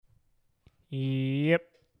Yep.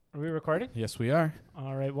 Are we recording? Yes, we are.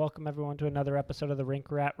 All right. Welcome, everyone, to another episode of the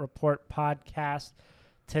Rink Rat Report podcast.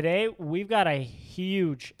 Today, we've got a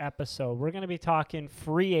huge episode. We're going to be talking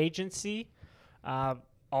free agency. A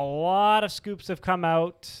lot of scoops have come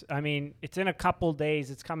out. I mean, it's in a couple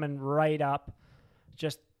days. It's coming right up.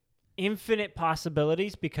 Just infinite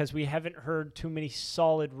possibilities because we haven't heard too many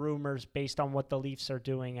solid rumors based on what the Leafs are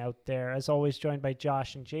doing out there. As always, joined by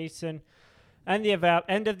Josh and Jason. And the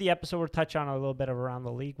end of the episode, we'll touch on a little bit of around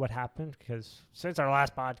the league, what happened, because since our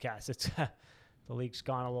last podcast, it's the league's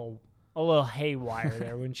gone a little haywire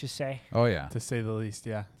there, wouldn't you say? Oh yeah, To say the least,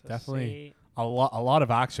 yeah. To Definitely say- a lot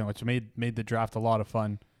of action, which made the draft a lot of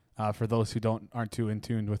fun for those who aren't too in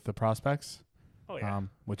tune with the prospects. Oh yeah.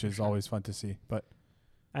 Which is always fun to see. But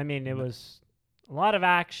I mean, it was a lot of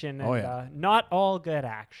action, and Oh, yeah. not all good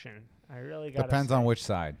action. I really got depends on which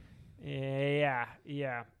side. Yeah.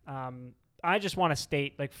 I just want to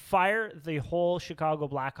state, fire the whole Chicago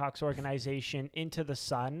Blackhawks organization into the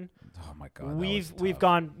sun. Oh my God, We've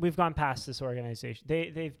gone past this organization.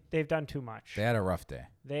 They've done too much. They had a rough day.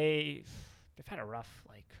 They've had a rough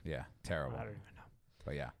Yeah, I terrible. don't even know.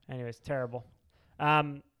 But yeah, Anyways, terrible.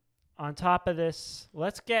 On top of this,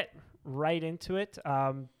 let's get right into it.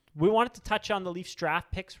 We wanted to touch on the Leafs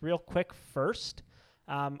draft picks real quick first.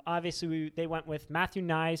 Obviously, they went with Matthew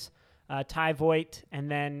Nyes, Ty Voigt, and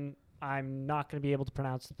then I'm not going to be able to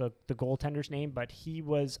pronounce the goaltender's name, but he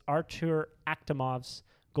was Artur Akhtamov's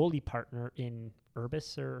goalie partner in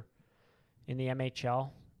Urbis or in the MHL.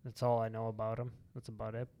 That's all I know about him. That's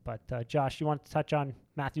about it. But Josh, you want to touch on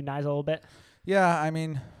Matthew Nyes a little bit? yeah. I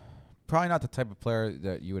mean, probably not the type of player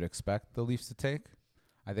that you would expect the Leafs to take.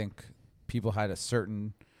 I think people had a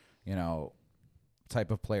certain, type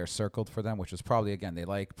of player circled for them, which was probably, again, they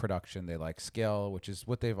like production, they like skill, which is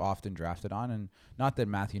what they've often drafted on. And not that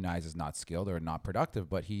Matthew Nyes is not skilled or not productive,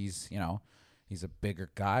 but he's a bigger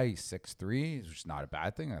guy. He's 6'3", which is not a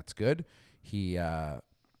bad thing. That's good. He's not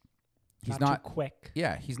too quick.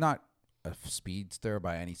 Yeah, he's not a speedster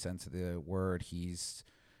by any sense of the word. He's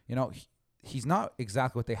not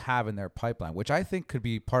exactly what they have in their pipeline, which I think could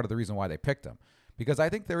be part of the reason why they picked him. Because I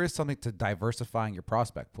think there is something to diversifying your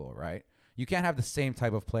prospect pool, right? You can't have the same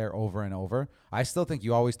type of player over and over. I still think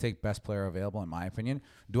you always take best player available, in my opinion.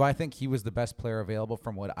 Do I think he was the best player available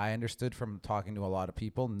from what I understood from talking to a lot of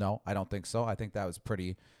people? No, I don't think so. I think that was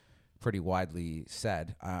pretty widely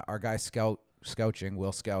said. Our guy Scouching,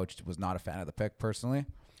 Will Scouch, was not a fan of the pick personally.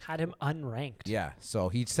 Had him unranked. Yeah, so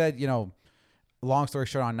he said, long story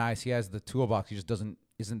short on Nyes, he has the toolbox. He just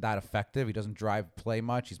isn't that effective. He doesn't drive play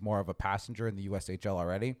much. He's more of a passenger in the USHL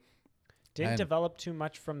already. Didn't And develop too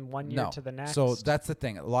much from one year to the next. So that's the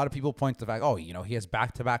thing. A lot of people point to the fact, he has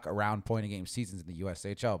back-to-back around point a game seasons in the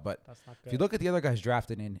USHL. But that's not good. if you look at the other guys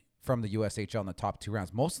drafted in from the USHL in the top 2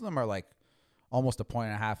 rounds, most of them are like almost a point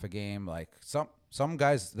and a half a game. Like some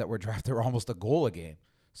guys that were drafted were almost a goal a game.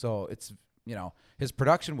 So it's, his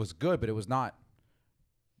production was good, but it was not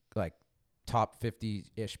like top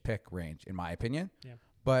 50-ish pick range, in my opinion. Yeah.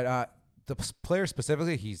 But the player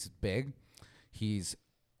specifically, he's big. He's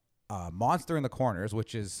monster in the corners,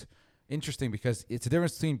 which is interesting because it's a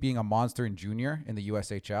difference between being a monster in junior in the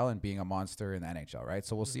USHL and being a monster in the NHL, right?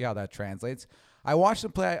 So we'll see how that translates. I watched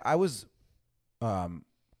him play. I was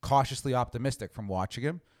cautiously optimistic from watching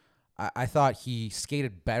him. I thought he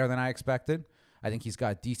skated better than I expected. I think he's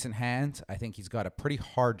got decent hands. I think he's got a pretty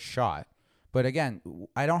hard shot. But again,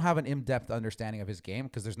 I don't have an in-depth understanding of his game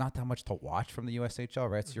because there's not that much to watch from the USHL,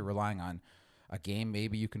 right? So you're relying on a game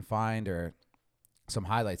maybe you can find or some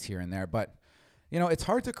highlights here and there. But, it's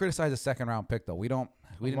hard to criticize a second-round pick, though. We didn't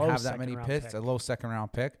have that many picks, a low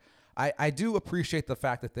second-round pick. I do appreciate the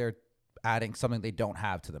fact that they're adding something they don't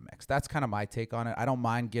have to the mix. That's kind of my take on it. I don't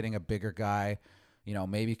mind getting a bigger guy,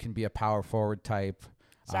 maybe can be a power forward type.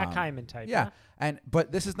 Zach Hyman type. Yeah.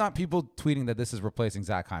 But this is not people tweeting that this is replacing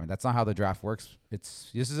Zach Hyman. That's not how the draft works.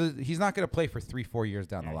 He's not going to play for 3-4 years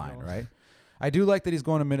down the line, right? I do like that he's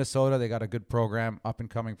going to Minnesota. They got a good program,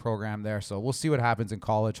 up-and-coming program there. So we'll see what happens in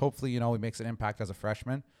college. Hopefully, he makes an impact as a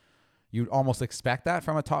freshman. You'd almost expect that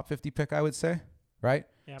from a top 50 pick, I would say, right?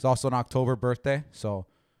 Yep. It's also an October birthday, so.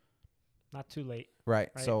 Not too late. Right.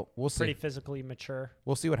 So we'll see. Pretty physically mature.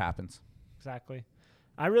 We'll see what happens. Exactly.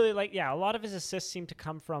 I really a lot of his assists seem to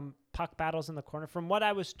come from puck battles in the corner. From what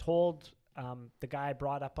I was told, the guy I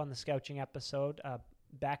brought up on the Scouching episode,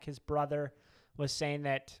 Beck, his brother, was saying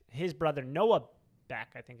that his brother, Noah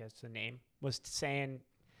Beck, I think that's the name, was saying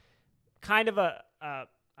kind of a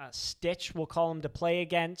Stitch, we'll call him, to play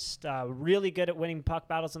against. Really good at winning puck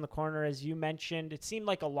battles in the corner, as you mentioned. It seemed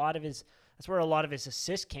like that's where a lot of his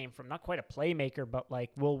assists came from. Not quite a playmaker, but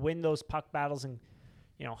will win those puck battles and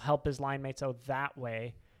help his line mates out that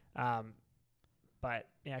way. But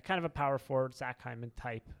yeah, kind of a power forward, Zach Hyman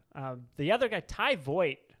type. The other guy, Ty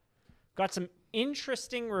Voigt, got some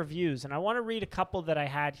interesting reviews, and I want to read a couple that I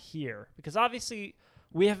had here because obviously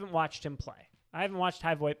we haven't watched him play. I haven't watched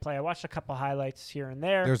Ty Voigt play. I watched a couple highlights here and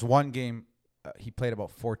there. There's one game he played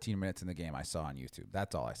about 14 minutes in the game I saw on YouTube.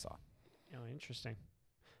 That's all I saw. Interesting.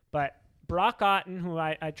 But Brock Otten, who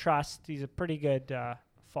I trust, he's a pretty good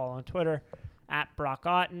follow on Twitter, at Brock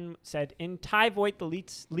Otten, said, in Ty Voigt, the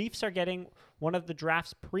Leafs are getting one of the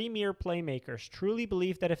draft's premier playmakers. Truly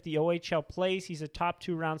believe that if the OHL plays, he's a top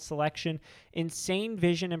 2-round selection. Insane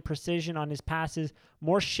vision and precision on his passes.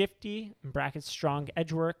 More shifty, in brackets strong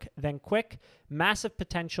edge work, than quick. Massive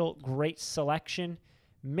potential, great selection.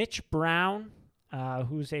 Mitch Brown,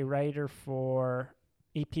 who's a writer for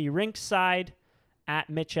EP Rinkside, at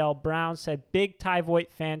Mitch L. Brown, said, big Ty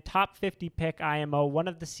Voigt fan, top 50 pick IMO, one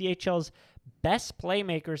of the CHL's best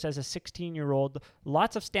playmakers as a 16-year-old.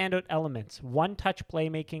 Lots of standout elements. One-touch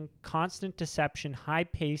playmaking, constant deception, high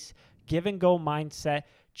pace, give-and-go mindset,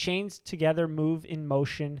 chains together, move in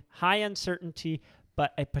motion, high uncertainty,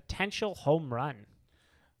 but a potential home run.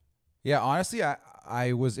 Yeah, honestly,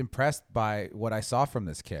 I was impressed by what I saw from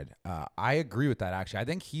this kid. I agree with that, actually. I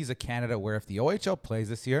think he's a candidate where if the OHL plays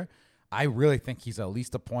this year, I really think he's at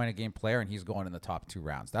least a point-a-game player, and he's going in the top 2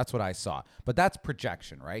 rounds. That's what I saw. But that's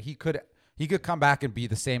projection, right? He could come back and be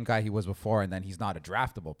the same guy he was before, and then he's not a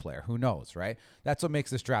draftable player. Who knows, right? That's what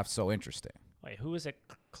makes this draft so interesting. Wait, who was it?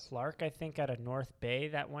 Clark, I think, out of North Bay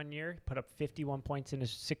that one year. He put up 51 points in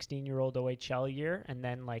his 16-year-old OHL year and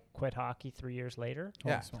then, quit hockey 3 years later.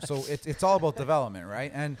 Yeah, so it's all about development,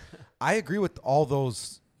 right? And I agree with all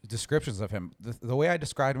those descriptions of him. The way I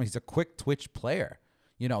described him, he's a quick twitch player.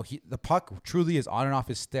 The puck truly is on and off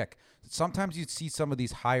his stick. Sometimes you'd see some of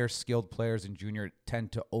these higher skilled players in junior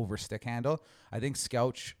tend to overstick handle. I think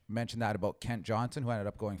Scouch mentioned that about Kent Johnson, who ended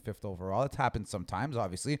up going 5th overall. It's happened sometimes,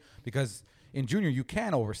 obviously, because in junior you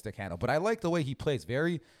can overstick handle. But I like the way he plays.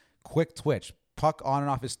 Very quick twitch, puck on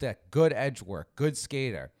and off his stick, good edge work, good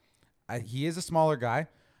skater. He is a smaller guy.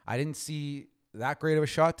 I didn't see that great of a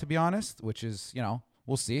shot, to be honest, which is,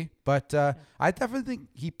 we'll see. But I definitely think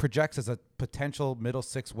he projects as a potential middle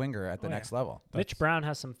 6 winger at the next level. Mitch Brown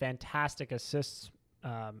has some fantastic assists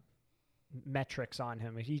metrics on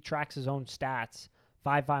him. He tracks his own stats,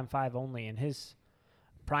 5-on-5 only, and his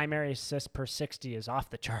primary assist per 60 is off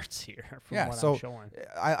the charts here from what I'm showing.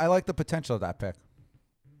 I like the potential of that pick.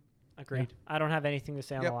 Agreed. Yeah. I don't have anything to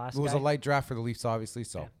say on the last It was guy. a light draft for the Leafs, obviously.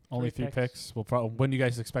 So only 3 picks. When do you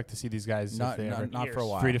guys expect to see these guys? Not for a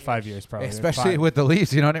while. 3 to 5 years, probably. Especially with the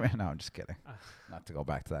Leafs, you know what I mean? No, I'm just kidding. Not to go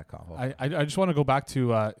back to that combo. I just want to go back to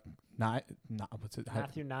what's it?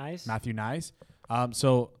 Matthew Nyes. Matthew Nyes.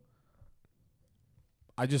 So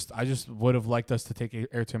I just would have liked us to take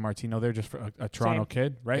Ayrton Martino there just for a Toronto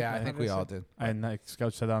kid, right? Yeah, I think we all did. And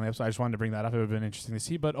Scout said that on the episode. I just wanted to bring that up. It would have been interesting to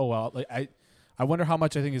see, but oh well. I wonder how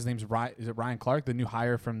much. I think his name's Ryan. Is it Ryan Clark, the new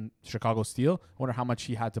hire from Chicago Steel? I wonder how much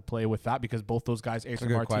he had to play with that because both those guys,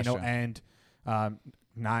 Ayrton Martino and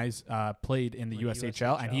Nyes, played in the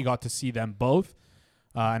USHL, and he got to see them both.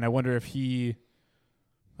 And I wonder if I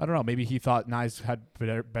don't know, maybe he thought Nyes had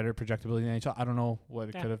better projectability in the NHL. I don't know what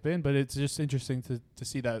it could have been, but it's just interesting to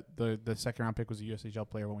see that the second round pick was a USHL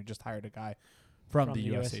player when we just hired a guy from the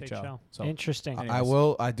USHL. So interesting. I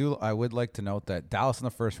would like to note that Dallas in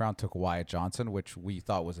the first round took Wyatt Johnson, which we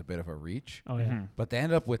thought was a bit of a reach. Oh yeah. But they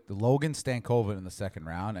ended up with Logan Stankoven in the second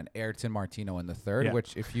round and Ayrton Martino in the third,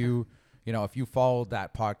 which if you followed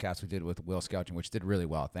that podcast we did with Will Scouching, which did really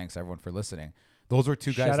well. Thanks everyone for listening. Those were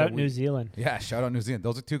 2 guys. Shout out New Zealand. Yeah, shout out New Zealand.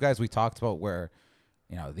 Those are 2 guys we talked about where,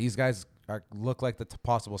 these guys look like the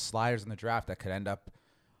possible sliders in the draft that could end up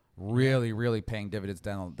really, really paying dividends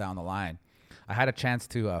down the line. I had a chance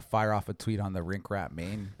to fire off a tweet on the Rink Rat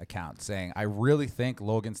main account saying, I really think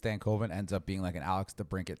Logan Stankoven ends up being like an Alex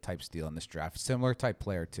DeBrincat type steal in this draft. Similar type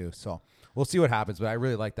player too. So we'll see what happens, but I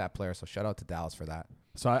really like that player. So shout out to Dallas for that.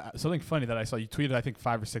 So something funny that I saw, you tweeted, I think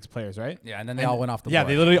 5 or 6 players, right? Yeah, and then they all went off the board. Yeah,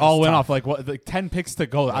 they literally all went off like 10 picks to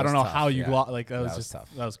go. I don't know tough, how you yeah. that was just tough.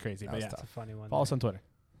 That was crazy. That but was yeah, tough. That's a funny one. Follow us on Twitter.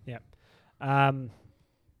 Yep.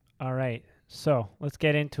 All right. So let's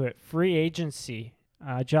get into it. Free agency.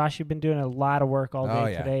 Josh, you've been doing a lot of work all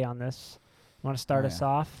day today on this. You want to start us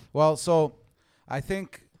off? Well, so I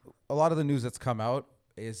think a lot of the news that's come out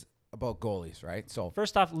is about goalies, right? So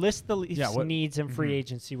first off, list the Leafs needs in free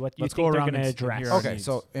agency. What you Let's think go they're around going to and address? hear okay, needs.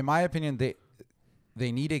 so in my opinion,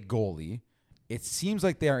 they need a goalie. It seems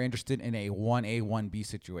like they are interested in a 1A, 1B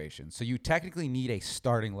situation. So you technically need a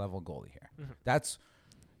starting level goalie here. Mm-hmm. That's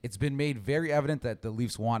it's been made very evident that the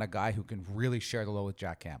Leafs want a guy who can really share the load with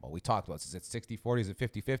Jack Campbell. We talked about this. Is it 60-40? Is it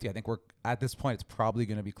 50-50? I think we're at this point, it's probably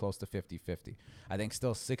going to be close to 50-50. I think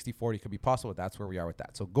still 60-40 could be possible. That's where we are with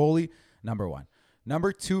that. So goalie, number one.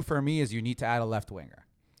 Number two for me is you need to add a left winger.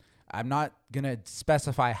 I'm not going to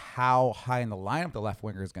specify how high in the lineup the left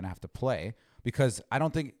winger is going to have to play because I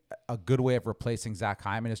don't think a good way of replacing Zach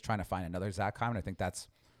Hyman is trying to find another Zach Hyman. I think that's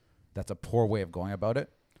a poor way of going about it.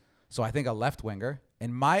 So I think a left winger.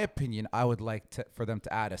 In my opinion, I would like for them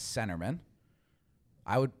to add a centerman.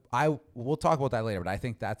 We'll talk about that later, but I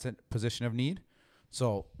think that's a position of need.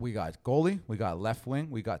 So we got goalie, we got left wing,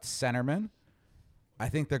 we got centerman. I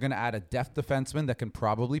think they're going to add a depth defenseman that can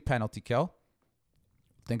probably penalty kill.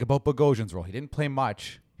 Think about Bogosian's role. He didn't play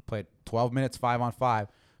much. He played 12 minutes 5-on-5,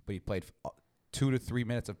 but he played 2 to 3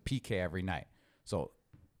 minutes of PK every night. So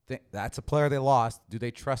that's a player they lost. Do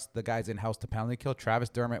they trust the guys in-house to penalty kill? Travis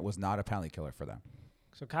Dermott was not a penalty killer for them.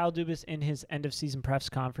 So Kyle Dubas in his end-of-season press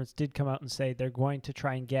conference did come out and say they're going to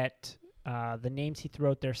try and get the names he threw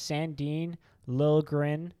out there, Sandin,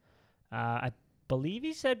 Liljegren, I believe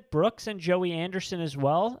he said Brooks and Joey Anderson as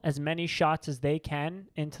well, as many shots as they can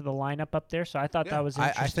into the lineup up there. So I thought that was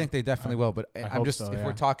interesting. I think they definitely will, but I'm just, if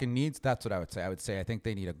we're talking needs, that's what I would say. I would say I think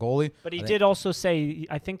they need a goalie. But he did also say,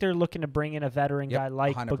 I think they're looking to bring in a veteran guy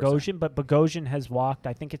like 100%. Bogosian, but Bogosian has walked.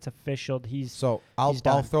 I think it's official.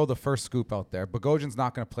 I'll throw the first scoop out there. Bogosian's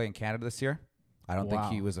not going to play in Canada this year. I don't think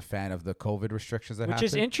he was a fan of the COVID restrictions that happened. Which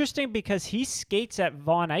is interesting because he skates at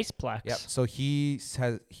Vaughan Iceplex. Yep. So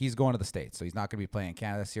he's going to the States. So he's not going to be playing in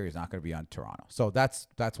Canada this year. He's not going to be on Toronto. So that's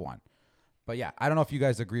one. But yeah, I don't know if you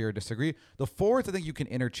guys agree or disagree. The forwards, I think you can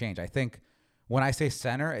interchange. I think when I say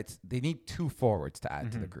center, they need two forwards to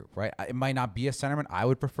add to the group, right? It might not be a centerman. I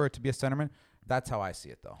would prefer it to be a centerman. That's how I see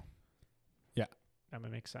it, though. Yeah. That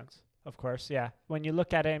would make sense. Of course, yeah. When you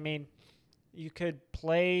look at it, I mean, you could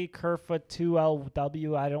play Kerfoot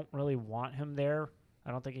 2LW. I don't really want him there.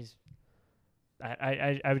 I don't think he's...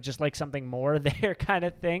 I would just like something more there kind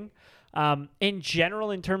of thing. In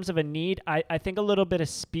general, in terms of a need, I think a little bit of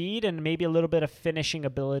speed and maybe a little bit of finishing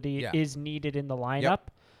ability is needed in the lineup.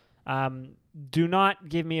 Yep. Do not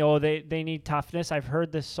give me, they need toughness. I've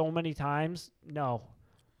heard this so many times. No.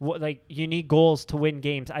 You need goals to win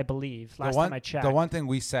games, I believe. Last time I checked. The one thing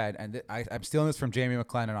we said, and I'm stealing this from Jamie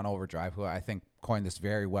McLennan on Overdrive, who I think coined this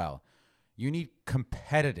very well. You need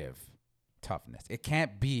competitive toughness. It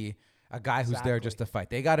can't be a guy who's there just to fight.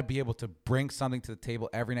 They got to be able to bring something to the table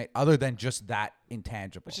every night other than just that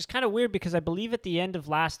intangible. Which is kind of weird because I believe at the end of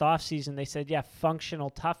last offseason they said, functional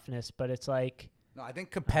toughness, but it's like... No, I think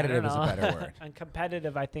competitive is a better word. And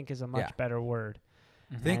competitive, I think, is a much better word.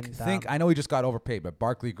 Think. I know he just got overpaid, but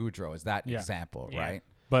Barclay Goodrow is that example, right?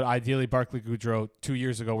 But ideally, Barclay Goodrow 2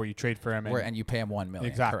 years ago, where you trade for him, and you pay him $1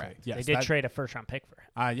 million. Exactly. Correct. Yes, they did trade a first-round pick for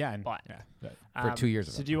him. For 2 years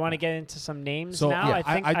ago. So do you want to get into some names now? Yeah,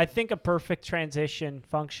 I think a perfect transition,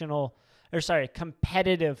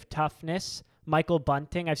 competitive toughness. Michael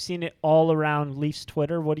Bunting. I've seen it all around Leafs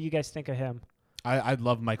Twitter. What do you guys think of him? I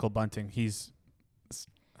love Michael Bunting. I'm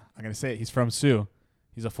going to say it. He's from Sioux.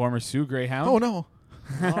 He's a former Sioux Greyhound. Oh, no.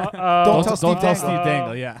 Don't tell Steve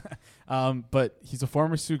Dangle, yeah. But he's a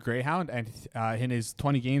former Sioux Greyhound, and in his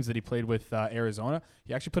 20 games that he played with Arizona,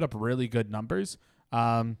 he actually put up really good numbers.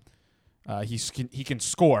 He can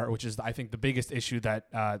score, which is, I think, the biggest issue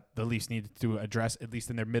that the Leafs need to address, at least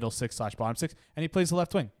in their middle six / bottom six. And he plays the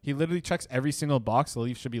left wing. He literally checks every single box the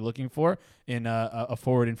Leafs should be looking for in a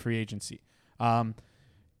forward in free agency.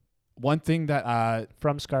 One thing that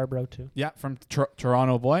from Scarborough too. Yeah, from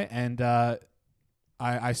Toronto boy, and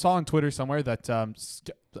I saw on Twitter somewhere that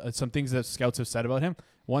some things that scouts have said about him.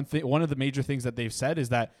 One of the major things that they've said is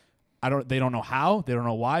that they don't know how, they don't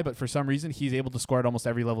know why, but for some reason he's able to score at almost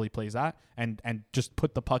every level he plays at, and just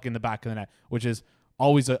put the puck in the back of the net, which is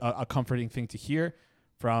always a comforting thing to hear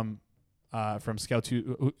from scouts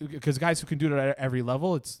because guys who can do it at every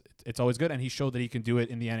level, it's always good, and he showed that he can do it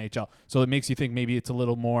in the NHL. So it makes you think maybe it's a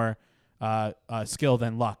little more skill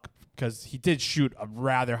than luck, because he did shoot a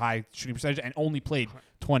rather high shooting percentage and only played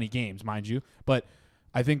 20 games, mind you. But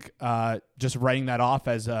I think just writing that off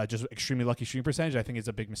as just extremely lucky shooting percentage, I think is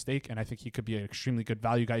a big mistake, and I think he could be an extremely good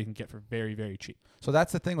value guy you can get for very, very cheap. So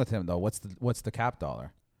that's the thing with him, though. What's the cap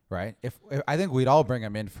dollar? Right. If I think we'd all bring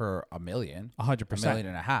him in for $1 million, 100%, $1.5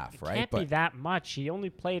 million, right? Can't be that much. He only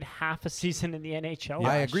played half a season in the NHL. Yeah,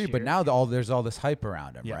 I agree, but now there's all this hype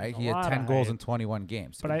around him, right? He had 10 goals in 21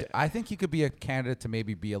 games. But I think he could be a candidate to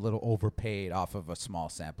maybe be a little overpaid off of a small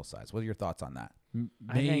sample size. What are your thoughts on that?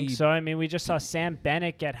 I think so. I mean, we just saw Sam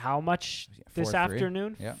Bennett get how much this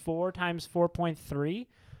afternoon? 4 times 4.3,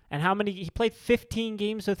 and how many? He played 15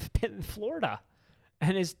 games with Florida.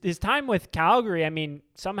 And his time with Calgary, I mean,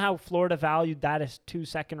 somehow Florida valued that as 2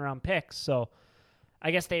 second-round picks. So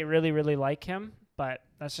I guess they really, really like him. But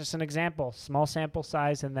that's just an example. Small sample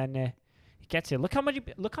size, and then he gets you. Look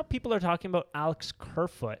how people are talking about Alex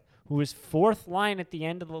Kerfoot, who was fourth line at the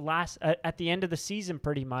end of the season,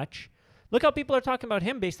 pretty much. Look how people are talking about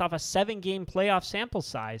him based off a 7-game playoff sample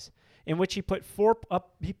size, in which he put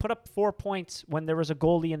up 4 points when there was a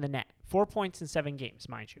goalie in the net. 4 points in 7 games,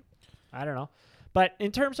 mind you. I don't know. But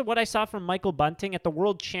in terms of what I saw from Michael Bunting at the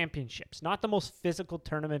World Championships, not the most physical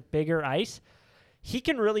tournament, bigger ice, he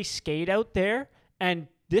can really skate out there. And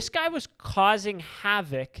this guy was causing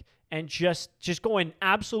havoc and just going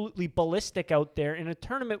absolutely ballistic out there in a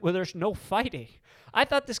tournament where there's no fighting. I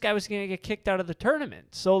thought this guy was going to get kicked out of the tournament.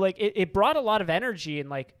 So, like, it brought a lot of energy and,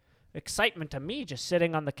 like, excitement to me just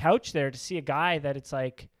sitting on the couch there to see a guy that it's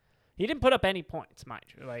like, he didn't put up any points, mind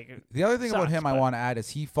you. Like, the other thing about him I want to add is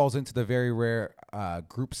he falls into the very rare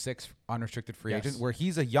Group 6 unrestricted free agent, where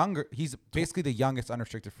he's basically the youngest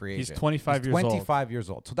unrestricted free agent. He's 25 years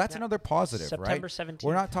old. So that's another positive, September right? 17th.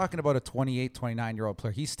 We're not talking about a 28, 29-year-old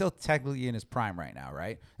player. He's still technically in his prime right now,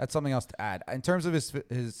 right? That's something else to add. In terms of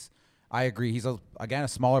his I agree. He's, again, a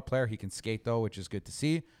smaller player. He can skate, though, which is good to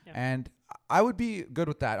see. Yeah. And I would be good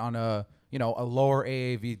with that on a lower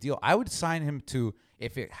AAV deal. I would sign him to,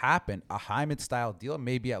 if it happened, a Hyman-style deal,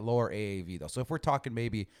 maybe at lower AAV, though. So if we're talking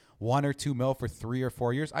maybe $1 or $2 million for 3 or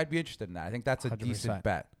 4 years, I'd be interested in that. I think that's a 100%. Decent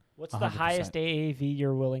bet. What's the highest AAV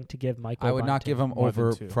you're willing to give Michael I would Bunting? not give him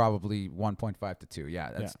over probably 1.5 to 2.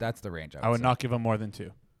 Yeah, that's the range. I would not give him more than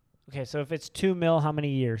 2. Okay, so if it's $2 million, how many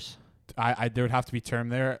years? There would have to be term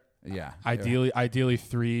there. Yeah. Ideally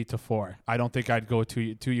 3 to 4. I don't think I'd go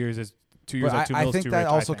 2 years as 2 years at $2 million. I think that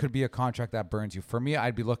also could be a contract that burns you. For me,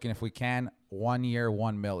 I'd be looking, if we can, 1 year,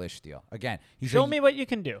 $1 million-ish deal. Again, show me what you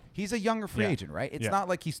can do. He's a younger free agent, right? It's not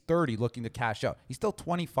like he's 30 looking to cash out. He's still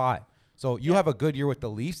 25. So you have a good year with the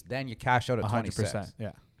Leafs, then you cash out at 26.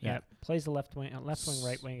 100%. Yeah. Plays the left wing,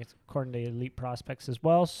 right wing, according to Elite Prospects as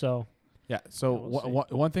well. So. Yeah. So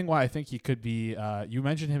one thing why I think he could be, you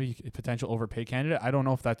mentioned him a potential overpay candidate. I don't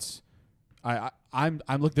know if that's. I'm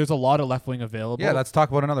look. There's a lot of left wing available. Yeah, let's talk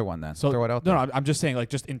about another one then. So throw it out there. No, I'm just saying, like,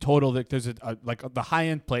 just in total, like, there's like the high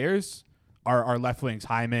end players are left wings.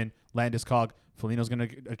 Hyman, Landeskog, Foligno's going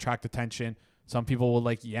to attract attention. Some people will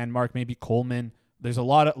like Janmark, maybe Coleman. There's a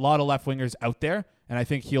lot of left wingers out there, and I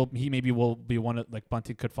think he maybe will be one of, like,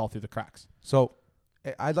 Bunting could fall through the cracks. So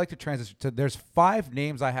I'd like to transition to, there's 5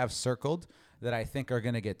 names I have circled that I think are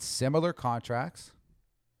going to get similar contracts.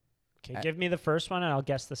 Okay, give me the first one, and I'll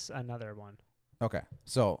guess another one. Okay,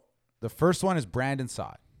 so the first one is Brandon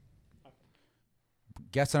Saad.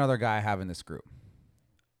 Guess another guy I have in this group.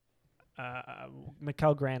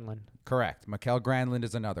 Mikael Granlund. Correct. Mikael Granlund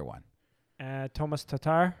is another one. Thomas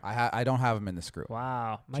Tatar. I don't have him in this group.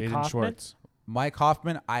 Wow. Mike Hoffman. Schwartz. Mike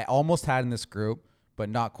Hoffman, I almost had in this group, but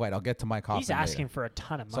not quite. I'll get to Mike Hoffman. He's asking later. For a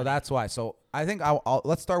ton of money. So that's why. So I think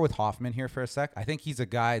let's start with Hoffman here for a sec. I think he's a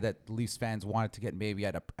guy that Leafs fans wanted to get maybe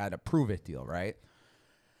at a prove-it deal, right?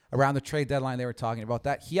 Around the trade deadline, they were talking about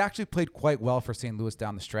that. He actually played quite well for St. Louis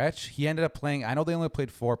down the stretch. He ended up playing, I know they only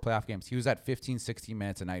played 4 playoff games. He was at 15, 16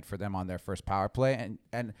 minutes a night for them on their first power play.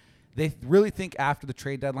 And they really think after the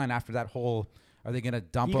trade deadline, after that whole, are they going to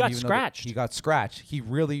dump him? He got scratched. He got scratched. He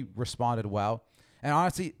really responded well. And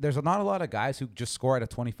honestly, there's not a lot of guys who just score at a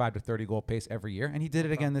 25 to 30 goal pace every year. And he did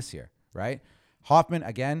it again this year, right? Hoffman,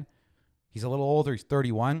 again, he's a little older. He's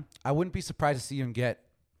 31. I wouldn't be surprised to see him get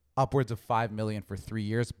upwards of $5 million for 3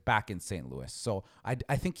 years back in St. Louis. So I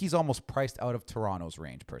think he's almost priced out of Toronto's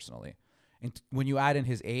range personally. And when you add in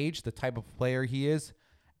his age, the type of player he is,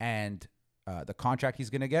 and the contract he's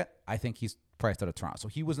going to get, I think he's priced out of Toronto. So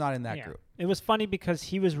he was not in that group. It was funny because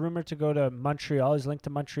he was rumored to go to Montreal. He's linked to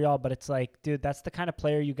Montreal, but it's like, dude, that's the kind of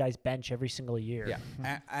player you guys bench every single year. Yeah.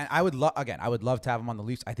 And I would love to have him on the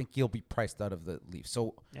Leafs. I think he'll be priced out of the Leafs.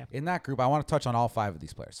 So in that group, I want to touch on all 5 of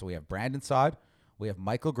these players. So we have Brandon Saad. We have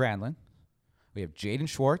Michael Granlund. We have Jaden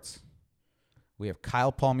Schwartz. We have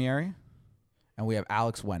Kyle Palmieri. And we have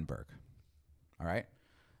Alex Wenberg. All right?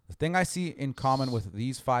 The thing I see in common with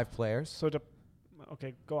these 5 players.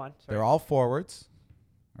 Okay, go on. Sorry. They're all forwards.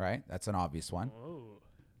 Right? That's an obvious one. Whoa.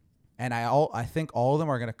 And I think all of them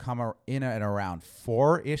are going to come in at around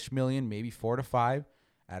 4-ish million, maybe 4 to 5,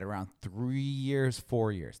 at around 3 years,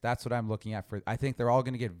 4 years. That's what I'm looking at for. I think they're all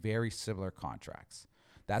going to get very similar contracts.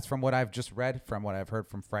 That's from what I've just read, from what I've heard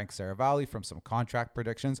from Frank Saravalli, from some contract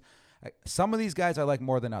predictions. Some of these guys I like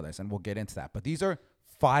more than others, and we'll get into that. But these are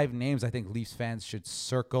 5 names I think Leafs fans should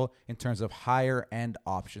circle in terms of higher-end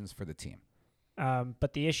options for the team.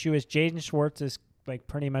 But the issue is Jaden Schwartz is like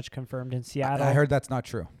pretty much confirmed in Seattle. I heard that's not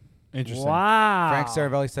true. Interesting. Wow. Frank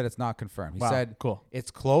Saravelli said it's not confirmed. He said cool. It's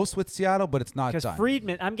close with Seattle, but it's not Because done.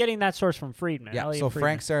 Friedman, I'm getting that source from Friedman. Yeah, Elliot so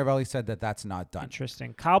Friedman. Frank Saravelli said that that's not done.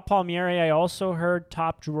 Interesting. Kyle Palmieri, I also heard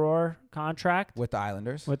top drawer contract With the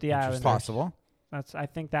Islanders. with the which Islanders. is possible. I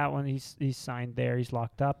think that one he's signed there. He's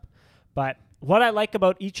locked up. But what I like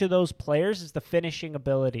about each of those players is the finishing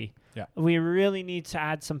ability. Yeah. We really need to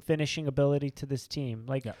add some finishing ability to this team.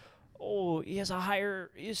 Like, Yeah. he has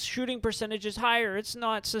his shooting percentage is higher. It's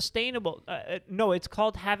not sustainable. No, it's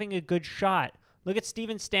called having a good shot. Look at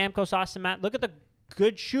Steven Stamkos, Austin Matt. Look at the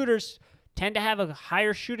good shooters tend to have a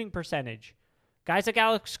higher shooting percentage. Guys like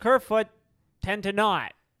Alex Kerfoot tend to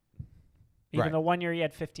not. Even Right. though 1 year he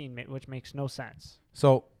had 15, which makes no sense.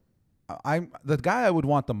 So I'm the guy I would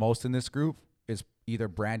want the most in this group is either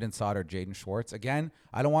Brandon Saad or Jaden Schwartz. Again,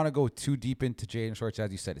 I don't want to go too deep into Jaden Schwartz.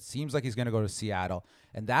 As you said, it seems like he's going to go to Seattle,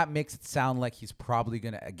 and that makes it sound like he's probably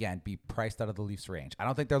going to, again, be priced out of the Leafs range. I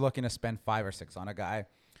don't think they're looking to spend 5 or 6 on a guy.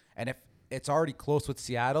 And if it's already close with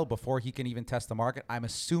Seattle before he can even test the market, I'm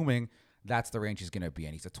assuming that's the range he's going to be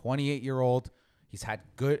in. He's a 28-year-old. He's had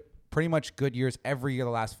pretty much good years every year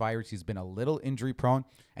the last 5 years. He's been a little injury prone,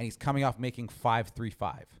 and he's coming off making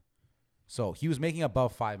 $5.35. So he was making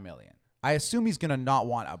above $5 million. I assume he's going to not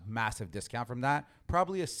want a massive discount from that.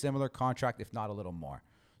 Probably a similar contract, if not a little more.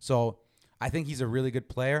 So I think he's a really good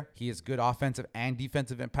player. He has good offensive and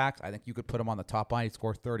defensive impacts. I think you could put him on the top line. He'd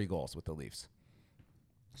score 30 goals with the Leafs.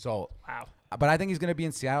 So, Wow. but I think he's going to be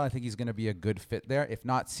in Seattle. I think he's going to be a good fit there. If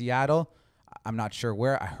not Seattle, I'm not sure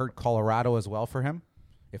where. I heard Colorado as well for him.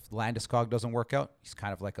 If Landeskog doesn't work out, he's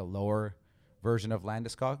kind of like a lower version of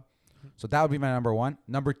Landeskog. So that would be my number 1.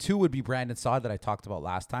 Number 2 would be Brandon Saad that I talked about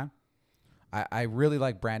last time. I really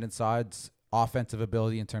like Brandon Saad's offensive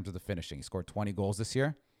ability in terms of the finishing. He scored 20 goals this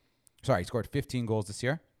year. Sorry, he scored 15 goals this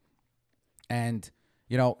year. And,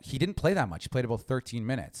 he didn't play that much. He played about 13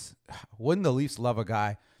 minutes. Wouldn't the Leafs love a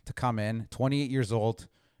guy to come in, 28 years old,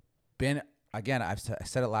 been, again, I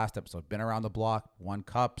said it last episode, been around the block, won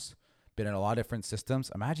cups, been in a lot of different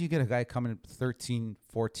systems. Imagine you get a guy coming in 13,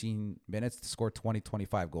 14 minutes to score 20,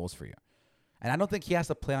 25 goals for you. And I don't think he has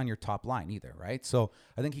to play on your top line either, right? So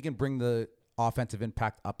I think he can bring the offensive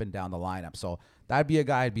impact up and down the lineup. So that'd be a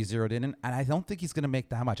guy I'd be zeroed in. And I don't think he's going to make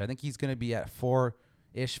that much. I think he's going to be at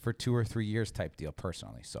 4-ish for 2 or 3 years type deal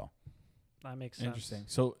personally. So That makes sense. Interesting.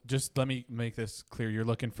 So just let me make this clear. You're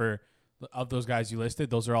looking for, of those guys you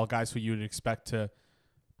listed, those are all guys who you would expect to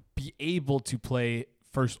be able to play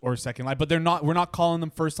first or second line, but we're not calling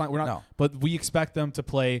them first line. But we expect them to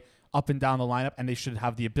play up and down the lineup, and they should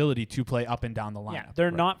have the ability to play up and down the lineup. Yeah, they're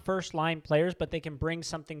not first line players, but they can bring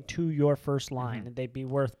something to your first line, and they'd be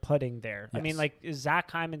worth putting there. Yes. I mean, like, is Zach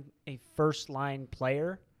Hyman a first line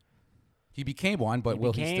player? he became one, but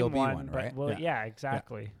will he still be one, but right? Well, yeah,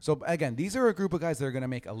 exactly. So again, these are a group of guys that are going to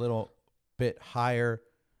make a little bit higher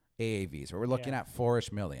AAVs, where we're looking at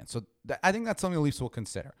 4-ish million. So I think that's something the Leafs will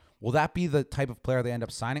consider. Will that be the type of player they end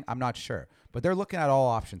up signing? I'm not sure, but they're looking at all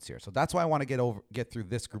options here. So that's why I want to get through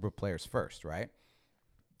this group of players first, right?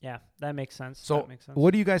 Yeah, that makes sense. So that makes sense.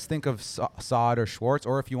 what do you guys think of Saad or Schwartz,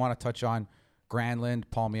 or if you want to touch on Granlund,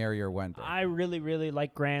 Palmieri, or Wendell? I really, really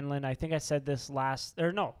like Granlund. I think I said this I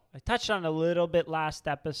touched on it a little bit last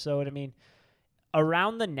episode. I mean,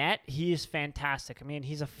 around the net, he is fantastic. I mean,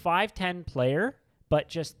 he's a 5'10" player,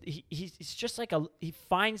 but he's just like he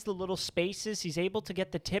finds the little spaces. He's able to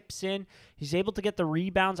get the tips in. He's able to get the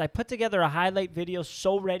rebounds. I put together a highlight video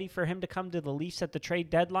so ready for him to come to the Leafs at the trade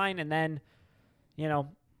deadline, and then,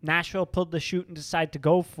 Nashville pulled the chute and decided to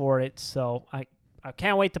go for it. So I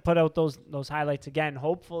can't wait to put out those highlights again.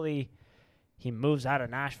 Hopefully he moves out of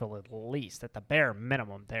Nashville at least, at the bare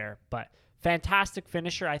minimum there. But fantastic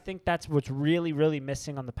finisher. I think that's what's really, really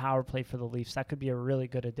missing on the power play for the Leafs. That could be a really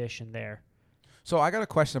good addition there. So I got a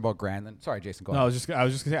question about Granlund. Sorry, Jason, go ahead. I was just gonna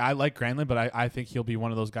say I like Granlund, but I think he'll be one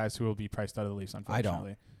of those guys who will be priced out of the Leafs.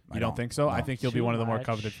 Unfortunately, You don't think so? No. I think he'll be one of the more Too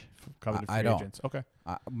coveted free I don't. agents. Okay.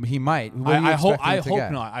 He might. I hope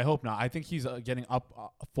not. I hope not. I think he's getting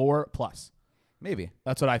up 4+. Maybe.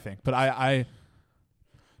 That's what I think. But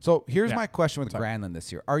So here's Yeah. my question with Granlund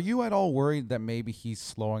this year. Are you at all worried that maybe he's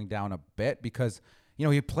slowing down a bit? Because,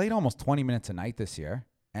 he played almost 20 minutes a night this year,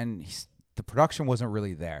 and the production wasn't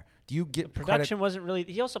really there. Do you get Production wasn't really.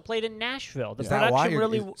 He also played in Nashville. The Is that why?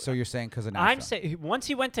 production So you're saying because of Nashville? I'm saying once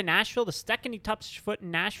he went to Nashville, the second he touched foot in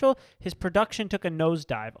Nashville, his production took a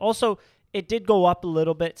nosedive. Also, it did go up a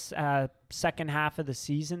little bit second half of the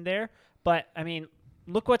season there. But, I mean,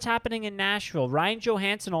 look what's happening in Nashville. Ryan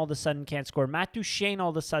Johansson all of a sudden can't score. Matt Duchene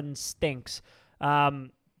all of a sudden stinks. I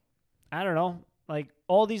don't know. like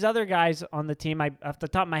all these other guys on the team, off the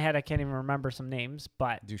top of my head, I can't even remember some names,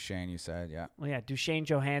 but Duchesne, you said, yeah. well, yeah, Duchesne,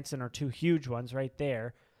 Johansson are two huge ones right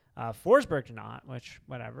there. Forsberg's not, which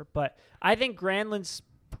whatever. But I think Granlund's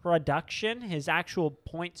production, his actual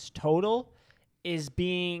points total, is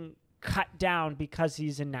being cut down because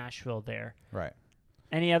he's in Nashville there. Right.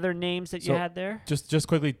 Any other names that you had there? Just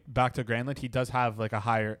quickly back to Granlund. He does have like a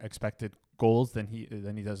higher expected goals than he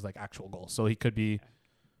does like actual goals. So he could be,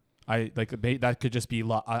 that could just be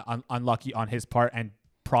unlucky on his part and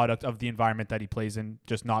product of the environment that he plays in,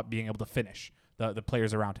 just not being able to finish the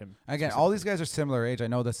players around him. Again, all these guys are similar age. I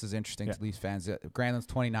know this is interesting to Leafs fans. Granlund's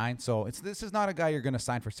 29, so this is not a guy you're going to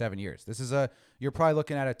sign for 7 years. You're probably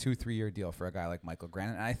looking at a 2-3 year deal for a guy like Michael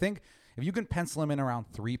Granlund. And I think if you can pencil him in around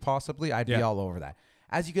 3 possibly, I'd be all over that.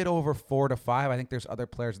 As you get over 4 to 5, I think there's other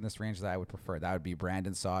players in this range that I would prefer. That would be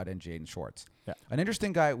Brandon Saad and Jaden Schwartz. Yeah. An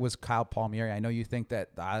interesting guy was Kyle Palmieri. I know you think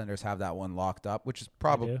that the Islanders have that one locked up, which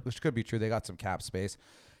could be true. They got some cap space.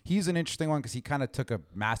 He's an interesting one because he kind of took a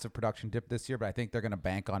massive production dip this year, but I think they're going to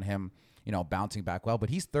bank on him, bouncing back well. But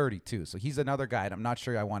he's 32, so he's another guy, and I'm not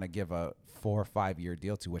sure I want to give a 4 or 5 year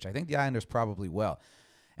deal to, which I think the Islanders probably will.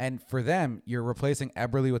 And for them, you're replacing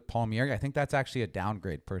Eberle with Palmieri. I think that's actually a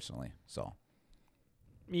downgrade personally. So.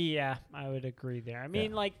 Yeah, I would agree there. I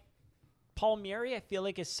mean, like, Palmieri, I feel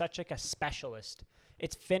like is such like a specialist.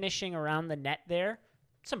 It's finishing around the net there.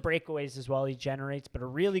 Some breakaways as well he generates, but a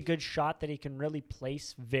really good shot that he can really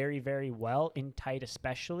place very, very well, in tight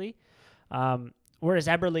especially. Whereas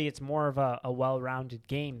Eberle, it's more of a well-rounded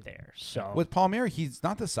game there. So with Palmieri, he's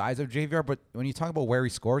not the size of JVR, but when you talk about where he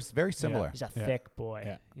scores, it's very similar. He's a thick boy.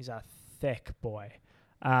 Yeah. He's a thick boy.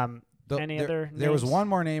 There was one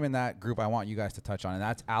more name in that group I want you guys to touch on, and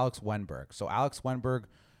that's Alex Wenberg. So Alex Wenberg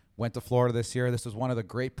went to Florida this year. This was one of the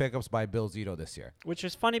great pickups by Bill Zito this year. Which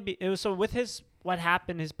is funny. With what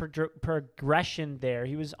happened, his progression there,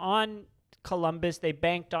 he was on Columbus. They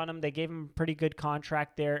banked on him. They gave him a pretty good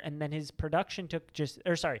contract there, and then his production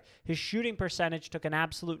his shooting percentage took an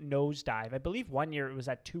absolute nosedive. I believe 1 year it was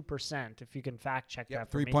at 2%. If you can fact check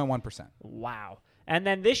that for me. 3.1%. Wow. And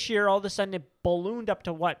then this year, all of a sudden, it ballooned up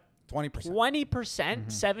to what? 20%.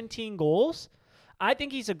 20%, 17 goals. I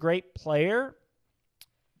think he's a great player.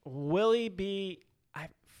 Will he be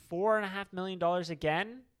 $4.5 million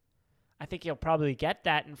again? I think he'll probably get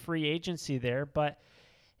that in free agency there, but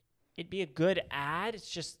it'd be a good ad. It's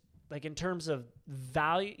just like in terms of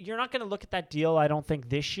value, you're not going to look at that deal, I don't think,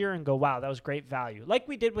 this year and go, wow, that was great value. Like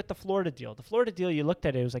we did with the Florida deal. The Florida deal, you looked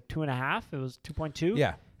at it was like 2.5. It was 2.2.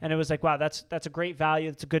 Yeah. And it was like, wow, that's a great value.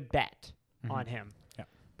 It's a good bet on him. Yeah.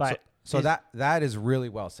 But so that is really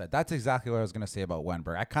well said. That's exactly what I was going to say about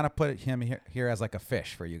Wenberg. I kind of put him here as like a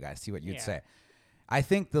fish for you guys. See what you'd say. I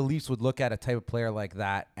think the Leafs would look at a type of player like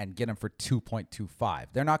that and get him for 2.25.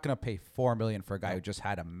 They're not going to pay $4 million for a guy who just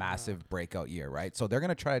had a massive breakout year, right? So they're going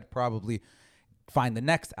to try to probably find the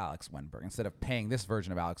next Alex Wenberg instead of paying this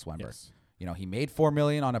version of Alex Wenberg. Yes. He made $4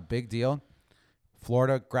 million on a big deal.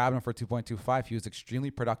 Florida grabbed him for 2.25. He was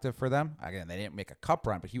extremely productive for them. Again, they didn't make a cup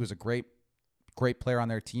run, but he was a great player on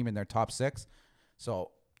their team in their top 6.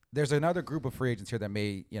 So there's another group of free agents here that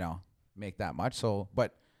may, make that much. So,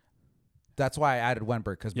 but that's why I added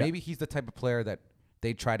Wenberg, because maybe he's the type of player that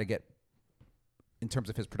they try to get in terms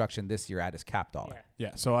of his production this year at his cap dollar.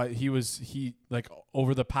 Yeah. So he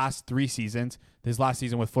over the past 3 seasons, his last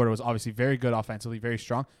season with Florida was obviously very good offensively, very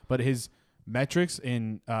strong, but his metrics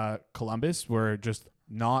in Columbus were just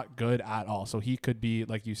not good at all. So he could be,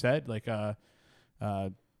 like you said, like a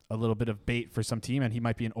little bit of bait for some team, and he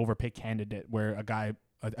might be an overpay candidate where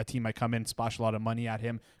a team might come in, splash a lot of money at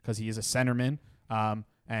him because he is a centerman,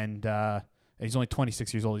 and he's only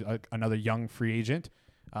 26 years old, another young free agent,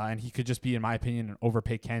 and he could just be, in my opinion, an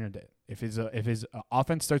overpay candidate. If his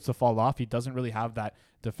offense starts to fall off, he doesn't really have that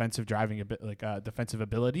defensive defensive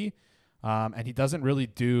ability, and he doesn't really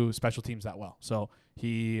do special teams that well. So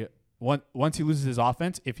once he loses his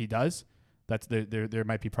offense, if he does, there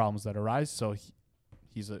might be problems that arise. So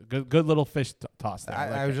he's a good little fish toss there.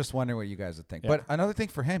 I was just wondering what you guys would think. Yeah. But another thing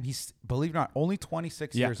for him, he's, believe it or not, only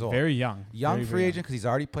 26 years old. Very young. Young free agent because he's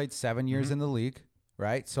already played 7 years in the league,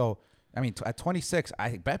 right? So, I mean, at 26,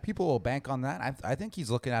 I bet people will bank on that. I think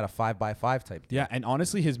he's looking at a 5x5 type deal. Yeah, and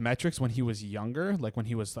honestly, his metrics when he was younger, like when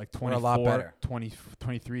he was like 24, 20,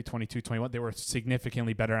 23, 22, 21, they were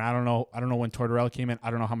significantly better. And I don't know when Tortorella came in.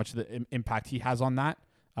 I don't know how much of the impact he has on that.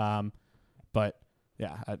 But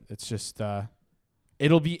yeah, it's just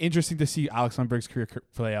it'll be interesting to see Alex Lundberg's career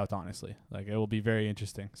play out, honestly. Like, it will be very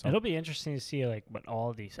interesting. So. It'll be interesting to see, like, what all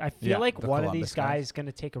of these. I feel like one of these guys is going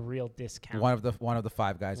to take a real discount. One of the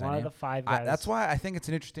 5 guys. One of the 5 guys. That's why I think it's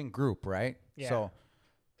an interesting group, right? Yeah. So,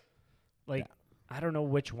 like, I don't know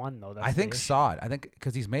which one though. That's I think the issue. Saad. I think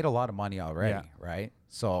because he's made a lot of money already, Yeah. right?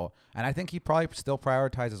 So, and I think he probably still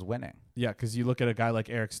prioritizes winning. Yeah, because you look at a guy like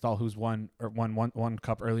Eric Stahl, who's won one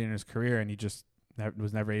cup early in his career, and he just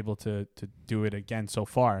was never able to do it again so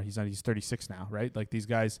far. He's 36 now, right? Like these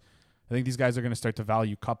guys, I think these guys are going to start to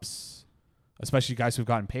value cups, especially guys who've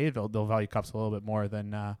gotten paid. They'll value cups a little bit more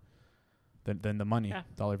than the money,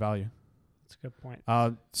 dollar value. That's a good point.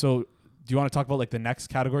 So do you want to talk about like the next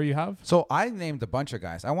category you have? So I named a bunch of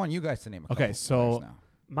guys. I want you guys to name a couple. Okay, so players now.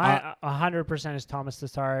 My 100% is Thomas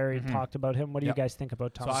Tatar. I already Mhm. talked about him. What do you guys think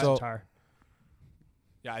about Thomas So- Tatar?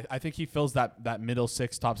 Yeah, I think he fills that middle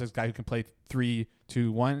six, top six guy who can play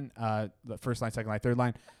 3-2-1, the first line, second line, third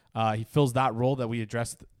line. He fills that role that we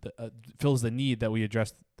addressed, fills the need that we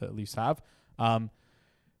addressed that at least have.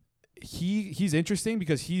 He's interesting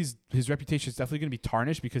because his reputation is definitely going to be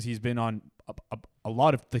tarnished because he's been on a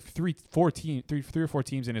lot of like three or four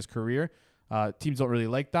teams in his career. Teams don't really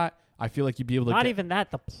like that. I feel like you'd be able to Not even that.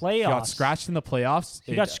 The playoffs. He got scratched in the playoffs.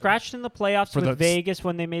 He got scratched in the playoffs for with the- Vegas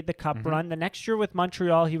when they made the cup Mhm. run. The next year with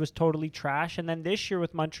Montreal, he was totally trash, and then this year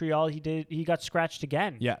with Montreal, he got scratched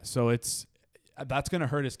again. Yeah, so that's going to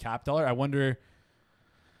hurt his cap dollar. I wonder.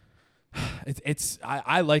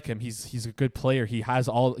 I like him. He's a good player. He does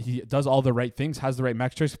all the right things, has the right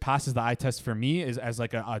metrics, passes the eye test for me as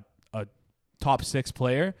like a top six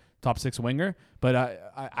player, top six winger. But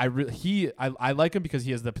I like him because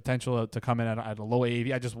he has the potential to come in at a low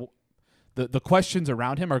AAV. The questions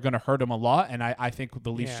around him are going to hurt him a lot, and I think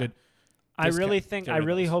the Leafs should. I really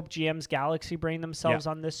those. hope GM's Galaxy bring themselves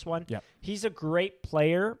on this one. Yeah. He's a great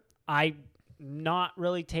player. I'm not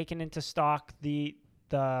really taking into stock the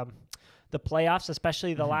playoffs,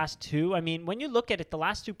 especially the last two. I mean, when you look at it, the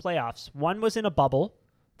last two playoffs, one was in a bubble.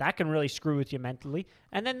 That can really screw with you mentally.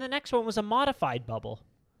 And then the next one was a modified bubble.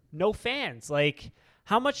 No fans. Like,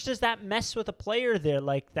 how much does that mess with a player there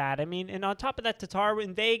like that? I mean, and on top of that, Tatar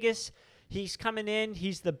in Vegas, he's coming in.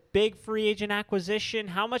 He's the big free agent acquisition.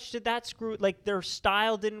 How much did that screw? Like, their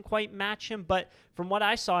style didn't quite match him. But from what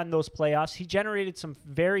I saw in those playoffs, he generated some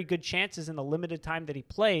very good chances in the limited time that he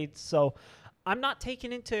played. So I'm not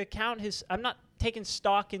taking into account I'm not taking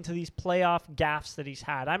stock into these playoff gaffes that he's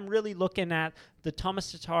had. I'm really looking at the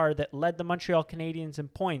Thomas Tatar that led the Montreal Canadiens in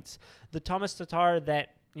points. The Thomas Tatar that,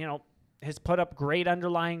 has put up great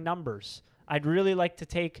underlying numbers. I'd really like to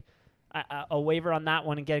take a waiver on that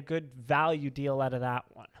one and get a good value deal out of that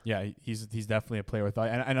one. Yeah, he's definitely a player with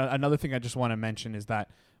value. And another thing I just want to mention is that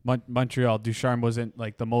Montreal, Ducharme wasn't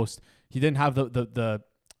like the most. He didn't have the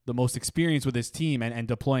most experience with his team and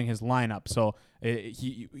deploying his lineup. So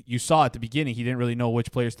you saw at the beginning he didn't really know which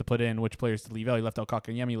players to put in, which players to leave out. He left out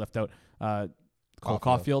Kotkaniemi, he left out Cole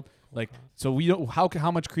Caulfield. Like, so we don't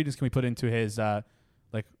how much credence can we put into his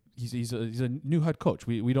he's a new head coach.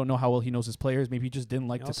 We don't know how well he knows his players. Maybe he just didn't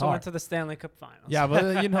like Also Tatar. went to the Stanley Cup Finals. Yeah,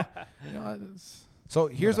 but So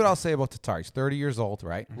here's what I'll say about Tatar. He's 30 years old,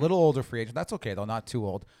 right? A little older free agent. That's okay, though. Not too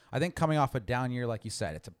old. I think coming off a down year, like you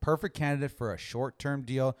said, it's a perfect candidate for a short-term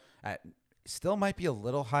deal. Still might be a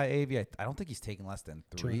little high AV. I don't think he's taking less than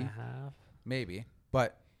 3. 2.5. Maybe.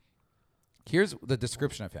 But here's the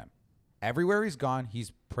description of him. Everywhere he's gone,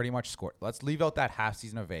 he's pretty much scored. Let's leave out that half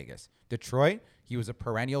season of Vegas. Detroit, he was a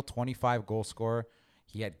perennial 25-goal scorer.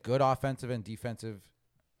 He had good offensive and defensive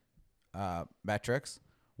metrics,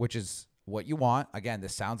 which is what you want. Again,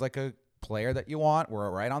 this sounds like a player that you want. We're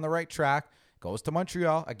right on the right track. Goes to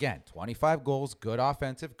Montreal. Again, 25 goals, good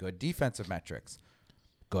offensive, good defensive metrics.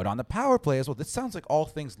 Good on the power play as well. This sounds like all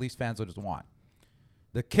things Leafs fans would just want.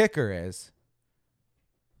 The kicker is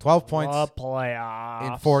 12 points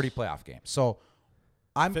in 40 playoff games. So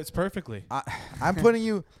fits perfectly. I'm putting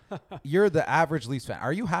you. You're the average Leafs fan.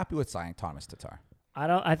 Are you happy with signing Thomas Tatar?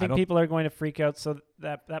 I think people are going to freak out. So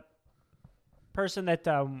that person that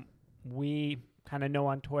we kind of know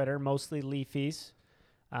on Twitter, mostly Leafies,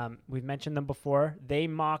 we've mentioned them before. They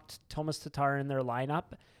mocked Thomas Tatar in their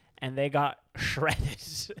lineup, and they got shredded.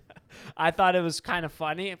 I thought it was kind of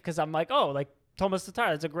funny because I'm like, oh, like Thomas Tatar,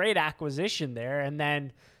 that's a great acquisition there. And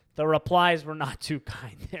then the replies were not too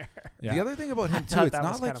kind there. Yeah. The other thing about him, too, thought it's that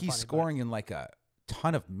not was like kinda he's funny, scoring in like a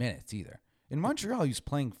ton of minutes either. In Montreal, he was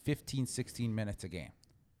playing 15, 16 minutes a game.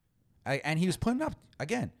 And he was putting up,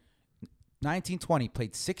 again, 19-20,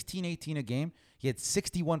 played 16, 18 a game. He had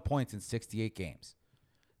 61 points in 68 games.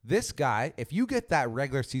 This guy, if you get that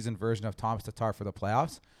regular season version of Thomas Tatar for the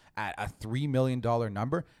playoffs at a $3 million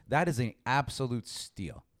number, that is an absolute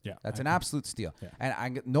steal. Yeah, That's an absolute steal. Yeah. And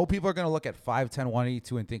I know people are going to look at 5'10",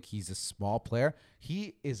 182 and think he's a small player.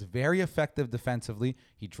 He is very effective defensively.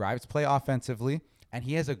 He drives play offensively, and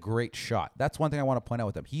he has a great shot. That's one thing I want to point out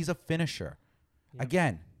with him. He's a finisher. Yep.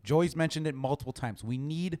 Again, Joey's mentioned it multiple times. We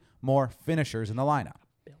need more finishers in the lineup.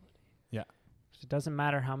 Yeah. It doesn't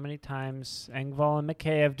matter how many times Engvall and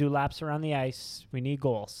Mikheyev do laps around the ice. We need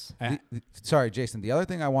goals. Sorry, Jason. The other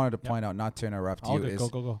thing I wanted to point out, not to interrupt you, is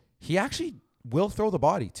go. he actually will throw the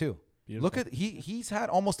body too. Beautiful. Look at he's had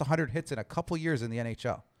almost 100 hits in a couple years in the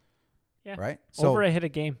NHL. Yeah. Right? Over a hit a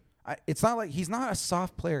game. It's not like he's not a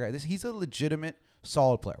soft player guy. He's a legitimate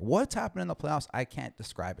solid player. What's happened in the playoffs, I can't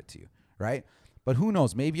describe it to you, right? But who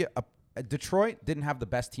knows? Maybe Detroit didn't have the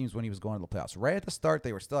best teams when he was going to the playoffs. Right at the start,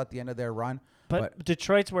 they were still at the end of their run. But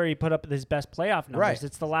Detroit's where he put up his best playoff numbers. Right.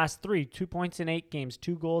 It's the last 3, 2 points in 8 games,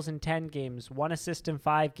 2 goals in 10 games, 1 assist in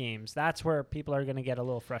 5 games. That's where people are going to get a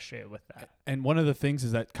little frustrated with that. And one of the things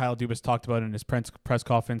is that Kyle Dubas talked about in his press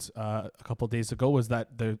conference a couple of days ago was that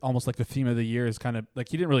almost like the theme of the year is kind of like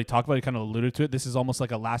he didn't really talk about it, he kind of alluded to it. This is almost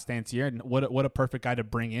like a last dance year. And what a perfect guy to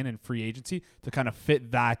bring in free agency to kind of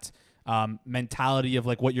fit that mentality of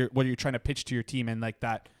like what you're trying to pitch to your team and like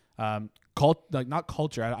that not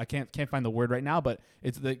culture. I can't find the word right now, but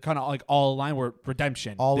it's the kind of like all line where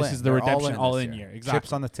redemption. This is the redemption all in year. Exactly.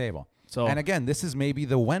 Chips on the table. So and again, this is maybe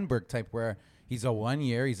the Wenberg type where he's a 1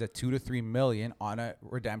 year, he's at $2 to $3 million on a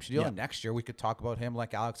redemption deal. Yeah. And next year we could talk about him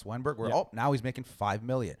like Alex Wenberg, where Yeah. now he's making $5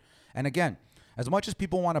 million. And again, as much as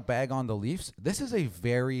people want to bag on the Leafs, this is a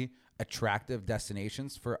very attractive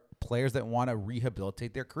destinations for players that want to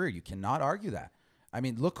rehabilitate their career. You cannot argue that. I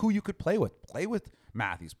mean, look who you could play with. Play with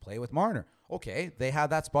Matthews. Play with Marner. Okay, they had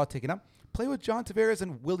that spot taken up. Play with John Tavares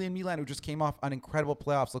and William Nylander, who just came off an incredible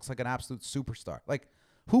playoffs. Looks like an absolute superstar. Like,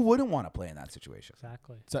 who wouldn't want to play in that situation?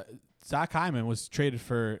 Exactly. Zach Hyman was traded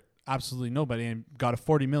for absolutely nobody and got a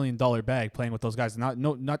 $40 million bag playing with those guys.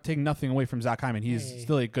 Not taking nothing away from Zach Hyman. He's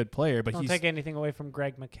still a good player, but Don't take anything away from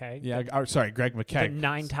Greg McKay. Yeah, Greg The McKay.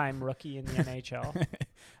 9-time rookie in the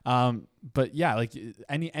NHL. But yeah, like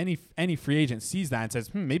any free agent sees that and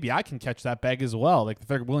says, maybe I can catch that bag as well. Like if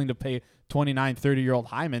they're willing to pay 29, 30-year-old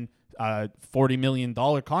Hyman $40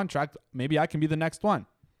 million contract, maybe I can be the next one.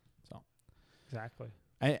 So Exactly.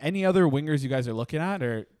 any other wingers you guys are looking at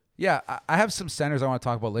or? Yeah, I have some centers I want to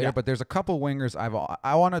talk about later, Yeah. but there's a couple wingers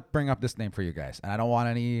I want to bring up this name for you guys, and I don't want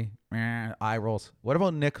any eye rolls. What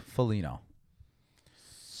about Nick Foligno?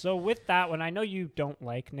 So with that one, I know you don't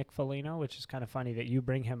like Nick Foligno, which is kind of funny that you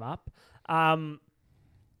bring him up.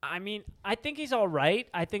 I mean, I think he's all right.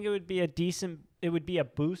 I think it would be a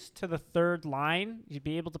boost to the third line. You'd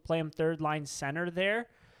be able to play him third line center there.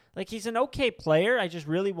 Like, he's an okay player. I just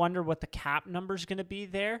really wonder what the cap number is going to be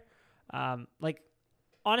there.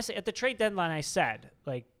 Honestly, at the trade deadline, I said,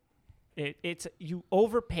 like, it's you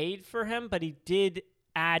overpaid for him, but he did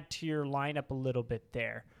add to your lineup a little bit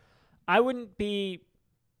there. I wouldn't be,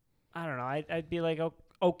 I don't know, I'd be like,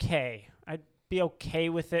 okay. I'd be okay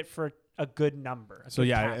with it for a good number. So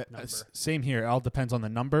yeah, same here. It all depends on the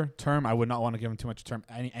number. Term, I would not want to give him too much term,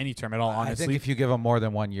 any term at all, honestly. I think if you give him more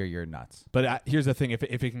than 1 year, you're nuts. But here's the thing: if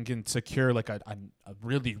it can secure like a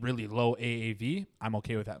really really low AAV, I'm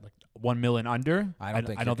okay with that. Like $1 million under. I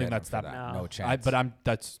don't think that's that. No chance.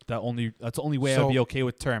 That's the only way I'd be okay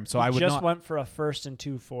with term. So I would just not. went for a first and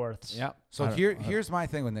 2/4. Yeah. So here's my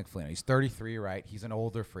thing with Nick Foligno. He's 33, right? He's an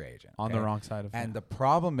older free agent. On the wrong side of it. And the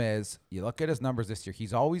problem is, you look at his numbers this year.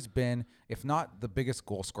 He's always been, if not the biggest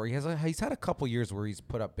goal scorer, he's had a couple years where he's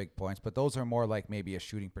put up big points, but those are more like maybe a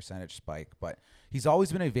shooting percentage spike. But he's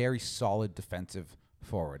always been a very solid defensive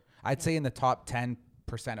forward. I'd say in the top 10%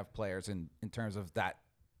 of players in terms of that,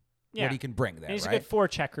 what he can bring there. And he's right? a good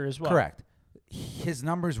forechecker as well. Correct. His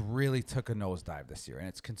numbers really took a nosedive this year, and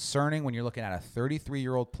it's concerning when you're looking at a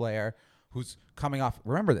 33-year-old player who's coming off.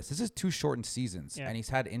 Remember this is 2 shortened seasons, and he's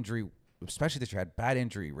had injury, especially this year, had bad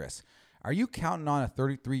injury risks. Are you counting on a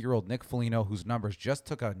 33-year-old Nick Foligno whose numbers just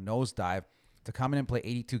took a nosedive to come in and play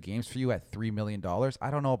 82 games for you at $3 million? I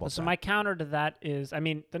don't know about that. So my counter to that is, I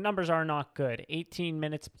mean, the numbers are not good. 18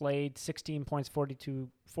 minutes played, 16 points, 42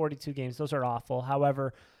 games. Those are awful.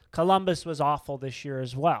 However, Columbus was awful this year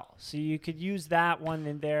as well. So you could use that one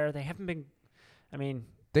in there. They haven't been, I mean.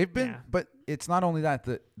 They've been, but it's not only that.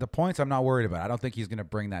 The points I'm not worried about. I don't think he's going to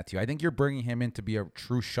bring that to you. I think you're bringing him in to be a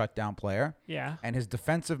true shutdown player. Yeah. And his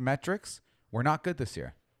defensive metrics were not good this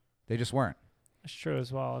year. They just weren't. That's true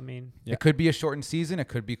as well. I mean. It could be a shortened season. It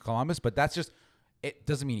could be Columbus. But that's just, it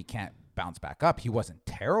doesn't mean he can't bounce back up. He wasn't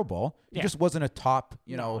terrible. He just wasn't a top,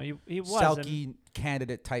 he Selke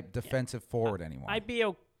candidate type defensive forward anymore. I'd be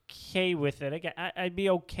okay with it. Again, I'd be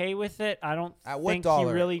okay with it. I don't think dollar?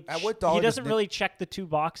 he really. At what dollar? He doesn't really check the 2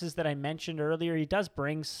 boxes that I mentioned earlier. He does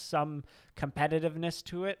bring some competitiveness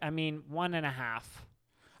to it. I mean, 1.5.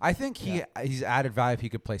 I think he's added value if he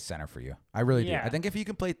could play center for you. I really do. Yeah. I think if he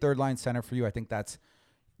can play third line center for you, I think that's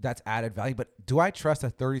that's added value. But do I trust a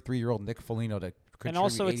 33-year-old Nick Foligno to contribute And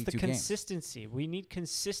also, it's the 82 games? consistency. We need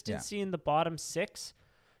consistency in the bottom six.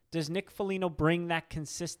 Does Nick Foligno bring that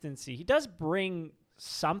consistency? He does bring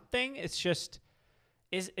something. It's just,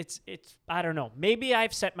 it's I don't know. Maybe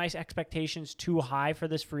I've set my expectations too high for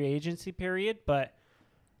this free agency period, but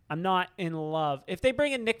I'm not in love. If they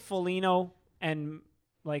bring in Nick Foligno and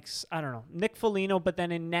I don't know, Nick Foligno, but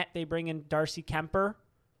then in net they bring in Darcy Kemper.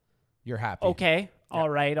 You're happy. Okay. Yeah. All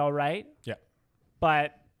right. Yeah.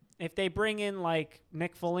 But if they bring in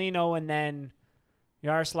Nick Foligno and then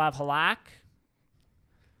Yaroslav Halak,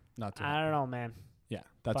 Not too. I don't know, man. Yeah,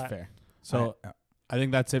 that's But- fair. So I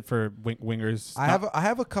think that's it for wingers. I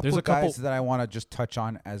have a couple there's a of guys couple- that I want to just touch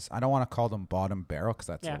on, as I don't want to call them bottom barrel because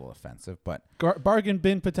that's Yeah. a little offensive. But bargain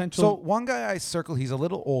bin potential. so one guy I circled, he's a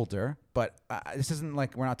little older, but this isn't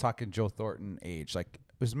like we're not talking Joe Thornton age. Like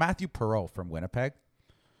it was Matthew Perreault from Winnipeg.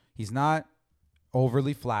 He's not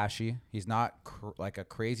overly flashy. He's not like a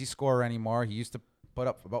crazy scorer anymore. He used to put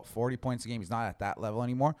up about 40 points a game. He's not at that level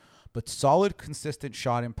anymore. But solid, consistent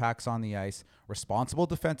shot impacts on the ice. Responsible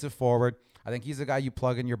defensive forward. I think he's a guy you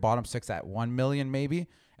plug in your bottom six at $1 million maybe,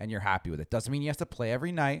 and you're happy with it. Doesn't mean he has to play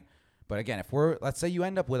every night. But again, let's say you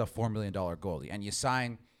end up with a $4 million goalie and you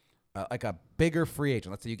sign like a bigger free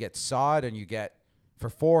agent. Let's say you get Saad and you get for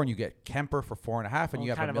 $4 million and you get Kemper for $4.5 million and you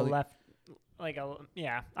have kind $1 of million. a left,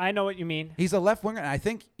 yeah. I know what you mean. He's a left winger, and I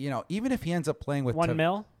think even if he ends up playing with $1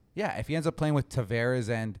 million. yeah, if he ends up playing with Tavares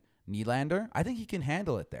and Nylander, I think he can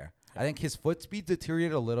handle it there. I think his foot speed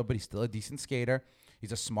deteriorated a little, but he's still a decent skater.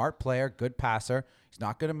 He's a smart player, good passer. He's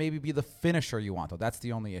not going to maybe be the finisher you want, though. That's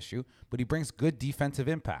the only issue. But he brings good defensive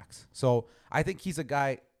impacts. So I think he's a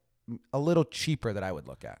guy a little cheaper that I would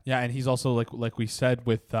look at. Yeah, and he's also like we said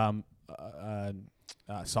with Saad,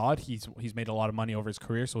 he's made a lot of money over his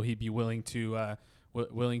career, so he'd be willing to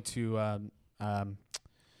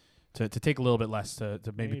take a little bit less to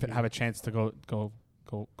maybe have a chance to go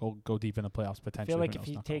deep in the playoffs I potentially. feel like if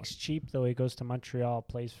he takes cheap, though, he goes to Montreal,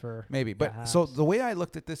 plays for maybe. But Habs. so the way I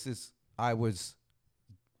looked at this is I was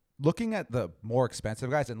looking at the more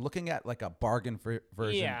expensive guys and looking at like a bargain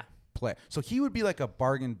version play. So he would be like a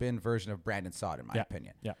bargain bin version of Brandon Saad, in my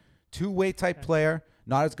opinion. Yeah. Two-way type player,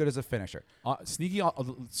 not as good as a finisher. Sneaky.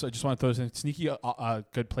 So I just want to throw this in. Sneaky,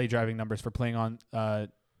 good play driving numbers for playing on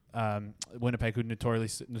Winnipeg, who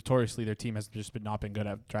notoriously their team has just not been good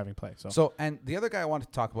at driving play. So and the other guy I wanted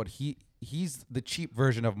to talk about, he's the cheap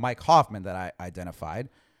version of Mike Hoffman that I identified,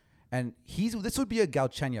 and this would be a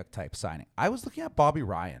Galchenyuk type signing. I was looking at Bobby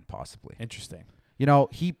Ryan possibly. Interesting.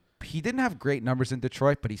 He didn't have great numbers in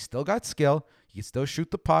Detroit, but he still got skill. He can still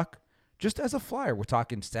shoot the puck. Just as a flyer, we're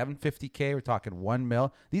talking $750K. We're talking $1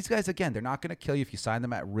 million. These guys, again, they're not going to kill you if you sign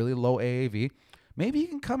them at really low AAV. Maybe he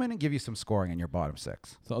can come in and give you some scoring in your bottom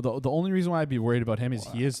six. So the only reason why I'd be worried about him is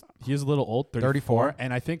he is a little old, 34,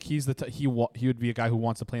 and I think he's he would be a guy who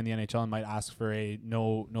wants to play in the NHL and might ask for a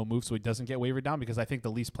no move so he doesn't get wavered down, because I think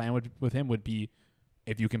the least plan with him would be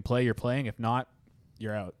if you can play, you're playing. If not,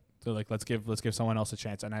 you're out. So let's give someone else a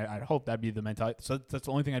chance, and I hope that'd be the mentality. So that's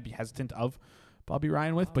the only thing I'd be hesitant of Bobby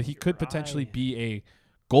Ryan with, but he could potentially be a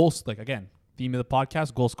goal, like again, theme of the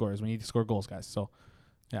podcast, goal scorers. We need to score goals, guys. So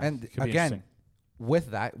yeah, and again,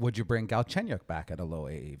 with that, would you bring Galchenyuk back at a low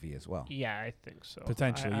AAV as well? Yeah, I think so.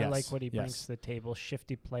 Potentially, I yes. like what he brings to the table.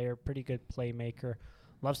 Shifty player, pretty good playmaker.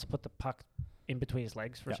 Loves to put the puck in between his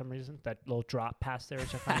legs for some reason. That little drop pass there,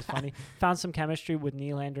 which I find is funny. Found some chemistry with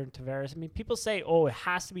Nylander and Tavares. I mean, people say, oh, it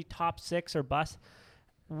has to be top six or bust.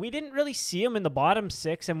 We didn't really see him in the bottom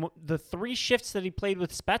six, and the 3 shifts that he played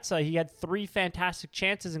with Spezza, he had 3 fantastic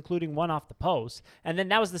chances, including one off the post. And then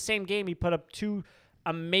that was the same game he put up 2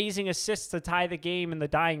 amazing assists to tie the game in the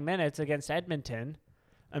dying minutes against Edmonton.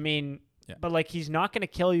 I mean, but he's not going to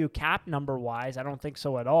kill you cap number wise. I don't think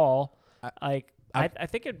so at all. I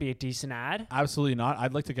think it'd be a decent ad. Absolutely not.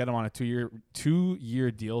 I'd like to get him on a 2-year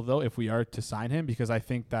deal though, if we are to sign him, because I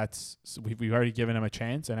think we've already given him a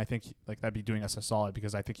chance, and I think that'd be doing us a solid,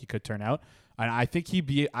 because I think he could turn out, and I think he'd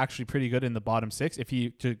be actually pretty good in the bottom 6 if he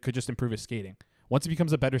could just improve his skating. Once he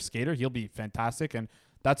becomes a better skater, he'll be fantastic, and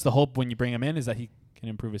that's the hope when you bring him in, is that he can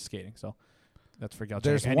improve his skating. So that's for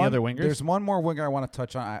Galchenyuk. Any other wingers? There's one more winger I want to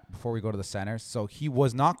touch on before we go to the centers. So he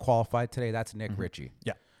was not qualified today. That's Nick Ritchie.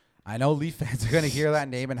 Yeah. I know Leaf fans are going to hear that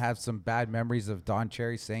name and have some bad memories of Don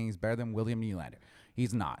Cherry saying he's better than William Nylander.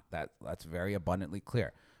 He's not. That's very abundantly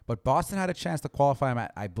clear. But Boston had a chance to qualify him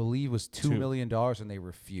at, I believe, was $2 million, and they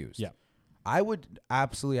refused. Yeah. I would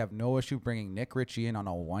absolutely have no issue bringing Nick Ritchie in on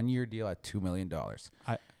a 1-year deal at $2 million.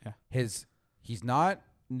 He's not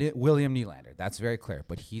William Nylander. That's very clear.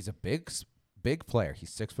 But he's a big player.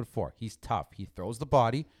 He's 6'4". He's tough. He throws the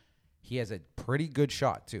body. He has a pretty good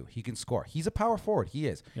shot too. He can score. He's a power forward. He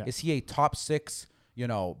is. Yeah. Is he a top 6,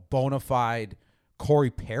 bona fide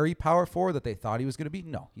Corey Perry power forward that they thought he was going to be?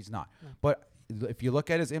 No, he's not. No. But if you look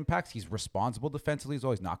at his impacts, he's responsible defensively. He's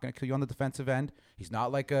always not going to kill you on the defensive end. He's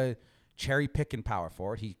not like a cherry picking power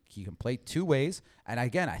forward. He can play two ways. And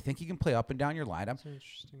again, I think he can play up and down your lineup,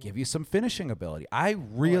 give you some finishing ability. I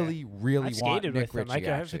really want Nick Ritchie.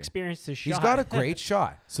 I've experienced his shot. He's got a great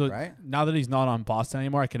shot. So right? Now that he's not on Boston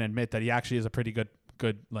anymore, I can admit that he actually is a pretty good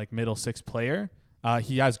like middle six player.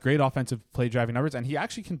 He has great offensive play driving numbers, and he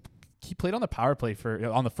actually can. He played on the power play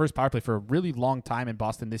on the first power play for a really long time in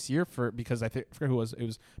Boston this year because I forget who it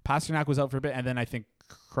was Pasternak was out for a bit, and then I think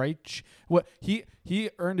Krejci. He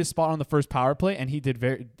earned his spot on the first power play, and he did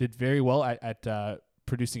very well at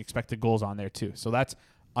producing expected goals on there too. So that's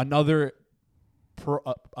another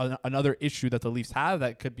issue that the Leafs have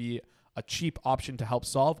that could be a cheap option to help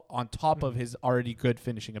solve on top of his already good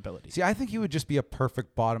finishing ability. See, I think he would just be a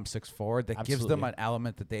perfect bottom six forward that Absolutely. gives them an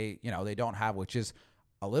element that they don't have, which is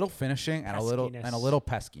a little finishing and a little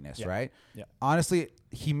peskiness, right? Yeah. Honestly,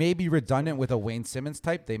 he may be redundant with a Wayne Simmons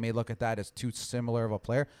type. They may look at that as too similar of a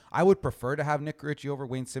player. I would prefer to have Nick Ritchie over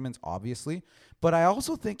Wayne Simmons, obviously. But I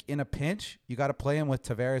also think in a pinch, you got to play him with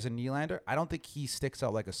Tavares and Nylander. I don't think he sticks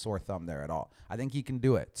out like a sore thumb there at all. I think he can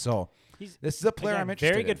do it. So this is a player I'm interested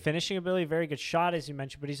in. Very good finishing ability, very good shot, as you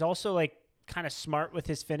mentioned. But he's also like kind of smart with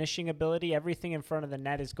his finishing ability. Everything in front of the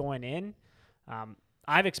net is going in.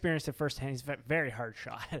 I've experienced it firsthand. He's a very hard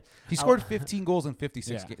shot. He scored 15 goals in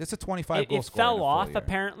 56 games. It's a 25-goal score. It fell off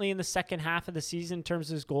apparently in the second half of the season in terms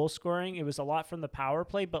of his goal scoring. It was a lot from the power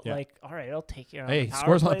play, but all right, I'll take it. Hey, he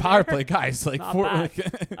scores on the power play, guys.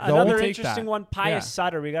 Another interesting one, Pius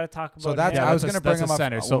Sutter. We got to talk about. So I was going to bring him up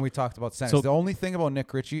when we talked about centers. So the only thing about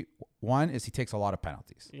Nick Ritchie, one, is he takes a lot of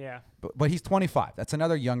penalties. Yeah, but he's 25. That's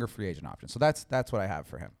another younger free agent option. So that's what I have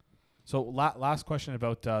for him. So last question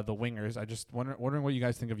about the wingers. I just wondering what you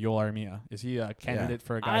guys think of Yoel Armia. Is he a candidate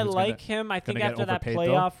for a guy? I like him. I think after that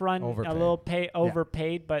playoff run, a little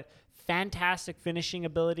overpaid, but fantastic finishing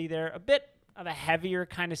ability there. A bit of a heavier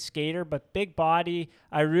kind of skater, but big body.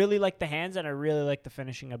 I really like the hands, and I really like the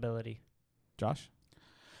finishing ability. Josh?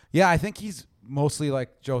 Yeah, I think he's mostly,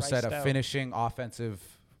 like Joe said, Priced a out. finishing offensive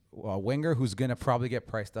winger who's going to probably get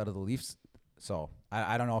priced out of the Leafs. So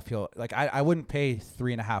I don't know if he'll I wouldn't pay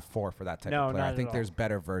 3.5, 4 for that type of player. I think there's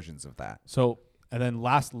better versions of that. So and then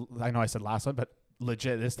I know I said last one, but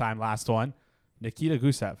legit this time last one, Nikita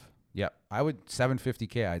Gusev. Yeah, I would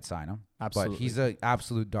 $750K. I'd sign him. Absolutely, but he's an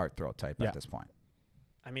absolute dart throw type at this point.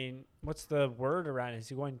 I mean, what's the word around it? Is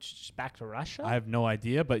he going just back to Russia? I have no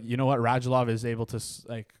idea, but you know what? Radulov is able to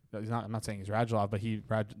I'm not saying he's Radulov, but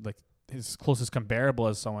his closest comparable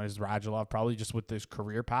as someone is Radulov, probably just with his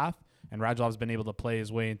career path. And Radulov's been able to play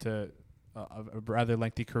his way into a rather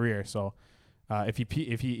lengthy career. So if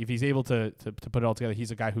he's able to put it all together,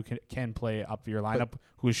 he's a guy who can play up your lineup,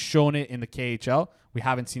 who's shown it in the KHL. We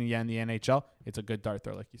haven't seen it yet in the NHL. It's a good dart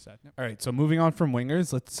throw, like you said. Yep. All right, so moving on from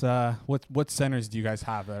wingers, let's what centers do you guys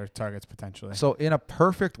have that are targets potentially? So in a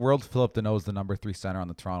perfect world, Philip Deneau is the number 3 center on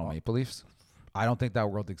the Toronto Maple Leafs. I don't think that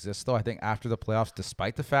world exists, though. I think after the playoffs,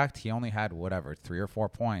 despite the fact he only had 3 or 4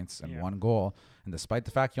 points and 1 goal, and despite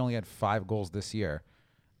the fact he only had 5 goals this year,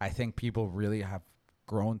 I think people really have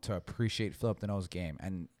grown to appreciate Philip Deneau's game.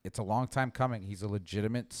 And it's a long time coming. He's a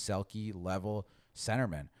legitimate Selke-level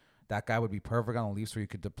centerman. That guy would be perfect on the Leafs where you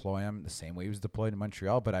could deploy him the same way he was deployed in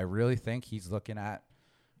Montreal. But I really think he's looking at,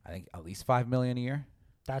 at least $5 million a year.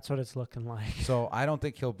 That's what it's looking like. So I don't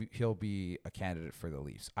think he'll be a candidate for the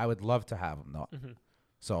Leafs. I would love to have him though. Mm-hmm.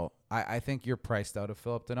 So I think you're priced out of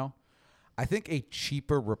Philip Deneau. I think a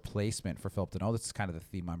cheaper replacement for Philip Deneau, this is kind of the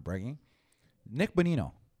theme I'm bringing, Nick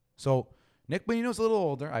Bonino. So Nick Bonino's a little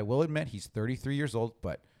older. I will admit he's 33 years old,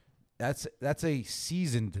 but that's a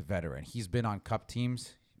seasoned veteran. He's been on cup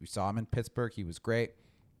teams. We saw him in Pittsburgh. He was great.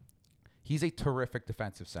 He's a terrific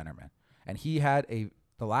defensive centerman. And he had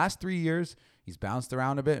the last 3 years, he's bounced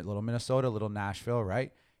around a bit, a little Minnesota, a little Nashville,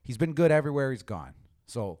 right? He's been good everywhere he's gone.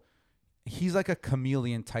 So he's like a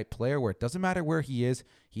chameleon type player where it doesn't matter where he is.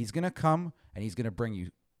 He's going to come and he's going to bring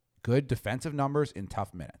you good defensive numbers in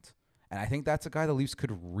tough minutes. And I think that's a guy the Leafs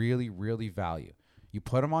could really, really value. You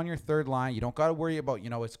put him on your third line. You don't got to worry about,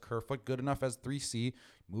 is Kerfoot good enough as 3C?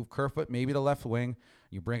 Move Kerfoot maybe to left wing.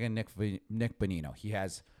 You bring in Nick Bonino. He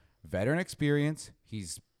has veteran experience.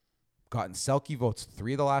 He's gotten Selke votes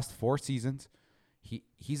 3 of the last 4 seasons.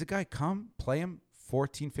 He's a guy, come play him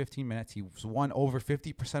 14, 15 minutes. He's won over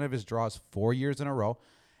 50% of his draws 4 years in a row.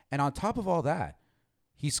 And on top of all that,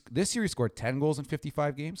 this year he scored 10 goals in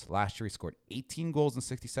 55 games. Last year he scored 18 goals in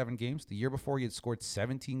 67 games. The year before he had scored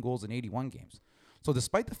 17 goals in 81 games. So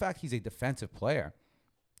despite the fact he's a defensive player,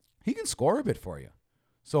 he can score a bit for you.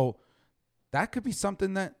 So that could be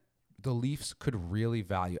something that the Leafs could really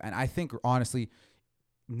value. And I think, honestly,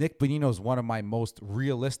 Nick Bonino is one of my most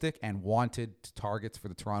realistic and wanted targets for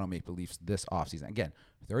the Toronto Maple Leafs this offseason. Again,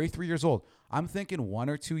 33 years old. I'm thinking 1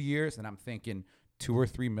 or 2 years, and I'm thinking $2 or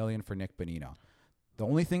 $3 million for Nick Bonino. The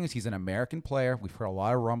only thing is he's an American player. We've heard a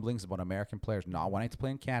lot of rumblings about American players not wanting to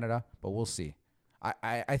play in Canada, but we'll see.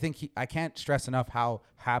 I think I can't stress enough how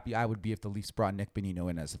happy I would be if the Leafs brought Nick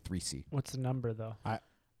Bonino in as a 3C. What's the number, though?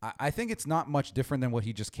 I think it's not much different than what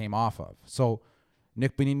he just came off of. So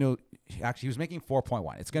Nick Bonino, actually, he was making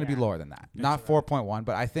 4.1. It's going to be lower than that. Not 4.1,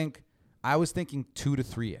 but I was thinking 2 to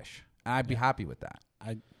 3-ish. And I'd be happy with that.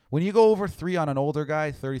 When you go over 3 on an older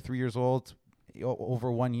guy, 33 years old,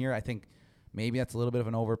 over 1 year, I think maybe that's a little bit of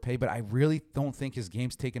an overpay, but I really don't think his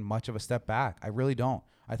game's taken much of a step back. I really don't.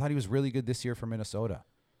 I thought he was really good this year for Minnesota.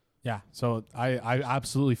 Yeah, so I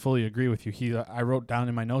absolutely fully agree with you. He I wrote down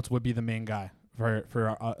in my notes would be the main guy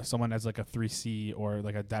for someone as like a 3C or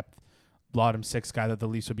like a depth bottom 6 guy that the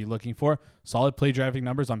Leafs would be looking for. Solid play driving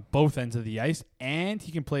numbers on both ends of the ice, and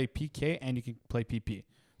he can play PK and he can play PP.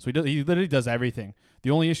 So he literally does everything.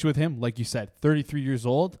 The only issue with him, like you said, 33 years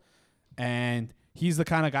old, and he's the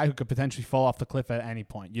kind of guy who could potentially fall off the cliff at any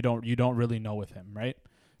point. You don't really know with him, right?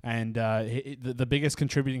 And the biggest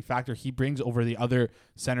contributing factor he brings over the other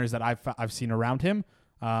centers that I've seen around him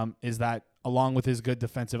is that along with his good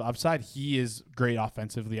defensive upside, he is great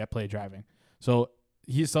offensively at play driving. So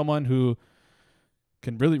he's someone who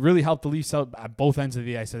can really help the Leafs out at both ends of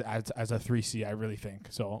the ice as a 3C. I really think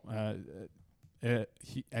so.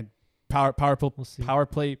 He and power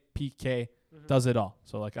play PK does it all.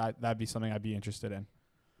 So like that'd be something I'd be interested in.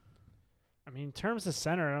 I mean, in terms of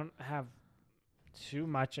center, I don't have too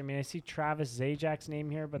much. I mean, I see Travis Zajak's name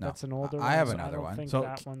here, but that's an older one. I have so another I don't one. think So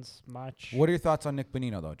that one's much. What are your thoughts on Nick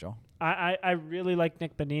Bonino, though, Joe? I really like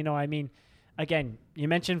Nick Bonino. I mean, again, you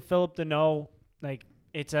mentioned Philip Deneau. Like,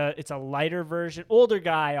 it's a lighter version. Older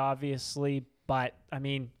guy, obviously, but, I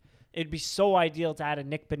mean, it'd be so ideal to add a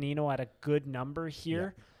Nick Bonino at a good number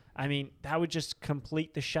here. Yeah. I mean, that would just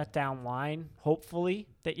complete the shutdown line, hopefully,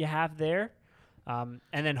 that you have there. And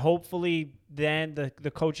then hopefully then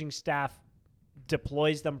the coaching staff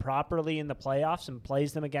deploys them properly in the playoffs and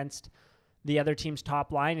plays them against the other team's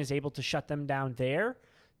top line, is able to shut them down there.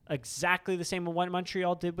 Exactly the same with what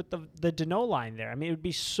Montreal did with the Deneau line there. I mean, it would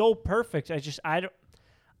be so perfect. I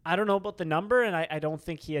don't know about the number, and I don't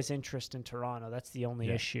think he has interest in Toronto. That's the only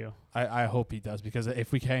issue. I hope he does, because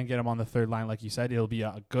if we can get him on the third line, like you said, it'll be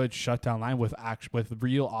a good shutdown line with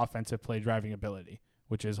real offensive play driving ability,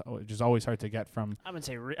 which is always hard to get from. I would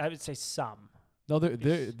say some. No,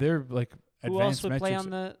 they're like who advanced else would metrics. play on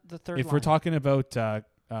the third line? If we're talking about who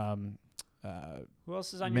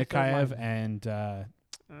else is on your third line? Mikheyev and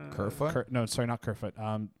Kerfoot? Not Kerfoot.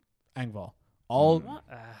 Engvall.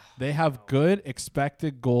 They have good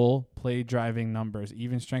expected goal play driving numbers.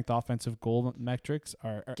 Even strength offensive goal metrics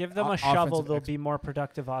are give them a shovel. They'll be more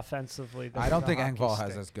productive offensively. I don't think Engvall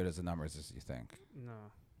has as good as the numbers as you think. No.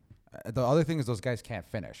 The other thing is those guys can't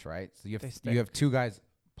finish, right? So you have 2 guys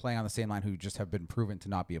playing on the same line who just have been proven to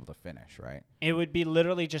not be able to finish, right? It would be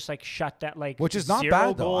literally just like shut down, like, which is not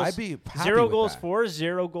bad though. Goals, I'd be happy 0 with goals that. for,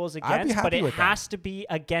 0 goals against, but it has that. to be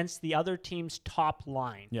against the other team's top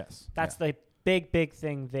line. Yes, that's the big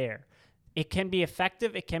thing there. It can be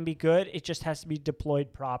effective, it can be good. It just has to be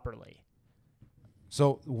deployed properly.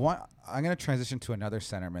 So I'm going to transition to another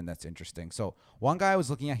centerman that's interesting. So one guy I was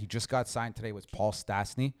looking at, he just got signed today, was Paul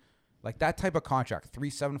Stastny. Like that type of contract,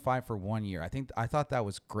 $375 for 1 year. I thought that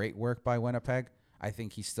was great work by Winnipeg. I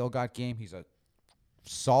think he's still got game. He's a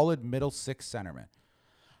solid middle 6 centerman.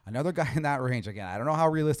 Another guy in that range, again, I don't know how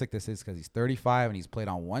realistic this is because he's 35 and he's played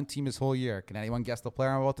on one team his whole year. Can anyone guess the player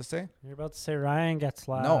I'm about to say? You're about to say Ryan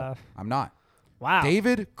Getzlaf. No, I'm not. Wow.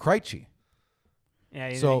 David Krejci. Yeah,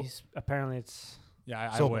 he's apparently it's...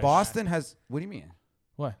 Yeah, so Boston has... What do you mean?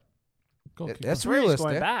 What? That's realistic.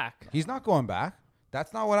 He's going back. He's not going back.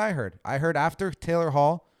 That's not what I heard. I heard after Taylor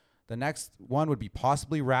Hall, the next one would be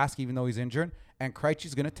possibly Rask, even though he's injured, and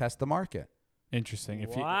Krejci's going to test the market. Interesting.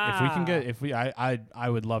 If we can get I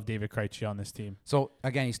would love David Krejci on this team. So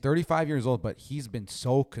again, he's 35 years old, but he's been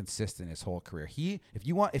so consistent his whole career.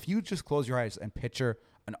 If you just close your eyes and picture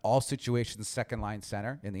an all situations second line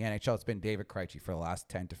center in the NHL, it's been David Krejci for the last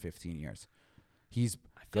 10 to 15 years. He's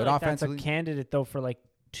good offensively. That's a candidate though for like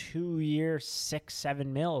 2 years, 6-7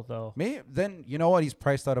 mil though. Maybe then you know what, he's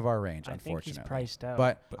priced out of our range. I Unfortunately, think he's priced out.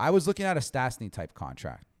 But I was looking at a Stastny type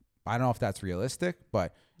contract. I don't know if that's realistic,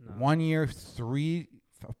 but 1 year,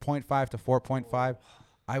 3.5 to 4.5,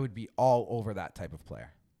 I would be all over that type of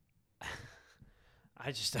player.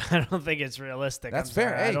 I don't think it's realistic. That's I'm fair.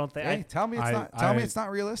 sorry. Hey, I don't think. hey, tell me it's not. Tell me it's not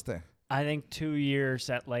realistic. I think 2 years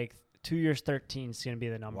at like 2 years 13 is going to be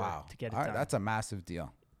the number to get it done. That's a massive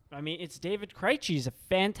deal. I mean, it's David Krejci. He's a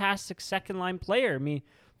fantastic second line player. I mean,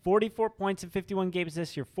 44 points in 51 games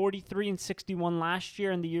this year, 43 and 61 last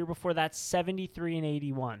year, and the year before that, 73 and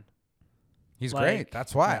 81. He's great.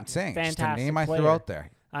 That's why I'm saying. Just a name I threw out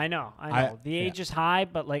there. I know. The age is high,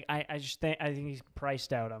 but like I think he's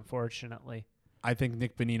priced out, unfortunately. I think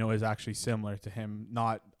Nick Bonino is actually similar to him,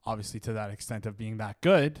 not obviously to that extent of being that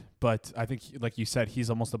good, but I think, like you said, he's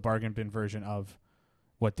almost a bargain bin version of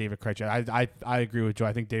what David Krejci. I agree with Joe.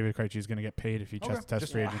 I think David Krejci is going to get paid if he tests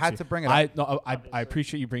free agency. I had to bring it up. I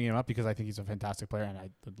appreciate you bringing him up because I think he's a fantastic player, and I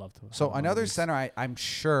would love to. So another center I'm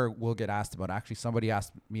sure we'll get asked about. Actually, somebody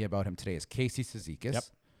asked me about him today. Is Casey Cizikas. Yep.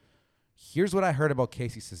 Here's what I heard about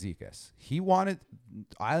Casey Cizikas.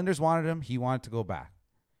 Islanders wanted him. He wanted to go back.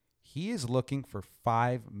 He is looking for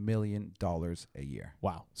 $5 million a year.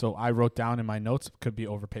 Wow. So I wrote down in my notes, could be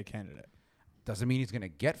overpaid candidate. Doesn't mean he's going to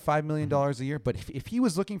get $5 million a year, but if he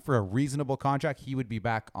was looking for a reasonable contract, he would be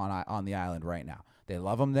back on the island right now. They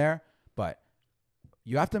love him there, but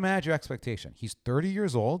you have to manage your expectation. He's 30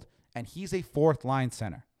 years old, and he's a fourth-line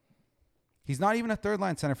center. He's not even a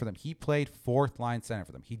third-line center for them. He played fourth-line center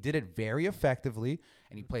for them. He did it very effectively,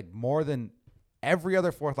 and he played more than every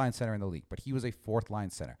other fourth-line center in the league, but he was a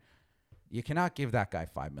fourth-line center. You cannot give that guy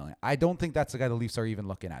 $5 million. I don't think that's the guy the Leafs are even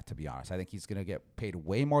looking at, to be honest. I think he's going to get paid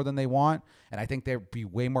way more than they want, and I think they'd be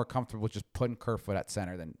way more comfortable with just putting Kerfoot at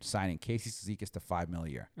center than signing Casey Cizikas to $5 million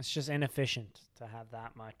a year. It's just inefficient to have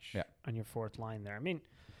that much on your fourth line there. I mean,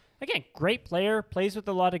 again, great player, plays with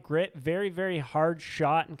a lot of grit, very, very hard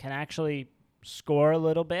shot, and can actually score a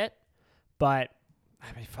little bit. But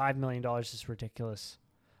I mean, $5 million is ridiculous.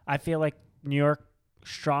 I feel like New York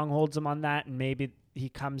strongholds him on that, and maybe he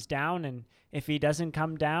comes down, and if he doesn't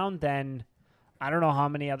come down, then I don't know how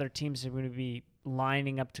many other teams are going to be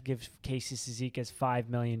lining up to give Casey Cizikas $5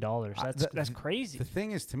 million. That's crazy. The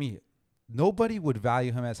thing is, to me, nobody would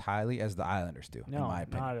value him as highly as the Islanders do, in my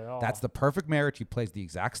opinion. Not at all. That's the perfect marriage. He plays the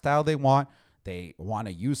exact style they want. They want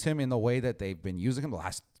to use him in the way that they've been using him the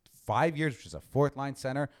last 5 years, which is a fourth-line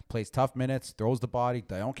center, plays tough minutes, throws the body.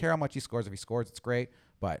 They don't care how much he scores. If he scores, it's great,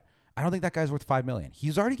 but I don't think that guy's worth $5 million.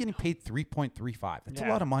 He's already getting paid $3.35. That's a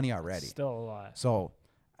lot of money already. Still a lot. So,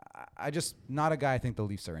 I just not a guy I think the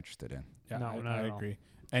Leafs are interested in. Yeah, no, I agree.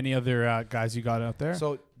 Any other guys you got out there?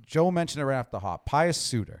 So Joe mentioned it right off the hop. Pius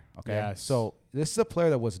Suter. Okay. Yes. So this is a player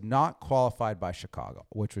that was not qualified by Chicago,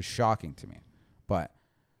 which was shocking to me. But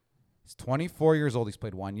he's 24 years old. He's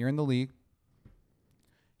played 1 year in the league.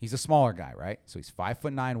 He's a smaller guy, right? So he's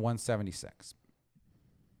 5'9", 176.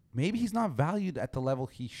 Maybe he's not valued at the level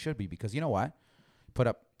he should be because you know what? Put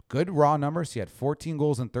up good raw numbers. He had 14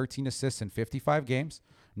 goals and 13 assists in 55 games.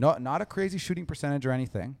 Not a crazy shooting percentage or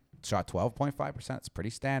anything. Shot 12.5%. It's pretty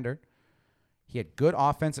standard. He had good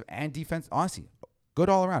offensive and defense. Honestly, good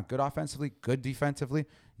all around. Good offensively, good defensively.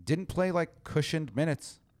 Didn't play like cushioned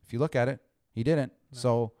minutes. If you look at it, he didn't. No.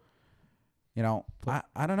 So, you know,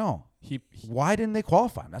 I don't know. Why didn't they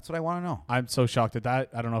qualify him? That's what I want to know. I'm so shocked at that.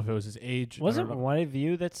 I don't know if it was his age. Wasn't one of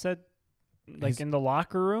you that said, like, in the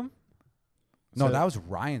locker room? No, that was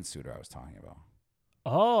Ryan Suter I was talking about.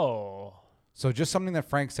 Oh. So just something that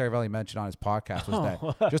Frank Saravelli mentioned on his podcast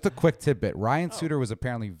was that, just a quick tidbit, Ryan Suter was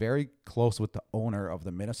apparently very close with the owner of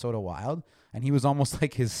the Minnesota Wild, and he was almost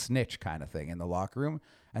like his snitch kind of thing in the locker room,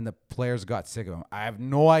 and the players got sick of him. I have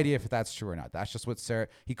no idea if that's true or not. That's just what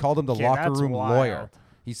he called him the locker room lawyer.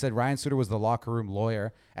 He said Ryan Suter was the locker room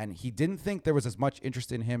lawyer, and he didn't think there was as much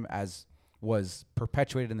interest in him as was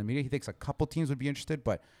perpetuated in the media. He thinks a couple teams would be interested,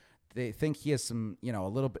 but they think he has some, a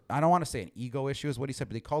little bit, I don't want to say an ego issue is what he said,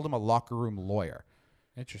 but they called him a locker room lawyer.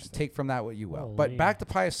 Interesting. Take from that what you will. Holy. But back to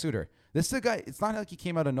Pius Suter. This is a guy, it's not like he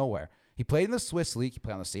came out of nowhere. He played in the Swiss League. He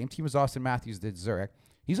played on the same team as Austin Matthews did Zurich.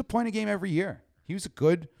 He's a point a game every year. He was a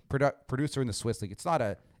good producer in the Swiss League. It's not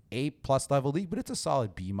a A+ level league, but it's a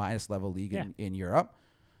solid B- level league in Europe.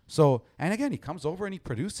 So, and again, he comes over and he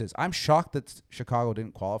produces. I'm shocked that Chicago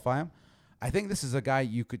didn't qualify him. I think this is a guy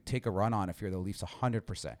you could take a run on if you're the Leafs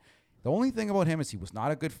 100%. The only thing about him is he was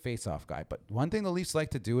not a good face-off guy. But one thing the Leafs like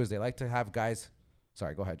to do is they like to have guys.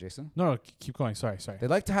 Sorry, go ahead, Jason. No, keep going. Sorry. They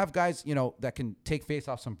like to have guys, that can take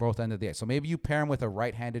face-offs on both ends of the ice. So maybe you pair him with a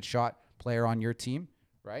right-handed shot player on your team,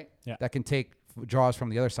 right? Yeah. That can take draws from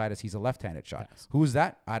the other side as he's a left-handed shot. Yes. Who's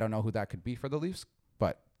that? I don't know who that could be for the Leafs,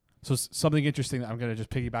 but. So something interesting that I'm going to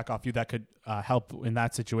just piggyback off you that could help in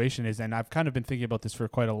that situation is, and I've kind of been thinking about this for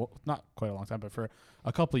not quite a long time, but for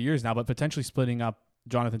a couple of years now, but potentially splitting up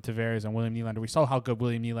Jonathan Tavares and William Nylander. We saw how good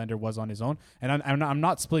William Nylander was on his own, and I'm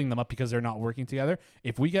not splitting them up because they're not working together.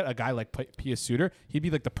 If we get a guy like Pius Suter, he'd be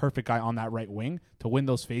like the perfect guy on that right wing to win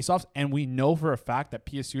those faceoffs. And we know for a fact that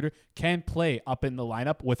Pius Suter can play up in the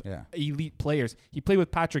lineup with elite players. He played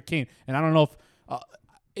with Patrick Kane, and I don't know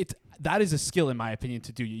if that is a skill, in my opinion,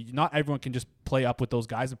 to do. Not everyone can just play up with those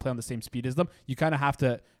guys and play on the same speed as them. You kind of have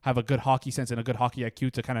to have a good hockey sense and a good hockey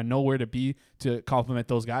IQ to kind of know where to be to complement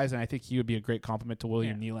those guys. And I think he would be a great compliment to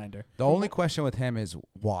William Nylander. The only question with him is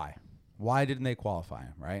why? Why didn't they qualify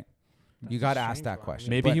him, right? You got to ask that question.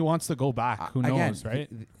 Maybe he wants to go back. Who knows, right?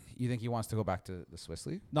 You think he wants to go back to the Swiss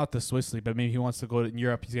League? Not the Swiss League, but maybe he wants to go to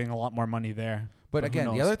Europe. He's getting a lot more money there. But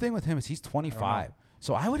again, the other thing with him is he's 25.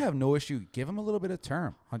 So I would have no issue. Give him a little bit of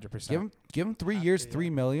term. 100%. Give him 3 years,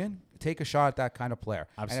 $3 million. Take a shot at that kind of player.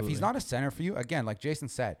 Absolutely. And if he's not a center for you, again, like Jason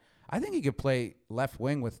said, I think he could play left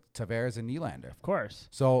wing with Tavares and Nylander. Of course.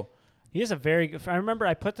 So he is a very good. I remember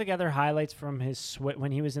I put together highlights from his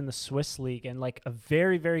when he was in the Swiss League, and like a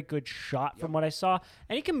very, very good shot from what I saw.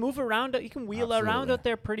 And he can move around. He can wheel around out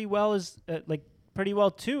there pretty well pretty well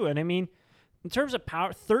too. And I mean, in terms of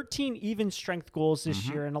power, 13 even strength goals this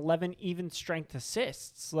year and 11 even strength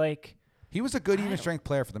assists. Like, he was a good even strength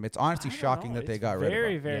player for them. It's honestly shocking that they got rid of him.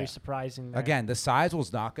 Very, very surprising. There. Again, the size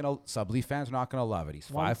was not going to, Subleaf fans are not going to love it. He's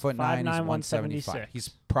 5'9", he's 175. He's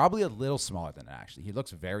probably a little smaller than that, actually. He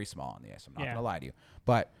looks very small on the ice. I'm not going to lie to you.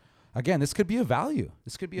 But again, this could be a value.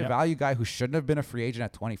 This could be a value guy who shouldn't have been a free agent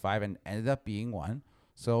at 25 and ended up being one.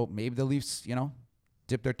 So maybe the Leafs,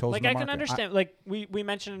 dip their toes in the market. I can understand. We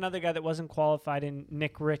mentioned another guy that wasn't qualified in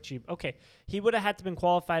Nick Ritchie. Okay, he would have had to been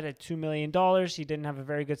qualified at $2 million. He didn't have a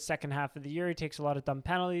very good second half of the year. He takes a lot of dumb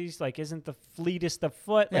penalties. Isn't the fleetest of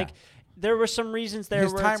foot. Yeah. There were some reasons there.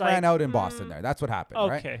 His time ran out in Boston there. That's what happened,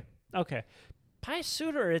 right? Okay. Pius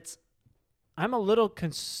Suter, I'm a little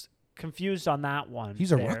confused on that one.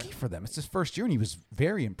 He's a rookie for them. It's his first year, and he was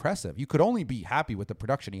very impressive. You could only be happy with the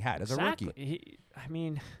production he had as a rookie.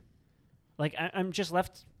 I'm just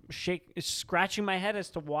left scratching my head as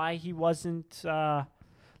to why he wasn't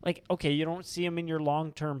okay, you don't see him in your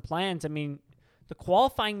long-term plans. I mean, the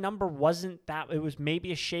qualifying number wasn't that. It was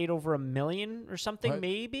maybe a shade over $1 million or something,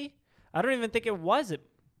 maybe. I don't even think it was. It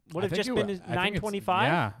would have just been 925.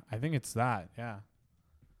 Yeah, I think it's that. Yeah.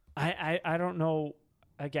 I don't know.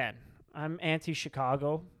 Again, I'm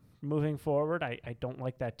anti-Chicago moving forward. I don't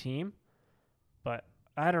like that team, but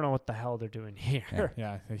I don't know what the hell they're doing here.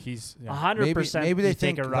 Yeah, he's 100%. Maybe they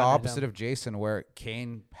think the opposite of Jason, where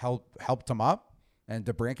Kane helped him up, and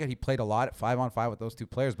DeBrincat, he played a lot at 5-on-5 with those two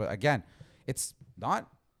players. But again, it's not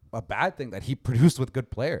a bad thing that he produced with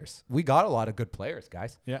good players. We got a lot of good players,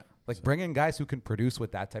 guys. Yeah, bring in guys who can produce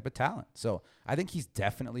with that type of talent. So I think he's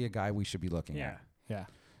definitely a guy we should be looking at. Yeah.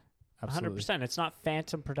 100%. It's not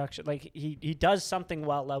phantom production. He does something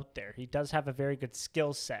well out there. He does have a very good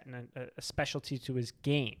skill set and a specialty to his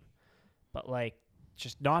game. But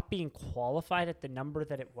just not being qualified at the number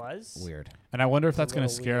that it was. Weird. And I wonder if that's going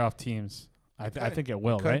to scare off teams. I think it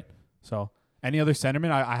will, right? So any other centermen?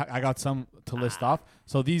 I got some to list off.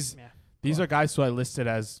 So these are guys who I listed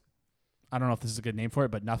as, I don't know if this is a good name for it,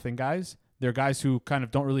 but nothing guys. They're guys who kind of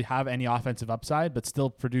don't really have any offensive upside, but still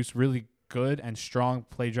produce really good and strong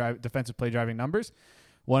defensive play driving numbers.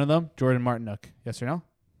 One of them, Jordan Martinook. Yes or no?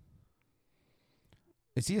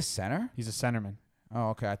 Is he a center? He's a centerman.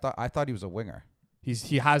 Oh, okay. I thought he was a winger.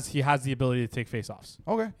 He has the ability to take faceoffs.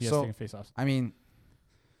 Okay, he has taken faceoffs. I mean,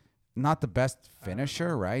 not the best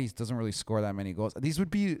finisher, right? He doesn't really score that many goals. These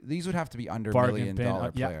would have to be under $1 million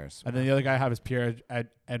players. And then the other guy I have is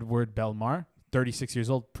Pierre-Edouard Bellemare. 36 years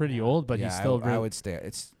old, pretty old, but he's still I would stay.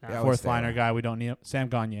 It's fourth liner guy. We don't need him. Sam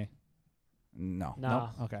Gagner. No.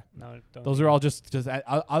 Okay. No. Those are all just.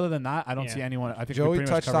 Other than that, I don't see anyone. I think Joey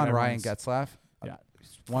touched on Ryan Getzlaf. Yeah,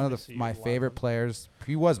 one of my favorite players.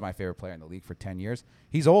 He was my favorite player in the league for 10 years.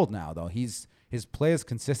 He's old now, though. His play has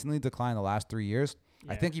consistently declined the last 3 years.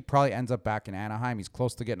 Yeah. I think he probably ends up back in Anaheim. He's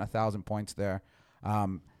close to getting 1,000 points there.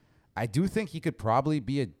 I do think he could probably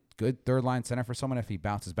be a good third-line center for someone if he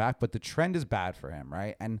bounces back, but the trend is bad for him,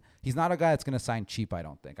 right? And he's not a guy that's going to sign cheap, I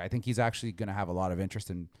don't think. I think he's actually going to have a lot of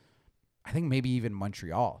interest in, I think maybe even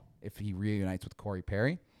Montreal if he reunites with Corey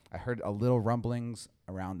Perry. I heard a little rumblings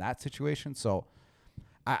around that situation. So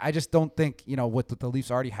I just don't think, what the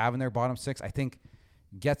Leafs already have in their bottom six, I think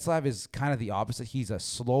Getzlaf is kind of the opposite. He's a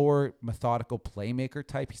slower, methodical playmaker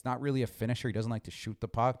type. He's not really a finisher. He doesn't like to shoot the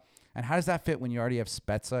puck. And how does that fit when you already have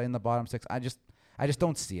Spezza in the bottom six? I just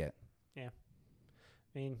don't see it. Yeah.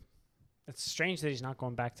 I mean, it's strange that he's not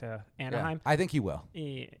going back to Anaheim. Yeah, I think he will.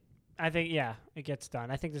 I think, it gets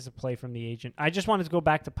done. I think there's a play from the agent. I just wanted to go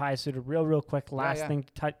back to Pius Suter real quick. Last thing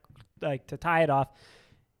to like to tie it off,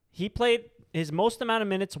 he played his most amount of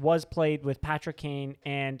minutes was played with Patrick Kane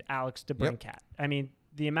and Alex DeBrincat. Yep. I mean,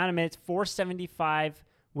 the amount of minutes 475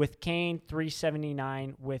 with Kane,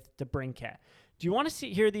 379 with DeBrincat. Do you want to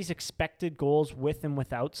hear these expected goals with and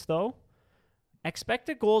without's though?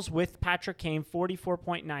 Expected goals with Patrick Kane,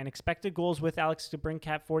 44.9. Expected goals with Alex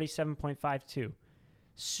DeBrincat, 47.52.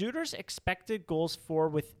 Suter's expected goals for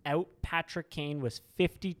without Patrick Kane was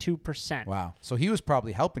 52%. Wow. So he was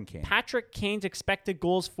probably helping Kane. Patrick Kane's expected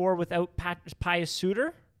goals for without Pius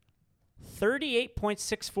Suter,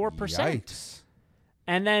 38.64%. Yikes.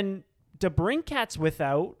 And then DeBrincat's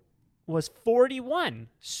without was 41.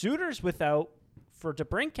 Suter's without for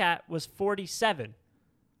DeBrincat was 47.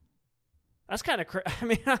 That's kind of crazy. I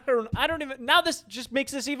mean, I don't even. Now this just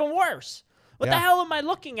makes this even worse. What the hell am I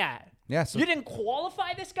looking at? Yeah, so you didn't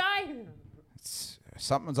qualify this guy?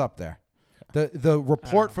 something's up there. The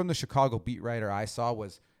report from the Chicago beat writer I saw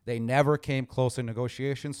was they never came close in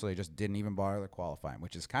negotiations, so they just didn't even bother qualifying,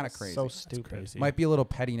 which is kind of crazy. So stupid. Might be a little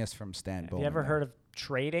pettiness from Stan Have Bowman. you ever there. heard of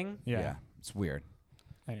trading? Yeah, it's weird.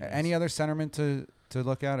 Anyways. Any other centerman to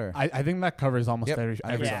look at? Or I think that covers almost Yep.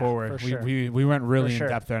 every Yeah, forward. for sure. We went really For sure.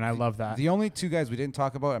 in depth there, and I love that. the only two guys we didn't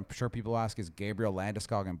talk about, I'm sure people ask, is Gabriel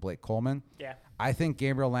Landeskog and Blake Coleman. Yeah. I think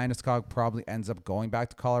Gabriel Landeskog probably ends up going back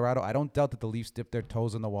to Colorado. I don't doubt that the Leafs dip their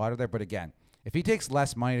toes in the water there, but again, if he takes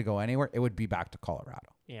less money to go anywhere, it would be back to Colorado.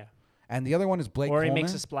 Yeah. And the other one is Blake Or Coleman. he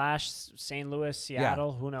makes a splash, St. Louis,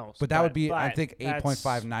 Seattle, who knows? But that would be, I but think, that's-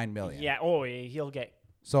 8.59 million. Yeah. Oh, yeah, he'll get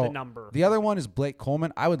So the number. the other one is Blake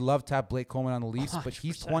Coleman. I would love to have Blake Coleman on the Leafs, but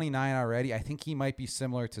he's 100%. 29 already. I think he might be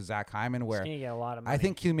similar to Zach Hyman, He's where gonna get a lot of money. I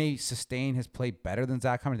think he may sustain his play better than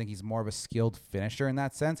Zach Hyman. I think he's more of a skilled finisher in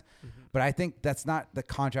that sense. Mm-hmm. But I think that's not the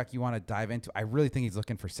contract you want to dive into. I really think he's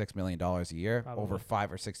looking for $6 million a year Probably. over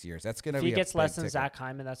 5 or 6 years. That's going to if be he gets a less big than ticket. Zach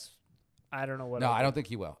Hyman, that's I don't know what. No, I'll I do. don't think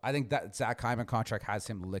he will. I think that Zach Hyman contract has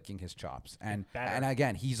him licking his chops. And better.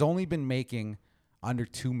 again, he's only been making under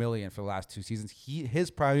 $2 million for the last 2 seasons.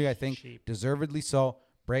 His priority, I think, Cheap. deservedly so.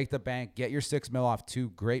 Break the bank, get your $6 million off 2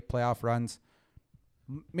 great playoff runs.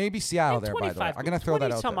 Maybe Seattle And there, by the way. 25 I'm gonna throw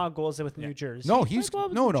that out some there. odd goals with New Jersey. No, He he's played well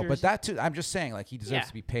with no, New no. But Jersey. that too. I'm just saying, like he deserves Yeah.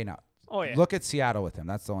 to be paid out. Oh yeah. Look at Seattle with him.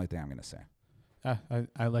 That's the only thing I'm gonna say.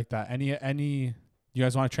 I like that. Any you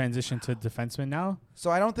guys want to transition to defenseman now? So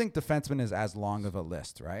I don't think defenseman is as long of a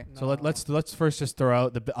list, right? So let's first just throw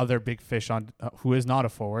out the other big fish on who is not a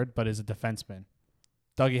forward but is a defenseman,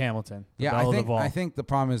 Dougie Hamilton. the Yeah, belle of the I ball. think the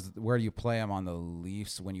problem is where do you play him on the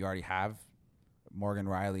Leafs when you already have Morgan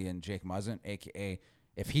Riley and Jake Muzzin, aka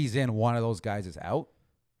if he's in, one of those guys is out.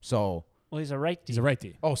 So Well, he's a right. he's a right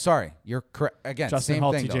D. oh, sorry, you're correct again. Justin same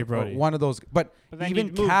Hall, thing. TJ though. Brody. One of those, but But then even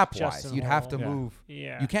you'd move cap wise, Justin you'd have to Hall. Yeah. move.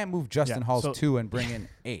 Yeah. You can't move Justin Yeah, Hall's so- 2 and bring in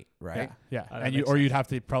 8, right? Yeah, that and you makes or sense. you'd have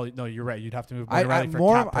to probably no. You're right. You'd have to move I Morgan Riley for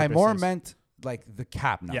more cap I more purposes. meant like the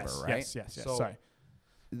cap number, yes, right? yes. So Sorry.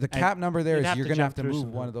 the cap number there you'd is have you're to going to have jump to through move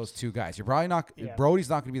some one of hoops. those 2 guys. You're probably not. Yeah. Brody's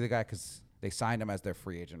not going to be the guy because they signed him as their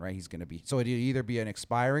free agent, right? He's going to be. So it'd either be an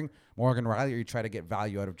expiring Morgan Riley or you try to get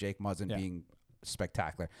value out of Jake Muzzin Yeah. being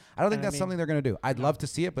spectacular. I don't think And I that's mean- something they're going to do. I'd love to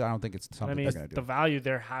see it, but I don't think it's I something mean, they're going to the do. value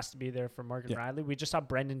there has to be there for Morgan Yeah. Riley. We just saw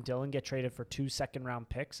Brendan Dillon get traded for 2 second-round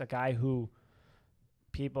picks, a guy who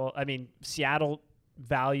Seattle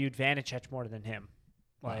valued Vanacek more than him.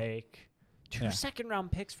 Wow. Like, 2 Yeah.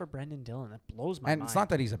 second-round picks for Brendan Dillon. That blows my And mind. it's not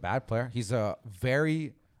that he's a bad player. He's a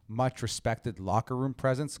very much respected locker room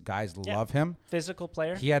presence. Guys Yeah. love him. Physical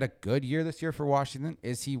player. He had a good year this year for Washington.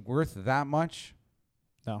 Is he worth that much?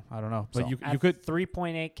 No, I don't know. But So- you At could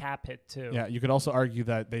 3.8 cap hit, too. yeah you could also argue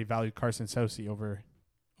that they valued Carson Soucy over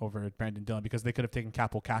Brandon Dillon because they could have taken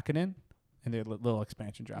Kaapo Kähkönen in their little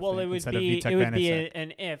expansion draft. Well, it would instead of be Vitek it would be Vanacek.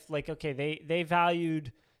 an if. Like, okay, they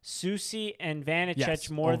valued Susi and Vanacek Yes,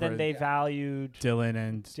 more over- than they yeah. valued Dylan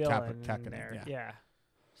and Dillon in Kähkönen. there. Yeah. Yeah.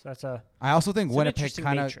 So that's a I also think It's an Winnipeg interesting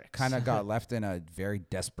kind matrix. of got left in a very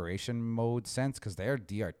desperation mode sense because their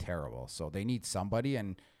D are terrible. So they need somebody,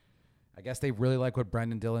 and I guess they really like what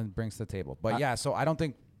Brendan Dillon brings to the table. But yeah, so I don't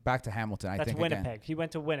think back to Hamilton. I that's think Winnipeg. again, He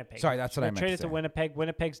went to Winnipeg. Sorry, that's what They I meant to traded to say. Winnipeg.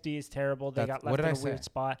 Winnipeg's D is terrible. They That's- got what left did in I a weird say?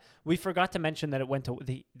 spot. We forgot to mention that it went to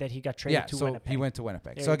that he got traded yeah. to So Winnipeg. he went to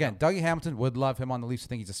Winnipeg. There So you again, go. Dougie Hamilton would love him on the Leafs. I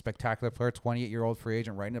think he's a spectacular player, 28-year-old free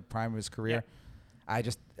agent, right in the prime of his career. I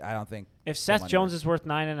don't think. If Seth someone Jones knows. is worth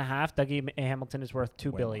 9.5, Dougie Hamilton is worth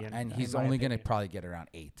 $2 Way billion. more. and in he's my only going to opinion. probably get around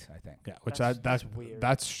 8, I think. Yeah, which That's that's weird.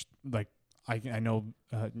 that's like I know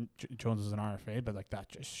Jones is an RFA, but like that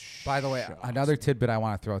just. By the way, shocks another me. tidbit I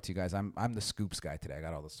want to throw out to you guys. I'm the scoops guy today. I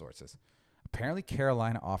got all the sources. Apparently,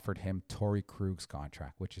 Carolina offered him Torrey Krug's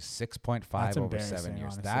contract, which is 6.5 That's over 7 embarrassing, years.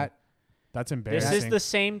 honestly. That That's This embarrassing. is the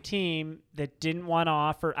same team that didn't want to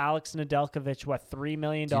offer Alex Nedeljkovic, what, $3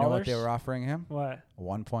 million? Do you know what they were offering him? What?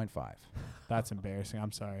 1.5. That's embarrassing.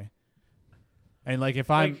 I'm sorry. And like if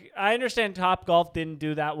I'm Like, I understand Top Golf didn't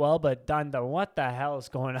do that well, but Dunda, what the hell is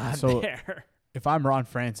going on there? if I'm Ron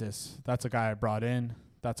Francis, that's a guy I brought in.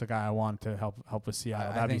 That's a guy I want to help with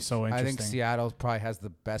Seattle. That'd be so interesting. I think Seattle probably has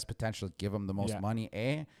the best potential to give him the most money,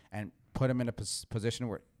 and put him in a position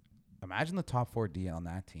where, imagine the top 4 D on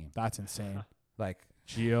that team. That's insane. Like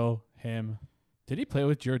Gio, him. Did he play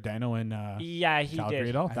with Giordano in Yeah, he Calgary did.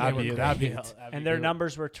 at all? That'd be And their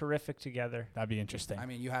numbers were terrific together. That'd be interesting. I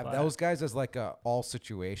mean, you have those guys as like all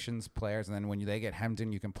situations players, and then when they get hemmed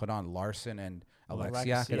in, you can put on Larson and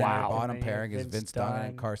Alexiak, and then your bottom pairing is Vince Dunn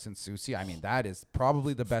and Carson Soucy. I mean, that is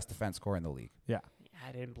probably the best defense core in the league. Yeah.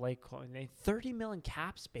 Add in Blake Coleman. They 30 million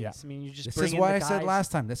cap space. Yeah. I mean, you just This bring is in why the I said guys.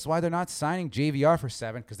 last time. This is why they're not signing JVR for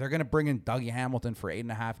 7, because they're going to bring in Dougie Hamilton for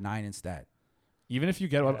 8.5, 9 instead. Even if you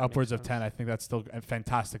get Yeah, that upwards makes of 10, I think that's still a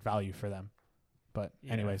fantastic value for them. But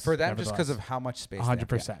anyways, for them, just because of how much space.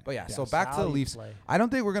 100%. But yeah, Yes. so back to the Value Leafs. play. I don't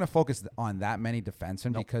think we're going to focus on that many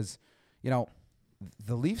defensemen because,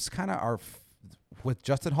 the Leafs kind of are, with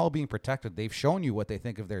Justin Hall being protected, they've shown you what they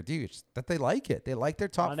think of their D, that they like it. They like their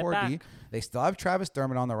top Run it 4 D. back. They still have Travis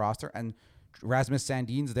Dermott on the roster, and Rasmus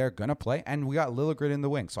Sandin's there going to play, and we got Liljegren in the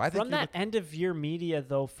wing. So I think From that end of year media,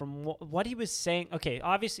 though, from what he was saying,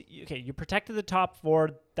 obviously, you protected the top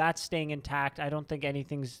 4. That's staying intact. I don't think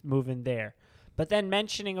anything's moving there. But then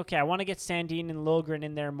mentioning, I want to get Sandin and Liljegren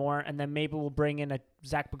in there more, and then maybe we'll bring in a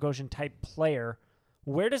Zach Bogosian type player.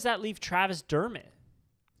 Where does that leave Travis Dermott?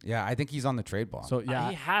 Yeah, I think he's on the trade block. So yeah,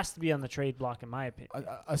 He has to be on the trade block, in my opinion.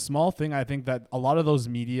 a small thing. I think that a lot of those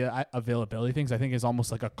media availability things, I think, is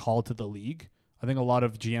almost like a call to the league. I think a lot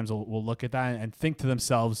of GMs will look at that and think to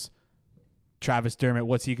themselves, Travis Dermott,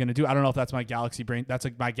 what's he going to do? I don't know if that's my Galaxy brain. That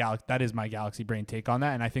is my Galaxy brain take on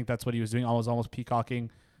that. And I think that's what he was doing. I was almost peacocking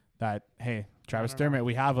that, hey, Travis Dermott,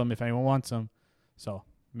 we have him if anyone wants him. So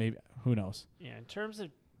maybe, who knows? Yeah, in terms of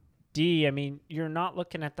D, I mean, you're not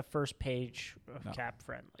looking at the first page of Cap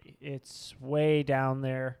Friendly. It's way down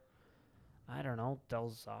there. I don't know,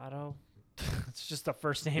 Delzato. It's just the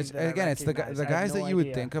first name. It's the guys that you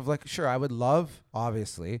would think of. Like, sure, I would love,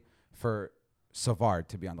 obviously, for Savard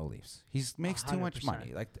to be on the Leafs. He makes too much 100%.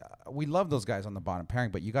 money. Like, we love those guys on the bottom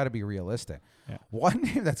pairing, but you got to be realistic. Yeah. One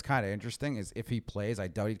name that's kind of interesting is if he plays, I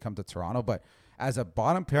doubt he'd come to Toronto, but as a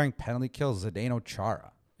bottom pairing penalty kill, Zdeno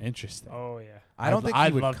Chara. Interesting. Oh, yeah. I don't think he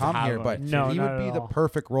I'd would love to come have here, him. but No, he not would be at the all.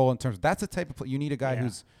 perfect role in terms. That's the type of you need a guy Yeah.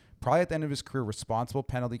 who's probably at the end of his career responsible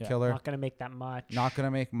penalty killer, Not going to make that much. not going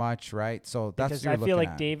to make much, right? So that's Because what I you're feel looking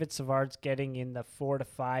like at. David Savard's getting in the 4 to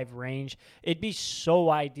 5 range. It'd be so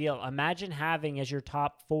ideal. Imagine having as your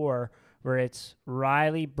top 4 where it's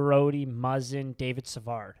Riley, Brody, Muzzin, David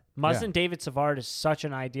Savard. Muzzin, David Savard is such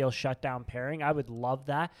an ideal shutdown pairing. I would love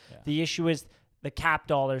that. Yeah. The issue is the cap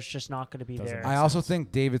dollar's just not going to be Doesn't there. make I also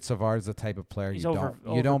think David Savard is the type of player He's you don't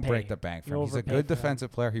overpay. break the bank for. You He's a overpay good for him.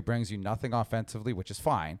 defensive player. He brings you nothing offensively, which is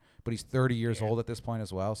fine. But he's 30 years old at this point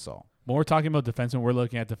as well. So When we're talking about defensemen, we're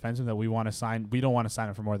looking at defensemen that we want to sign. We don't want to sign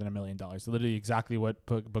him for more than $1 million. Literally exactly what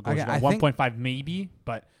Bogosian I got. think- 1.5 maybe,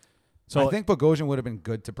 but so I think Bogosian would have been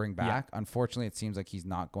good to bring back. Unfortunately, it seems like he's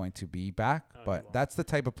not going to be back. But that's the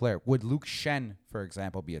type of player. Would Luke Shen, for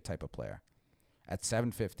example, be a type of player at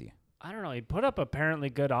 750? I don't know. He put up apparently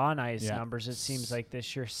good on ice Yeah. numbers, it seems like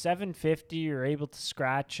this year. 750, you're able to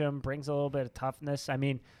scratch him, brings a little bit of toughness. I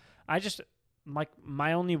mean,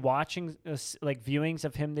 my only watching, viewings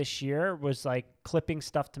of him this year was like clipping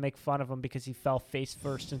stuff to make fun of him because he fell face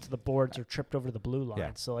first into the boards or tripped over the blue line.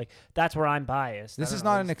 Yeah. So, that's where I'm biased. This I is don't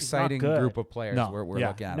know. not an He's not exciting good. group of players No. we're Yeah.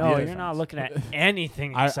 looking at. No, on you're defense. not looking at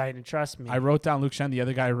anything exciting. Trust me. I wrote down Luke Shen. The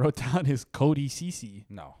other guy I wrote down is Cody Cece.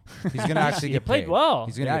 No. He's going to actually He get played paid. well.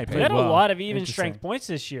 He's going Yeah, to he get We paid. had a well. lot of even Interesting. strength points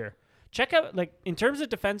this year. Check out, in terms of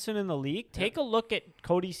defensemen in the league, take a look at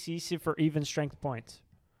Cody Cece for even strength points.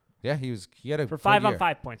 Yeah, he had a For good 5 year. on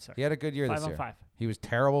 5 points, sir. He had a good year 5 this on year. 5. He was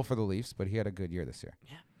terrible for the Leafs, but he had a good year this year.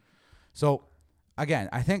 Yeah. So, again,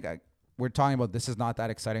 I think we're talking about this is not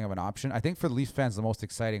that exciting of an option. I think for Leafs fans, the most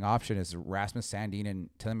exciting option is Rasmus Sandin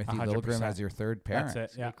and Timothy 100%. Liljegren as your third pairing. That's it.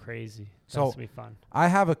 It's gonna Yeah. be crazy. So- That's gonna be fun. I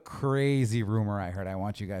have a crazy rumor I heard. I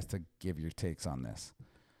want you guys to give your takes on this.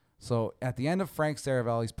 So at the end of Frank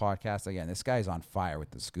Saravelli's podcast, again, this guy's on fire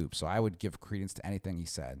with the scoop, so I would give credence to anything he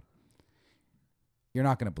said. You're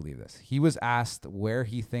not going to believe this. He was asked where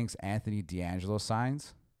he thinks Anthony DeAngelo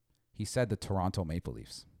signs. He said the Toronto Maple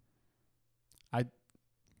Leafs.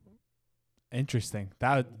 Interesting.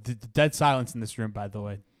 Dead silence in this room, by the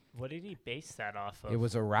way. What did he base that off of? It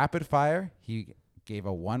was a rapid fire. He gave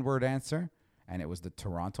a one-word answer, and it was the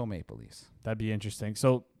Toronto Maple Leafs. That'd be interesting.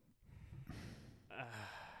 So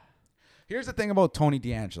here's the thing about Tony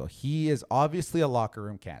DeAngelo. He is obviously a locker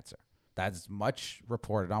room cancer. That's much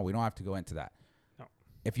reported on. We don't have to go into that. No.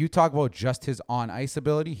 If you talk about just his on-ice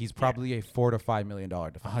ability, he's probably a $4 to $5 million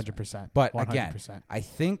defenseman. 100%. But 100%. again, I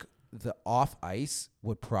think the off-ice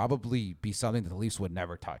would probably be something that the Leafs would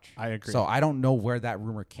never touch. I agree. So I don't know where that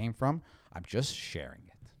rumor came from. I'm just sharing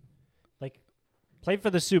it. Like, played for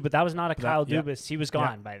the Sioux, but that was not a Kyle yeah. Dubas. He was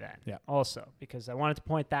gone by then. Yeah. Also, because I wanted to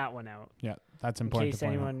point that one out. Yeah, that's In important. case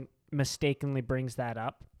anyone mistakenly brings that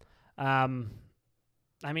up.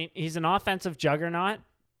 I mean, he's an offensive juggernaut,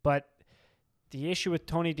 but the issue with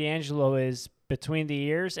Tony DeAngelo is between the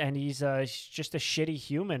ears, and he's just a shitty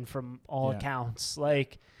human from all accounts.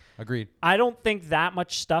 Like, agreed. I don't think that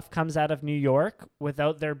much stuff comes out of New York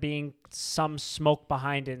without there being some smoke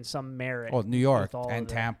behind it and some merit. Well, New York with all and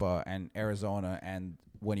of it. Tampa and Arizona and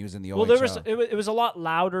when he was in the OHL. Well, it was a lot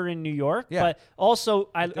louder in New York, Yeah. but also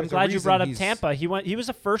I'm there's a glad you reason brought up he's- Tampa. He was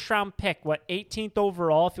a first round pick, 18th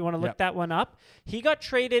overall if you want to look Yep. that one up. He got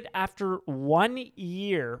traded after 1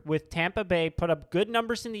 year with Tampa Bay, put up good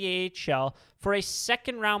numbers in the AHL for a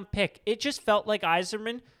second round pick. It just felt like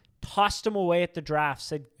Yzerman tossed him away at the draft,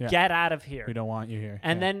 said, Yeah. "Get out of here." We don't want you here.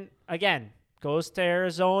 And then again goes to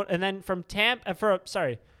Arizona, and then from Tampa,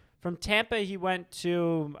 from Tampa he went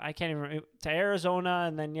to to Arizona,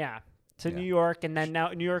 and then to New York, and then now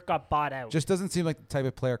New York got bought out. Just doesn't seem like the type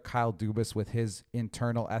of player Kyle Dubas with his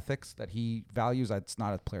internal ethics that he values. That's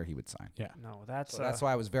not a player he would sign. no, that's So that's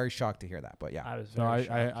why I was very shocked to hear that. But yeah, I was So very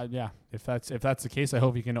shocked. I yeah. If that's the case, I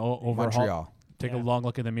hope he can overhaul. Montreal. Take a Yeah. long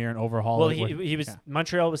look in the mirror and overhaul. Well, it he was yeah.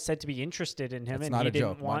 Montreal was said to be interested in him, That's and not he a didn't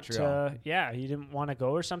joke, want Montreal. to. Yeah, he didn't want to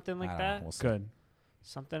go or something like I don't know. that. We'll see. Good.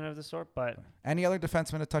 Something of the sort. But Any other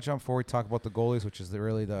defenseman to touch on before we talk about the goalies, which is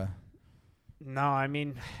really the no, I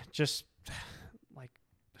mean, just like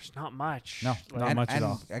there's not much. no, Like, Not much at and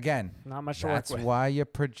all. Again, Not much to work that's with. why you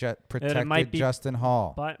protected be- Justin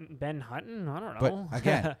Hall. But Ben Hutton, I don't But know.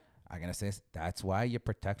 again, I'm going to say this. That's why you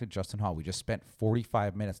protected Justin Hall. We just spent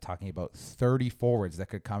 45 minutes talking about 30 forwards that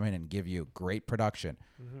could come in and give you great production.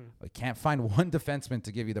 We can't find one defenseman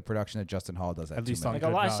to give you the production that Justin Hall does At 2 least on minutes.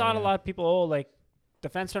 Like good I saw value, a lot of people, like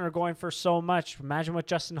defensemen are going for so much. Imagine what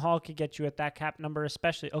Justin Hall could get you at that cap number,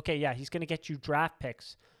 especially. Okay, yeah, he's going to get you draft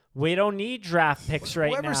picks. We don't need draft picks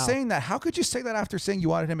right now. Whoever's saying that, how could you say that after saying you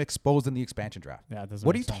wanted him exposed in the expansion draft? Yeah, it doesn't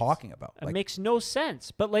What are make you sense. talking about? It makes no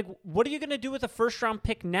sense. But like, what are you going to do with a first round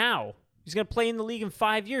pick now? He's going to play in the league in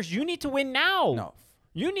 5 years. You need to win now. no,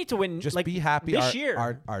 You need to win. just like, be happy. this Our,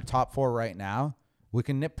 year. our top 4 right now, we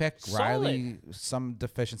can nitpick Solid. Riley, some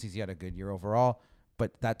deficiencies. He had a good year overall,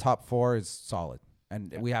 but that top 4 is solid.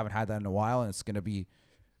 And we haven't had that in a while, and it's going to be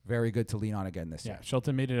very good to lean on again this Yeah, year.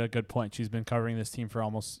 Shelton made it a good point. She's been covering this team for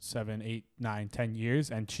almost 7, 8, 9, 10 years,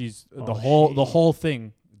 and she's Oh, the whole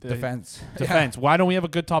thing. The Defense. defense. Why don't we have a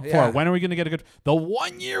good top 4? Yeah. When are we going to get a good? The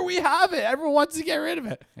 1 year we have it, everyone wants to get rid of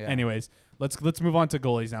it. Yeah. Anyways, let's move on to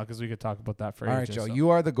goalies now because we could talk about that for All right, ages. Joe, so. you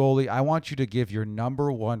are the goalie. I want you to give your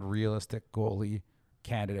number 1 realistic goalie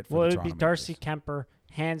candidate for Well, the it would Toronto be Maple Darcy Leafs. Kemper,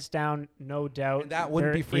 hands down, no doubt. And that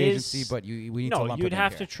wouldn't be There free agency, is- but we need to no, lump you'd it in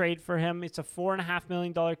have here. to trade for him. It's a $4.5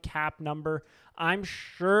 million cap number. I'm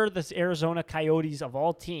sure the Arizona Coyotes of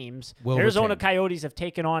all teams, Will Arizona retain. Coyotes have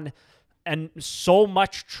taken on and so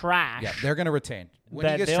much trash. Yeah, they're going to retain. When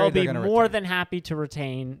he that gets they'll traded, be they're going to more retain. than happy to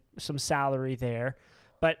retain some salary there.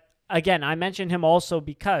 But again, I mentioned him also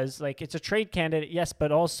because like it's a trade candidate, yes,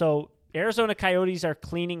 but also Arizona Coyotes are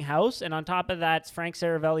cleaning house, and on top of that, Frank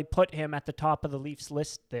Saravelli put him at the top of the Leafs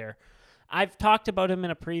list there. I've talked about him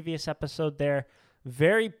in a previous episode there.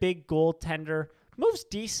 Very big goaltender, moves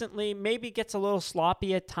decently, maybe gets a little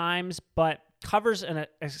sloppy at times, but covers an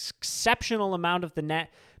exceptional amount of the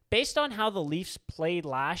net. Based on how the Leafs played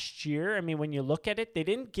last year, I mean, when you look at it, they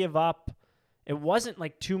didn't give up. It wasn't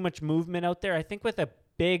like too much movement out there. I think with a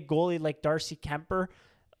big goalie like Darcy Kemper,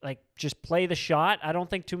 like just play the shot, I don't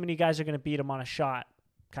think too many guys are going to beat him on a shot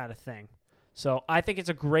kind of thing. So I think it's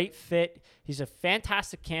a great fit. He's a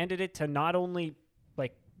fantastic candidate to not only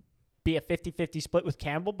like be a 50-50 split with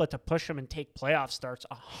Campbell, but to push him and take playoff starts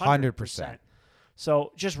 100%.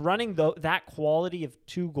 So just running that quality of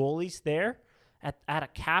 2 goalies there at a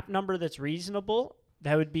cap number that's reasonable,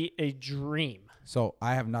 that would be a dream. So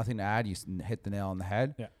I have nothing to add. You hit the nail on the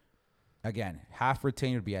head. Yeah. Again, half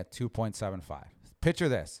retained would be at 2.75. Picture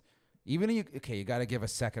this. Even you got to give a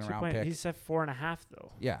second round pick. He said 4.5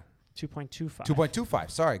 though. Yeah. 2.25. 2.25.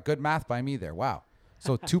 Sorry, good math by me there. Wow.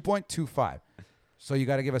 So 2.25. So you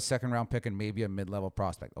got to give a second round pick and maybe a mid-level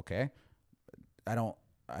prospect. Okay. I don't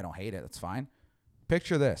hate it. That's fine.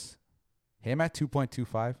 Picture this. Him at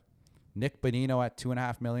 2.25, Nick Bonino at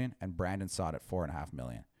 $2.5 million, and Brandon Saad at $4.5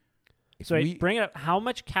 million. So bring it up. How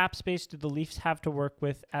much cap space do the Leafs have to work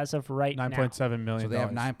with as of right now? $9.7 million. So they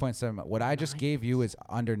have $9.7 million. What I just gave you is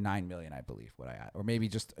under $9 million, I believe. Or maybe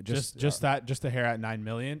just a hair at $9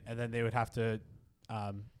 million, and then they would have to.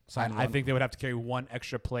 I think they would have to carry one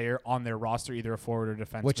extra player on their roster, either a forward or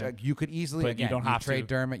defenseman. Which you could easily, but you don't have trade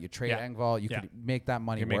to. Dermott, you trade Engvall, you could make that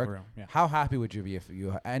money work. Room, yeah. How happy would you be if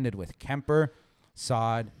you ended with Kemper,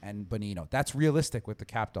 Saad, and Bonino? That's realistic with the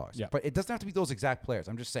cap dollars. Yeah. But it doesn't have to be those exact players.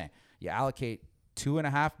 I'm just saying, you allocate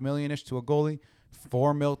 $2.5 million-ish to a goalie,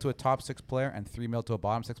 $4 million to a top 6 player, and $3 million to a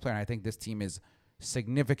bottom 6 player. And I think this team is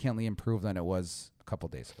significantly improved than it was a couple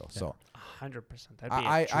days ago. Yeah. So 100%.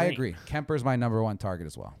 I agree. Kemper's my number one target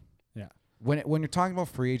as well. Yeah. When you're talking about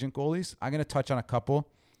free agent goalies, I'm going to touch on a couple.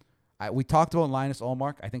 We talked about Linus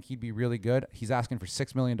Ullmark. I think he'd be really good. He's asking for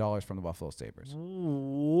 $6 million from the Buffalo Sabres.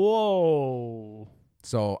 Whoa.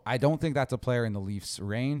 So I don't think that's a player in the Leafs'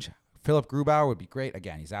 range. Philip Grubauer would be great.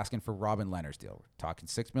 Again, he's asking for Robin Leonard's deal. We're talking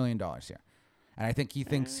 $6 million here. And I think he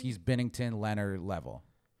thinks he's Binnington-Leonard level.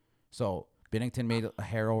 So Binnington made a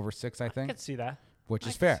hair over 6, I think. I could see that. Which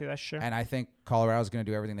is fair. See that, sure. And I think Colorado's going to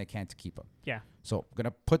do everything they can to keep him. Yeah. So I'm going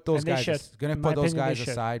to put those guys Should.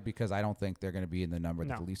 aside because I don't think they're going to be in the number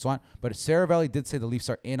that the Leafs want. But Saravelli did say the Leafs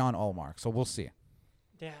are in on Ullmark, so we'll see.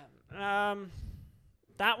 Yeah.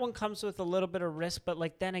 That one comes with a little bit of risk, but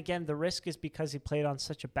then again, the risk is because he played on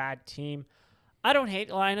such a bad team. I don't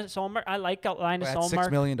hate Linus Ullmark. I like Linus Ullmark.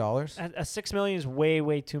 $6 million? $6 million is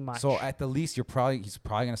way too much. So at the least, he's probably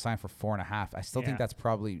going to sign for $4.5 million. I still think that's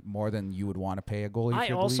probably more than you would want to pay a goalie. I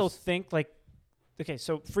also think okay,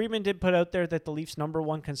 so Friedman did put out there that the Leafs' number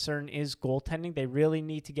one concern is goaltending. They really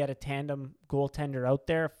need to get a tandem goaltender out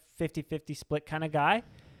there, 50-50 split kind of guy.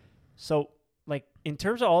 So, in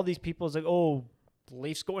terms of all these people, it's the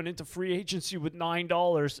Leafs going into free agency with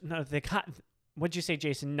 $9. No, they got, what'd you say,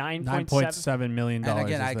 Jason? $9.7 million. And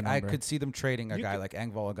again, I could see them trading a guy like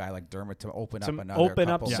Engvall, a guy like Dermott to open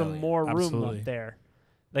up some more room up there.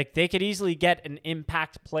 They could easily get an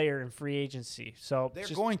impact player in free agency. So they're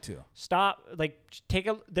going to stop.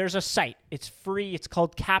 There's a site. It's free. It's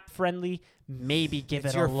called Cap Friendly. Maybe give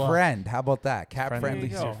it a look. It's your friend. How about that? Cap Friendly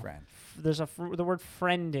is your friend. There's the word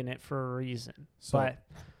friend in it for a reason. So,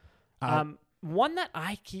 but one that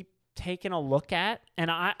I keep taking a look at,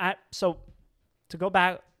 and so to go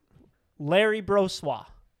back, Larry Brossoit.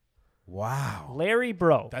 Wow. Larry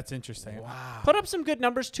Bro. That's interesting. Wow. Put up some good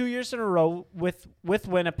numbers 2 years in a row with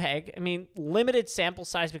Winnipeg. I mean, limited sample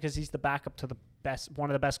size because he's the backup to one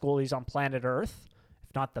of the best goalies on planet Earth,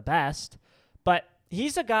 if not the best. But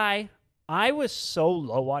he's a guy, I was so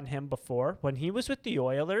low on him before. When he was with the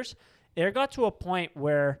Oilers, it got to a point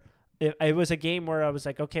where it was a game where I was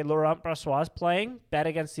like, okay, Laurent Brossoit's playing, bet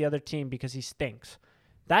against the other team because he stinks.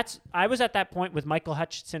 I was at that point with Michael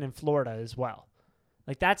Hutchinson in Florida as well.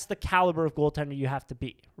 That's the caliber of goaltender you have to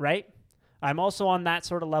be, right? I'm also on that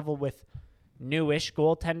sort of level with newish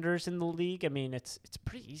goaltenders in the league. I mean, it's a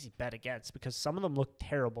pretty easy bet against because some of them look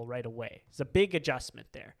terrible right away. It's a big adjustment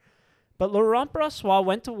there. But Laurent Brossoit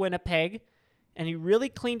went to Winnipeg, and he really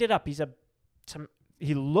cleaned it up.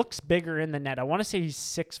 He looks bigger in the net. I want to say he's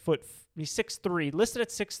 6 foot. He's 6'3", listed at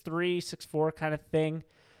 6'3", 6'4", kind of thing.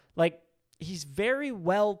 He's very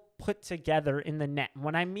well put together in the net.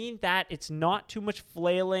 When I mean that, it's not too much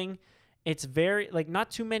flailing. It's very, not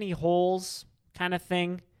too many holes kind of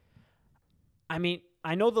thing. I mean,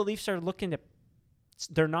 I know the Leafs are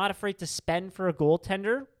they're not afraid to spend for a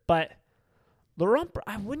goaltender, but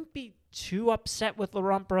I wouldn't be too upset with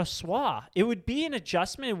Laurent Brossoit. It would be an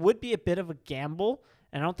adjustment. It would be a bit of a gamble.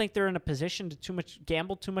 And I don't think they're in a position to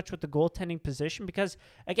gamble too much with the goaltending position because,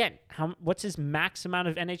 again, what's his max amount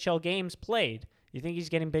of NHL games played? You think he's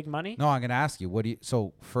getting big money? No, I'm going to ask you.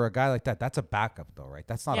 So for a guy like that, that's a backup though, right?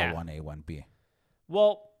 That's not a 1A, 1B.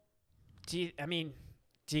 Well, do you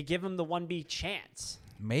give him the 1B chance?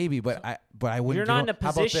 Maybe, but I wouldn't. You're not in a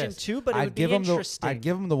position to, but it would be interesting. I'd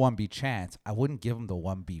give him the 1B chance. I wouldn't give him the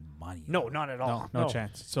 1B money. No, not at all. No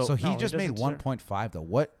chance. So he just made 1.5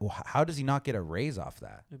 though. How does he not get a raise off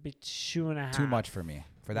that? It'd be 2.5. Too much for me.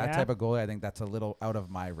 For that type of goalie, I think that's a little out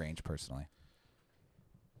of my range personally.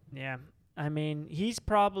 Yeah. I mean, he's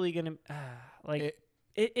probably going to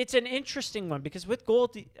it's an interesting one because with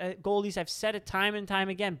goalies, I've said it time and time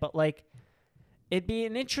again, but it'd be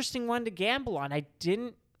an interesting one to gamble on. I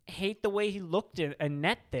didn't hate the way he looked in a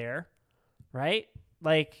net there, right?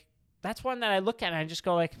 That's one that I look at and I just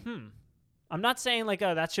go I'm not saying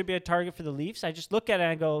that should be a target for the Leafs. I just look at it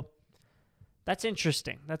and I go, that's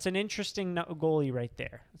interesting. That's an interesting goalie right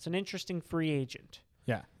there. It's an interesting free agent.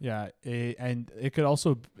 Yeah. And it could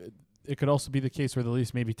also, it could also be the case where the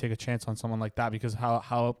Leafs maybe take a chance on someone like that because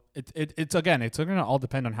how it's going to all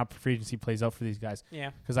depend on how free agency plays out for these guys.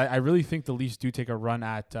 Yeah. Because I really think the Leafs do take a run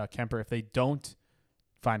at Kemper if they don't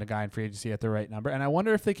find a guy in free agency at the right number. And I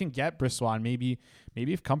wonder if they can get Brossoit. And maybe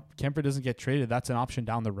if Kemper doesn't get traded, that's an option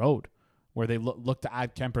down the road where they look to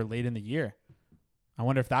add Kemper late in the year. I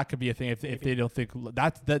wonder if that could be a thing if they don't think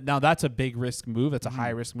now that's a big risk move. That's a high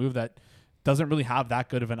risk move that doesn't really have that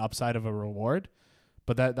good of an upside of a reward.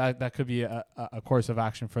 But that could be a course of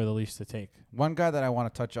action for the Leafs to take. One guy that I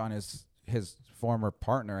want to touch on is his former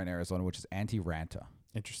partner in Arizona, which is Antti Ranta.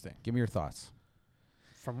 Interesting. Give me your thoughts.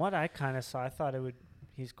 From what I kind of saw, I thought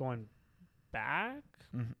he's going back.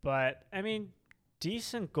 Mm-hmm. But, I mean,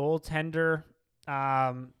 decent goaltender.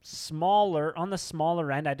 Smaller, on the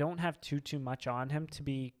smaller end. I don't have too much on him, to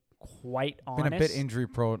be quite honest. Been a bit injury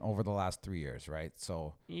prone over the last 3 years, right?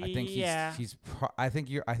 So I think I think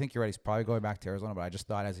you're right. He's probably going back to Arizona, but I just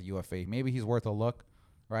thought as a UFA, maybe he's worth a look,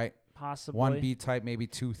 right? Possibly 1B type, maybe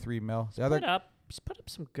 2-3 mil. He's put up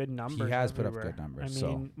some good numbers. He has everywhere. put up good numbers. I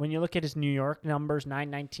mean, when you look at his New York numbers,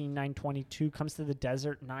 919, 922, comes to the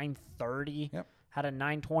desert, 930. Yep. Had a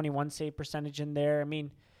 921 save percentage in there. I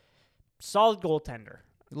mean, solid goaltender.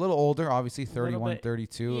 A little older, obviously 31,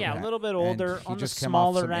 32. Yeah, a little bit older he on just the came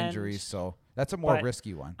off smaller some end. injuries, so that's a more But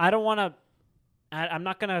risky one. I don't want to. I'm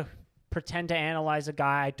not gonna pretend to analyze a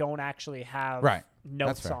guy I don't actually have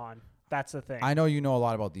notes on. That's the thing. I know you know a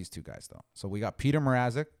lot about these two guys, though. So we got Peter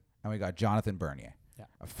Mrazek and we got Jonathan Bernier. Yeah.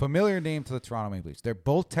 A familiar name to the Toronto Maple Leafs. They're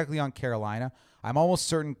both technically on Carolina. I'm almost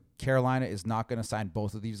certain Carolina is not going to sign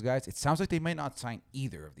both of these guys. It sounds like they might not sign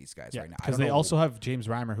either of these guys right now. Because they also have James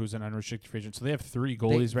Reimer, who's an unrestricted free agent. So they have 3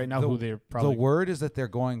 goalies right now who they're probably... The word is that they're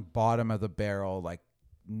going bottom of the barrel, like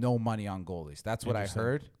no money on goalies. That's what I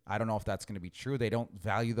heard. I don't know if that's going to be true. They don't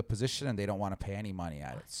value the position and they don't want to pay any money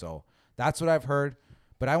at it. So that's what I've heard.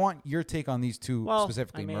 But I want your take on these two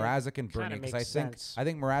specifically, Mrazek and Bernier, because I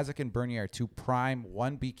think Mrazek and Bernier are 2 prime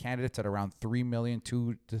 1B candidates at around $3 million, $2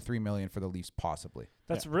 to $3 million for the Leafs, possibly.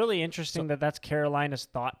 That's really interesting that's Carolina's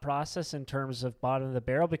thought process in terms of bottom of the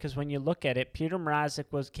barrel, because when you look at it, Peter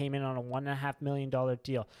Mrazek came in on a $1.5 million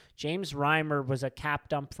deal. James Reimer was a cap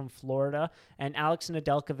dump from Florida, and Alex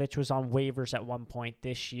Nedeljkovic was on waivers at one point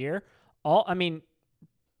this year.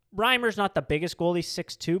 Reimer's not the biggest goalie,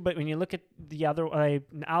 6'2", but when you look at the other,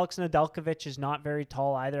 Alex Nedeljkovic is not very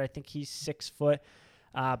tall either. I think he's 6 foot.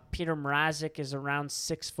 Peter Mrazek is around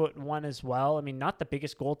 6'1" as well. I mean, not the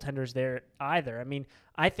biggest goaltenders there either. I mean,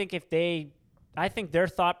 I think their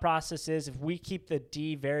thought process is if we keep the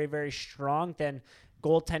D very, very strong, then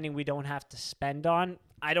goaltending we don't have to spend on.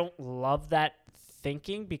 I don't love that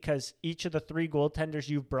thinking because each of the 3 goaltenders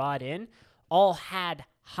you've brought in all had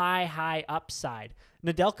high upside.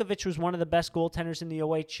 Nedeljkovic was one of the best goaltenders in the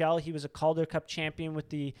OHL. He was a Calder Cup champion with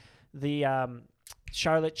the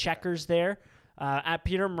Charlotte Checkers there.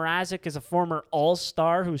 Peter Mrazek is a former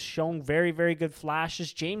All-Star who's shown very, very good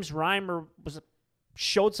flashes. James Reimer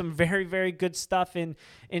showed some very, very good stuff in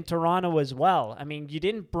Toronto as well. I mean, you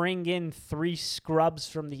didn't bring in 3 scrubs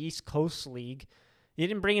from the East Coast League. You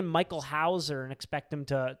didn't bring in Michael Hauser and expect him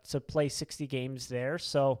to play 60 games there.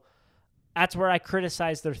 So that's where I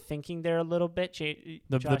criticize their thinking there a little bit.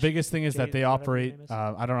 The biggest thing is that they operate.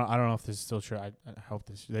 I don't know if this is still true. I hope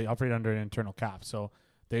this. They operate under an internal cap, so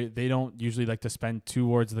they don't usually like to spend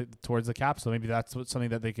towards the cap. So maybe that's something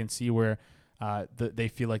that they can see where they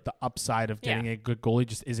feel like the upside of getting a good goalie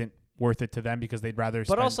just isn't worth it to them because they'd rather.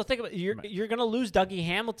 But also think about you're going to lose Dougie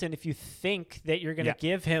Hamilton if you think that you're going to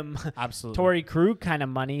give him Torrey Krug kind of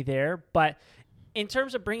money there, but. In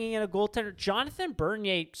terms of bringing in a goaltender, Jonathan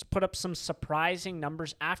Bernier put up some surprising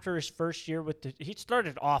numbers after his first year he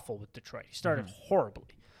started awful with Detroit. He started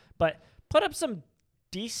horribly, but put up some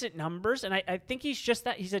decent numbers. And I think he's just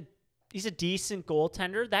that he's a decent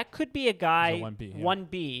goaltender. That could be a guy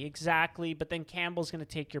 1B exactly. But then Campbell's going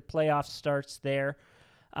to take your playoff starts there.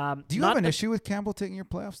 Do you have an issue with Campbell taking your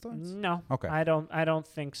playoff starts? No. Okay. I don't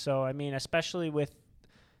think so. I mean, especially with.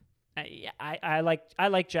 I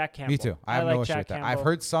like Jack Campbell. Me too. I have no issue with that. Campbell. I've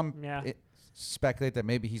heard some speculate that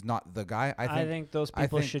maybe he's not the guy. I think those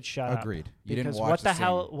people should shut up. Agreed. You didn't watch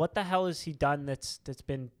what the hell has he done that's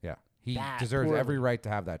been he bad, deserves poorly. every right to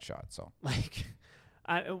have that shot. So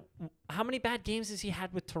how many bad games has he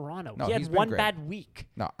had with Toronto? No, he had he's been one great. bad week.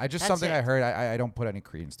 No, I heard. I don't put any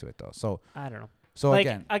credence to it though. So I don't know. So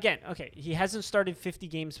again, okay, he hasn't started 50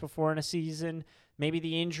 games before in a season. Maybe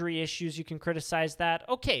the injury issues, you can criticize that.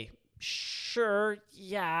 Okay. Sure,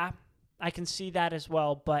 yeah, I can see that as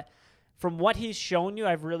well. But from what he's shown you,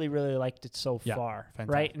 I've really, really liked it so far,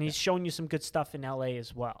 fantastic. right? And he's shown you some good stuff in LA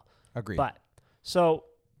as well. Agreed. But so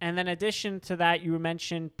And then addition to that, you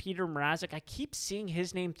mentioned Peter Mrazek. I keep seeing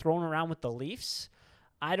his name thrown around with the Leafs.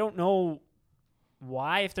 I don't know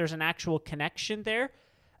why, if there's an actual connection there.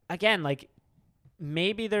 Again, like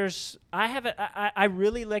maybe there's I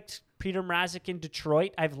really liked Peter Mrazek in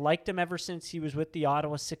Detroit. I've liked him ever since he was with the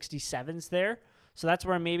Ottawa 67s there. So that's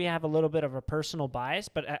where maybe I have a little bit of a personal bias,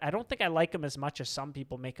 but I don't think I like him as much as some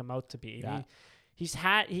people make him out to be. Yeah.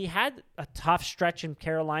 He had a tough stretch in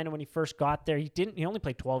Carolina when he first got there. He only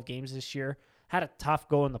played 12 games this year. Had a tough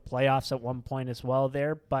go in the playoffs at one point as well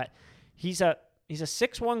there, but he's a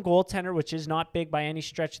 6'1" goaltender, which is not big by any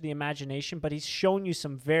stretch of the imagination, but he's shown you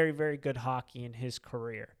some very, very good hockey in his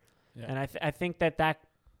career. Yeah. And I think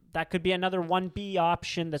that could be another 1B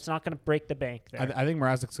option that's not going to break the bank there. I think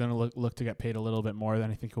Mrazek's going to look to get paid a little bit more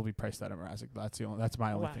than I think he'll be priced out of Mrazek. That's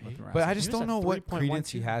my only thing with Mrazek. But I just don't know what credence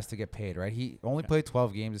he has to get paid, right? He only played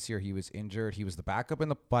 12 games this year. He was injured. He was the backup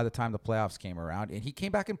by the time the playoffs came around. And he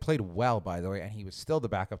came back and played well, by the way, and he was still the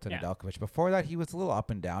backup to Nedeljkovic. Before that, he was a little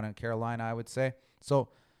up and down in Carolina, I would say. So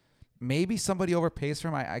maybe somebody overpays for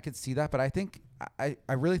him. I could see that. But I think I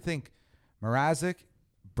really think Mrazek,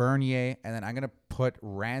 Bernier, and then I'm going to put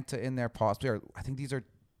Ranta in there possibly. I think these are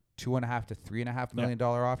 $2.5 to $3.5 million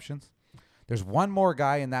options. There's one more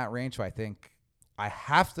guy in that range who I think I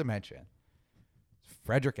have to mention.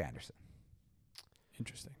 Frederik Andersen.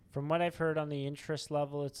 Interesting. From what I've heard on the interest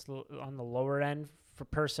level, it's on the lower end for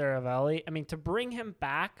Per Saravelli. I mean, to bring him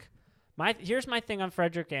back, here's my thing on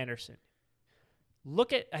Frederik Andersen.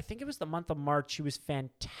 I think it was the month of March. He was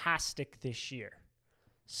fantastic this year.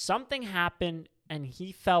 Something happened and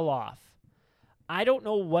he fell off. I don't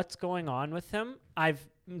know what's going on with him. I've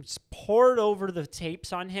poured over the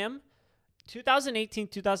tapes on him. 2018,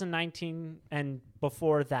 2019, and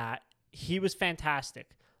before that, he was fantastic.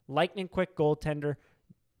 Lightning quick goaltender,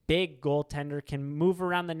 big goaltender, can move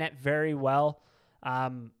around the net very well.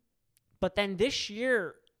 But then this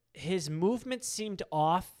year, his movements seemed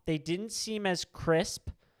off. They didn't seem as crisp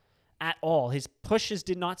at all. His pushes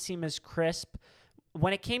did not seem as crisp.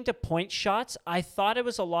 When it came to point shots, I thought it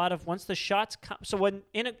was a lot of once the shots come. So when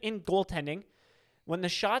in goaltending, when the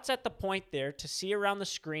shot's at the point there to see around the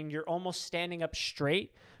screen, you're almost standing up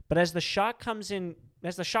straight. But as the shot comes in,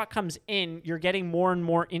 you're getting more and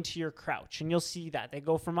more into your crouch, and you'll see that they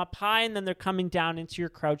go from up high and then they're coming down into your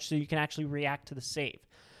crouch, so you can actually react to the save.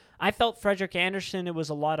 I felt Frederik Andersen, it was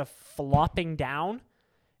a lot of flopping down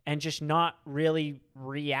and just not really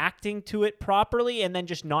reacting to it properly, and then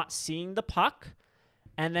just not seeing the puck.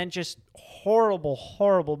 And then just horrible,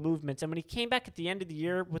 horrible movements. And when he came back at the end of the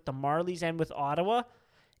year with the Marlies and with Ottawa,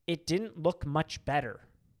 it didn't look much better.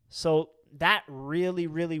 So that really,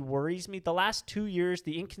 really worries me. The last 2 years,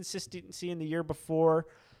 the inconsistency in the year before,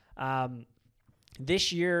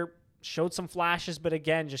 this year showed some flashes, but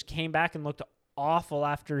again, just came back and looked awful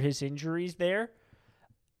after his injuries there.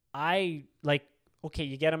 You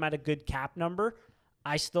get him at a good cap number.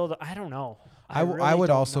 I don't know. I would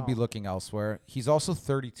also be looking elsewhere. He's also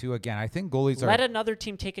 32 again. I think goalies let another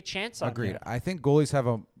team take a chance on him. Agreed. I think goalies have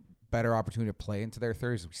a better opportunity to play into their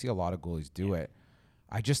 30s. We see a lot of goalies do it.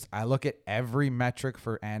 I look at every metric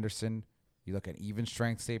for Andersen. You look at even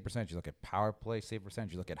strength save percentage. You look at power play save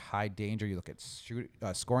percentage. You look at high danger. You look at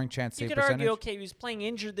scoring chance save percentage. You could argue, he was playing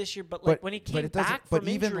injured this year, but when he came back from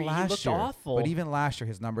injury, he looked awful. But even last year,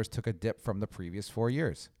 his numbers took a dip from the previous 4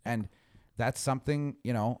 years. And that's something,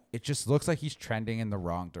 it just looks like he's trending in the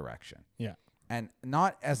wrong direction. Yeah. And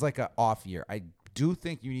not as like an off year. I do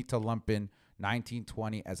think you need to lump in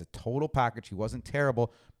 19-20 as a total package. He wasn't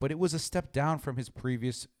terrible, but it was a step down from his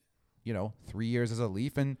previous, 3 years as a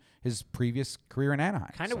Leaf and his previous career in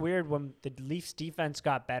Anaheim. Kind of weird when the Leafs defense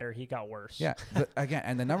got better, he got worse. Yeah.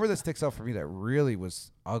 And the number that sticks out for me that really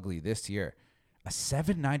was ugly this year, a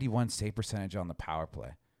 .791 save percentage on the power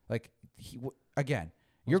play.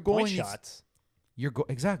 Your goalie shots. Your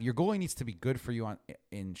goalie needs to be good for you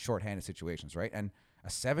in shorthanded situations, right? And a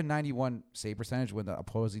 .791 save percentage when the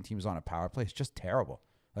opposing team is on a power play is just terrible.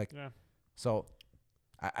 So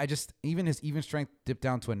I just even his even strength dipped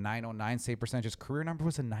down to a .909 save percentage. His career number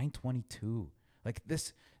was a .922.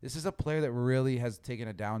 This is a player that really has taken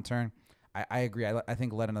a downturn. I agree. I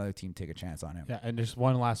think let another team take a chance on him. Yeah, and just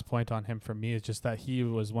one last point on him for me is just that he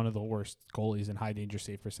was one of the worst goalies in high danger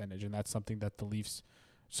save percentage, and that's something that the Leafs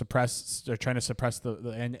they're trying to suppress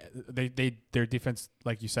and their defense,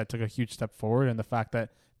 like you said, took a huge step forward, and the fact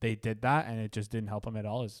that they did that and it just didn't help them at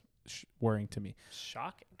all is worrying to me.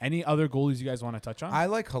 Shocking. Any other goalies you guys want to touch on? I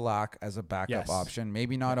like Halak as a backup option.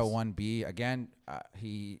 Maybe not a 1B. Again,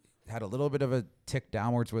 he had a little bit of a tick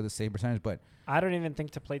downwards with the save percentage, but I don't even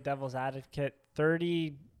think, to play devil's advocate,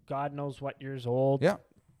 30, God knows what years old. Yeah.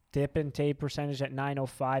 dip in save percentage at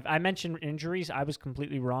 905. I mentioned injuries. I was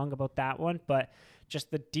completely wrong about that one, but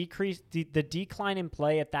just the decline in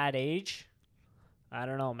play at that age, I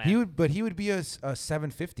don't know, man. He would be a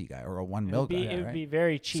 750 guy or a 1 mil guy. It would right? be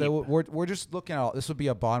very cheap. So we're just looking at this would be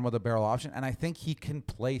a bottom of the barrel option, and I think he can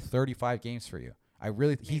play 35 games for you.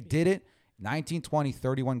 He did it 19, 20,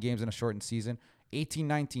 31 games in a shortened season, 18,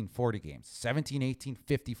 19, 40 games, 17, 18,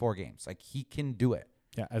 54 games. Like he can do it.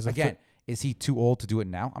 Yeah. Is he too old to do it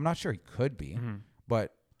now? I'm not sure. He could be,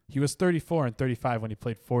 but he was 34 and 35 when he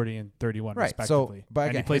played 40 and 31 right. respectively. So, but again,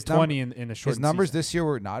 and he played 20 in a short. His numbers season. this year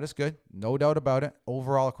were not as good, no doubt about it.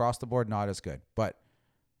 Overall, across the board, not as good. But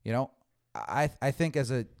I think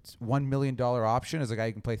as a $1 million option, as a guy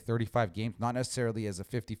who can play 35 games, not necessarily as a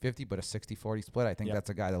 50-50, but a 60-40 split, I think that's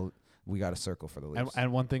a guy that we got to circle for the Leafs.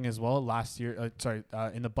 And one thing as well, last year,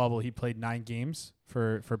 in the bubble, he played 9 games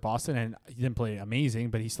for Boston, and he didn't play amazing,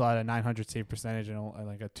 but he still had a 900 save percentage and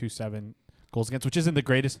like a 2.7 goals against, which isn't the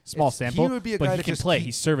greatest, small sample, he would be a but guy he to can just play. keep-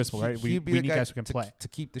 He's serviceable, right? We need guys who can play. to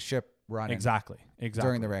keep the ship running Exactly.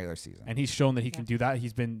 during the regular season. And he's shown that he can do that.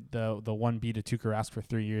 He's been the 1B to Tuukka Rask for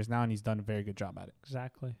 3 years now, and he's done a very good job at it.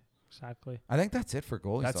 Exactly. I think that's it for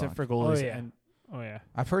goalies. That's though. it for goalies. Oh, yeah. And Oh, yeah.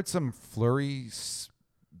 I've heard some flurry,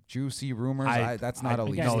 juicy rumors. that's not a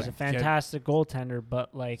Leafs Again, No, he's thing. a fantastic goaltender,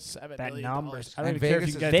 but like $7 that million. numbers. I don't And even care if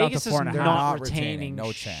Vegas you is- get it down to Vegas is 4.5. They're not not retaining retaining.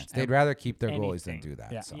 No sh- chance. They'd rather keep their goalies than anything. do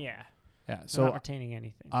that. Yeah. So. Yeah. Yeah. They're So not retaining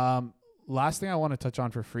anything. last thing I want to touch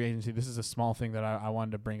on for free agency, this is a small thing that I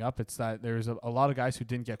wanted to bring up. It's that there's a lot of guys who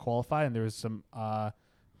didn't get qualified, and there was some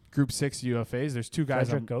Group 6 UFAs. There's 2 guys.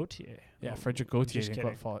 Frederick Gauthier. Yeah, Frederick Gauthier just didn't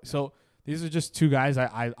kidding. qualify. So these are just 2 guys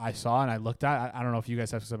I saw and I looked at. I don't know if you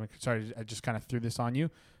guys have something. Sorry, I just kind of threw this on you.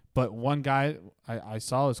 But one guy I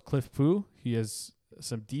saw is Cliff Poo. He has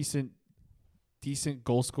some decent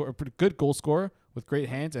goal scorer, pretty good goal scorer with great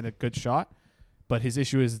hands and a good shot. But his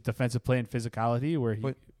issue is defensive play and physicality, where he.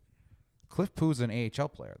 But Cliff Poo's an AHL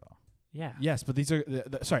player, though. Yeah. Yes, but these are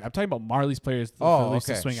sorry. I'm talking about Marley's players. for Oh, the Leafs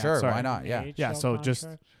to okay. swing at. Sure, Sorry. why not? Yeah. Yeah, so just-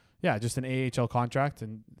 contract? Yeah, just an AHL contract,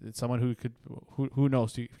 and it's someone who could who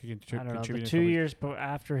knows who can I don't know. contribute. The in 2 the league. years, but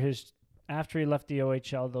after he left the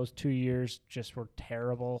OHL, those 2 years just were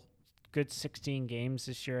terrible. Good 16 games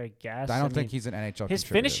this year, I guess. I don't mean, think he's an NHL his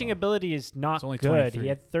contributor, finishing though. ability is not He's only good. 23. He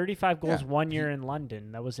had 35 goals Yeah. 1 year in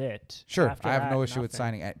London. That was it. Sure, After I have that, no issue with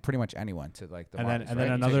nothing. signing pretty much anyone to like the And then Marlies, and right?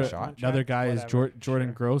 then You take a another shot. another guy is Whatever, Jordan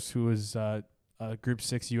sure. Gross, who is a Group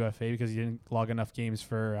 6 UFA because he didn't log enough games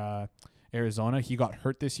for Arizona. He got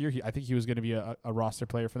hurt this year. I think he was going to be a roster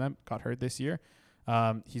player for them. Got hurt this year.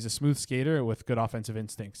 He's a smooth skater with good offensive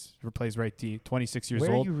instincts. Plays right D. 26 years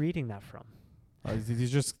Where old. are you reading that from?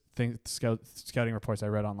 These are just scouting reports I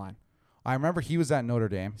read online. I remember he was at Notre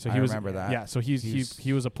Dame. So I he was remember that. Yeah, so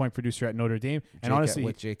he was a point producer at Notre Dame, and Jake- honestly,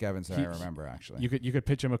 with Jake Evans, he- I remember actually. you could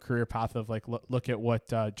pitch him a career path of like look at what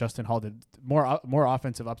Justin Hall did. More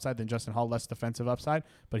offensive upside than Justin Hall, less defensive upside.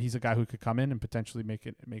 But he's a guy who could come in and potentially make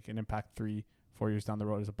an impact 3-4 years down the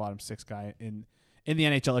road as a bottom 6 guy in the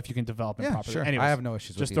NHL if you can develop him Yeah, properly. sure. Anyways, I have no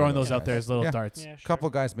issues. just with throwing either of those out there guys. as little Yeah. darts. Yeah, A couple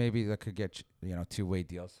guys maybe that could get 2-way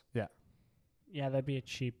deals. Yeah, that'd be a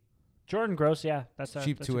cheap. Jordan Gross, yeah, that's a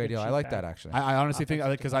Cheap that's a 2-way good deal. I cheap like guy. that actually. I honestly think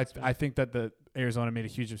Offensive because defenseman. I think that the Arizona made a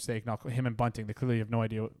huge mistake. Not him and Bunting. They clearly have no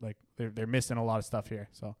idea. Like they're missing a lot of stuff here.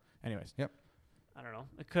 So, anyways, I don't know.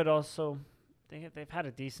 It could also they've had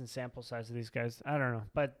a decent sample size of these guys. I don't know,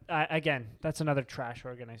 but again, that's another trash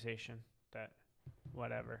organization. That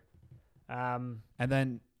whatever. and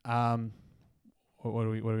then what are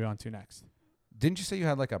we on to next? Didn't you say you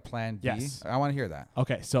had like a plan B? Yes. I want to hear that.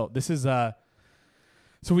 Okay, so this is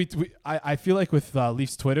so I feel like with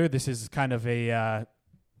Leafs Twitter, this is kind of a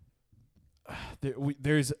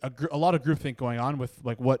there's a lot of groupthink going on with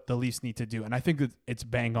like what the Leafs need to do, and I think that it's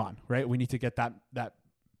bang on, right? We need to get that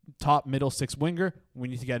top middle 6 winger. We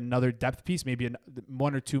need to get another depth piece, maybe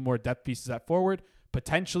 1 or 2 more depth pieces at forward,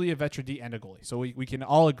 potentially a veteran D and a goalie. So we can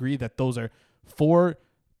all agree that those are 4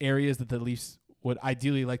 areas that the Leafs would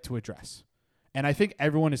ideally like to address. And I think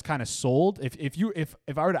everyone is kind of sold. If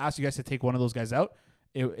I were to ask you guys to take one of those guys out,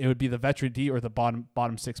 it would be the veteran D or the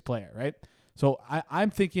bottom 6 player, right? So I'm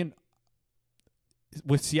thinking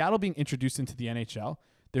with Seattle being introduced into the NHL,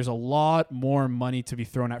 there's a lot more money to be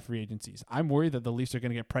thrown at free agencies. I'm worried that the Leafs are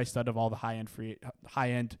going to get priced out of all the high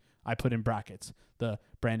end. I put in brackets the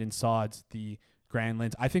Brandon Sodds, the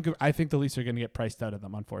Granlunds. I think the Leafs are going to get priced out of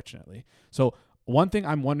them, unfortunately. So one thing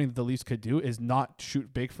I'm wondering that the Leafs could do is not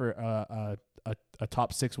shoot big for a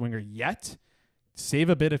top 6 winger yet. Save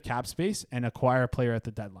a bit of cap space and acquire a player at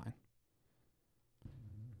the deadline.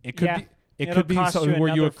 It could be. It It'll could be cost something where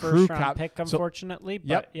you another accrue first-round cap. pick, So- unfortunately.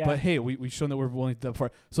 Yep. But yeah, But hey, we've shown that we're willing to do it for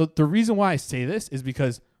it. So the reason why I say this is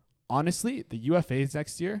because honestly, the UFAs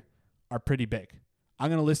next year are pretty big. I'm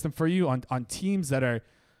going to list them for you on teams that are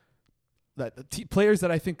players that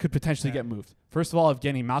I think could potentially get moved. First of all,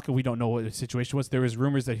 Evgeny Malkin, we don't know what the situation was. There was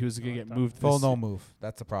rumors that he was going to get moved. Full no move.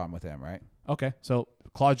 That's the problem with him, right? Okay, so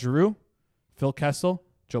Claude Giroux, Phil Kessel,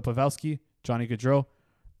 Joe Pavelski, Johnny Gaudreau,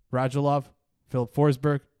 Radulov, Philip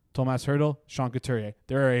Forsberg, Tomas Hertl, Sean Couturier.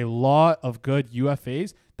 There are a lot of good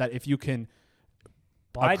UFAs that if you can...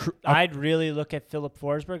 I'd really look at Philip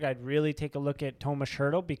Forsberg. I'd really take a look at Tomas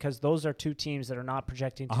Hertl because those are two teams that are not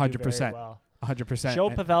projecting to 100%, do very well. 100%. Joe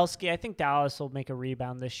Pavelski, I think Dallas will make a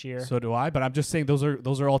rebound this year. So do I, but I'm just saying those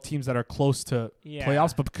are all teams that are close to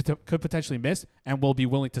playoffs, but could potentially miss, and will be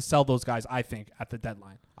willing to sell those guys, I think, at the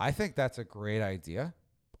deadline. I think that's a great idea.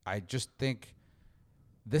 I just think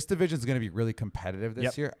this division is going to be really competitive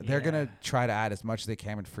this year. They're going to try to add as much as they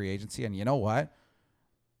can in free agency, and you know what?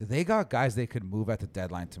 They got guys they could move at the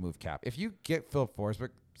deadline to move cap. If you get Phil Forsberg,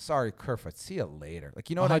 sorry, Kerfoot, see you later. Like,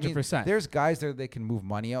 you know what 100%. I mean? There's guys there they can move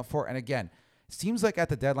money out for. And again, seems like at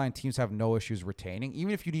the deadline, teams have no issues retaining.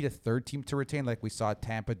 Even if you need a third team to retain, like we saw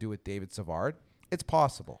Tampa do with David Savard, it's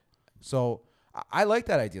possible. So I like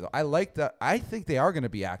that idea, though. I think they are going to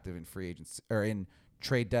be active in free agents or in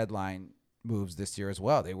trade deadline moves this year as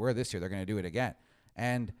well. They were this year. They're going to do it again.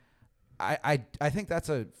 And I think that's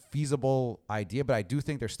a feasible idea, but I do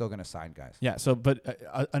think they're still going to sign guys. Yeah. So, but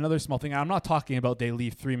another small thing. I'm not talking about they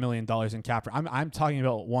leave $3 million in cap. I'm talking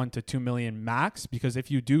about $1 to $2 million max, because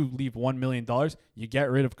if you do leave $1 million, you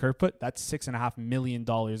get rid of Kerfoot. That's $6.5 million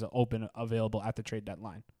open available at the trade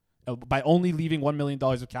deadline by only leaving $1 million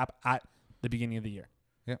of cap at the beginning of the year.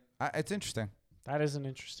 Yeah, it's interesting. That is an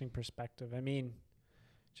interesting perspective. I mean,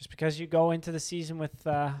 just because you go into the season with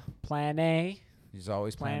Plan A. He's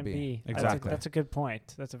always Plan B. Exactly. That's a good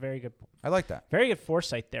point. That's a very good point. I like that. Very good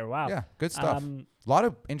foresight there. Wow. Yeah, good stuff. A lot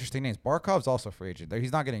of interesting names. Barkov's also free agent.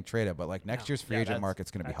 He's not getting traded, but like next year's free agent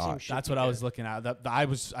market's going to be hot. That's what I was looking at. I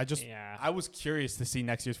was curious to see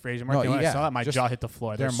next year's free agent market. When I saw that, my jaw hit the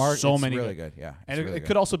floor. There's so many really good. Yeah, and it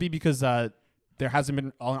could also be because there hasn't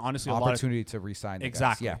been honestly a opportunity to re-sign the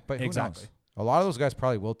exactly. Guys. Yeah, but who knows? A lot of those guys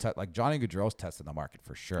probably will test. Like Johnny Gaudreau's tested the market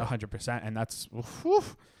for sure. 100%, and that's.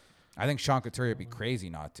 I think Sean Couturier would be crazy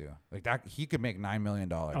not to. Like that, he could make $9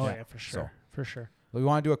 million. Oh yeah, for sure, for sure. We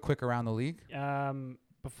want to do a quick around the league.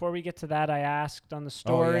 Before we get to that, I asked on the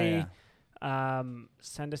story.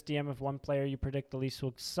 Send us DM of one player you predict the Leafs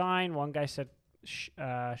will sign. One guy said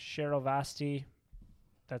Cheryl Vasti.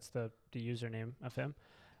 That's the username of him.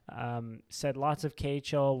 Said lots of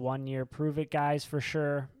KHL 1 year prove it guys for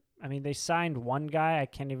sure. I mean, they signed one guy. I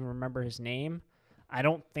can't even remember his name. I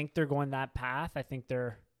don't think they're going that path. I think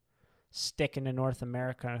they're sticking to North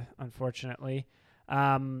America, unfortunately.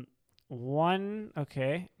 Nick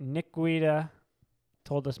Guida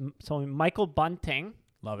told Michael Bunting.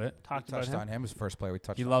 Love it. Touched on him. His first player we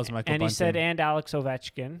touched on. He loves Michael Bunting. And he said, and Alex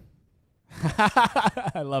Ovechkin.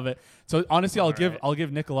 I love it. So honestly, I'll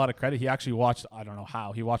give Nick a lot of credit. He actually watched, I don't know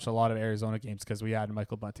how, he watched a lot of Arizona games because we had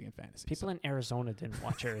Michael Bunting in fantasy. People in Arizona didn't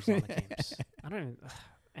watch Arizona games. I don't even...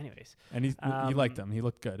 Anyways. And he liked him. He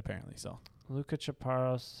looked good, apparently. So Luca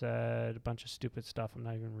Chaparro said a bunch of stupid stuff. I'm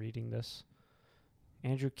not even reading this.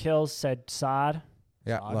 Andrew Kills said Saad.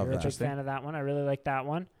 Yeah, love You're that. a big fan of that one. I really like that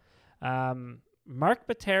one. Mark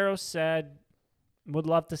Batero said, would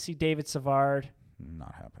love to see David Savard.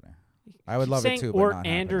 Not happening. I would love it too, but or not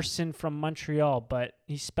Anderson happening. From Montreal, but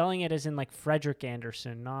he's spelling it as in like Frederick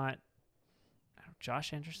Anderson, not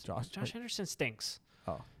Josh Anderson. Josh Anderson stinks.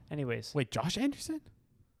 Oh. Anyways. Wait, Josh Anderson?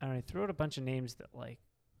 I don't know, he threw out a bunch of names that like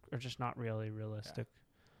are just not really realistic. Yeah.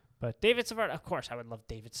 But David Savard, of course, I would love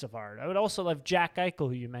David Savard. I would also love Jack Eichel,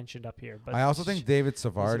 who you mentioned up here. But I also think David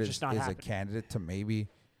Savard is a candidate to maybe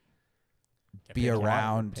be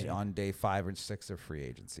around on day 5 or 6 of free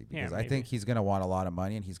agency, because I think he's going to want a lot of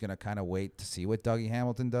money, and he's going to kind of wait to see what Dougie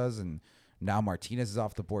Hamilton does. And now Martinez is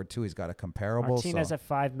off the board too. He's got a comparable. Martinez at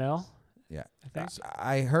 $5 million. Yeah,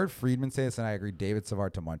 I heard Friedman say this, and I agree. David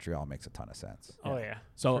Savard to Montreal makes a ton of sense. Oh yeah,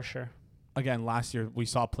 so for sure. Again, last year we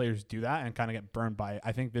saw players do that and kind of get burned by it.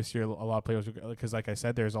 I think this year a lot of players, because like I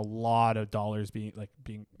said, there's a lot of dollars being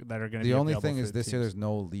that are going to. The only thing is this year there's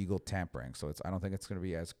no legal tampering, so I don't think it's going to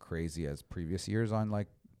be as crazy as previous years on like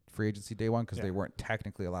free agency day one, because they weren't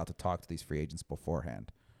technically allowed to talk to these free agents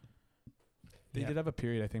beforehand. They did have a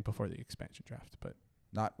period, I think, before the expansion draft, but.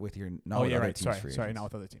 Not with your right. Sorry, not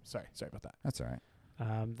with other teams. Sorry about that. That's all right.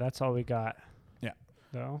 That's all we got. Yeah.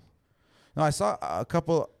 No, I saw a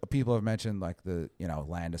couple of people have mentioned like the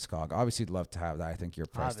Landeskog. Obviously, you'd love to have that. I think you're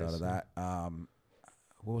priced out of that.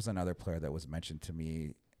 What was another player that was mentioned to me?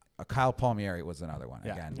 Kyle Palmieri was another one.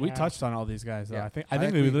 Yeah, Again, we Yeah. touched on all these guys. Though. Yeah. I think I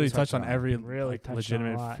think we we literally touched touched on on every Really like, touched on a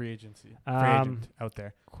legitimate lot. free agent Um, out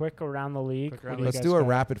there. Quick around the league. Quick around What do you let's guys do a got?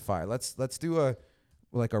 rapid fire. Let's do a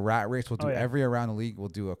rat race. We'll do Oh, yeah. every around the league. We'll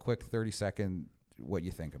do a quick 30-second what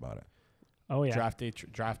you think about it. Oh yeah.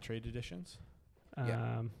 Draft trade editions.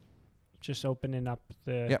 Yeah. Just opening up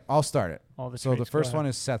the Yeah, I'll start it. all the. So the trades. Go first ahead. one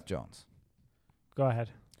is Seth Jones. Go ahead.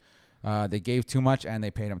 They gave too much and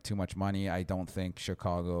they paid him too much money. I don't think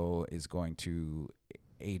Chicago is going to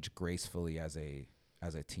age gracefully as a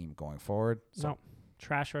team going forward. So No.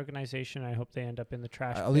 Trash organization. I hope they end up in the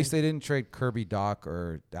trash. at least they didn't trade Kirby Doc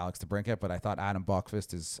or Alex DeBrincat, but I thought Adam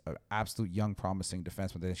Buckfist is an absolute young, promising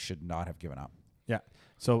defenseman they should not have given up.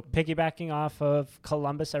 So Piggybacking off of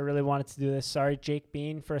Columbus, I really wanted to do this. Sorry, Jake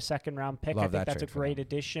Bean for a second round pick. Love I think that that's a trade for great them.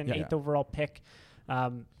 addition. Yeah. 8th overall pick.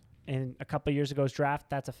 In a couple of years ago's draft,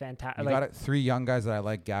 that's a fantastic. You got it, 3 young guys that I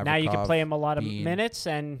like. Gavrikov, Now you can play him a lot of Bean, minutes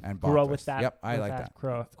and and grow with Bachfest. that. Yep, I with like that.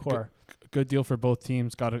 Core. good deal for both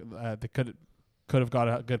teams. They could have got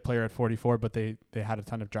a good player at 44, but they had a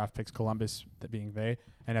ton of draft picks. Columbus, that being they,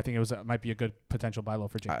 and I think it might be a good potential buy low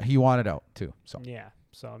for Jake. He wanted out too. So Yeah,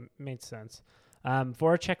 so it made sense.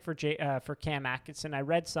 Voracek for Cam Atkinson. I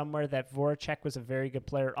read somewhere that Voracek was a very good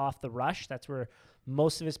player off the rush. That's where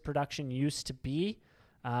most of his production used to be.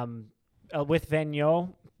 With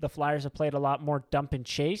Vigneault, the Flyers have played a lot more dump and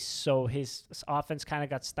chase, so his offense kind of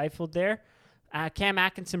got stifled there. Cam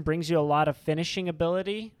Atkinson brings you a lot of finishing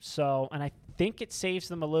ability, and I think it saves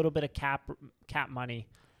them a little bit of cap money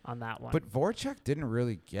on that one. But Voracek didn't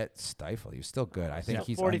really get stifled. He was still good. I think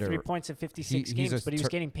he's 43 under. points in 56 he's games, a but he was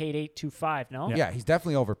getting paid $825. No, Yeah, he's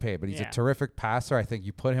definitely overpaid, but he's Yeah. a terrific passer. I think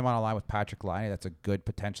you put him on a line with Patrick Laine. That's a good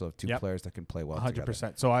potential of two Yep. players that can play well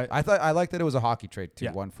 100%. together. So I liked that it was a hockey trade too,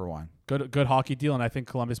 Yeah. 1-for-1. good hockey deal, and I think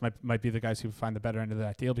Columbus might be the guys who find the better end of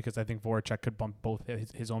that deal because I think Voracek could bump both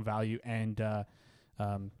his own value and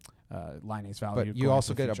Laine's value. But you going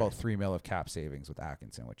also into the get future. about $3 million of cap savings with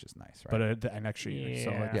Atkinson, which is nice, right? But an extra year,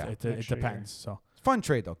 so Yeah, it extra year. depends. So Fun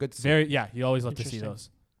trade though. Good to see. you always love to see Interesting. those.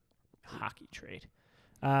 hockey trade.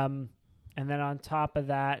 And then on top of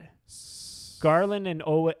that, Garland and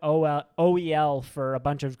OEL for a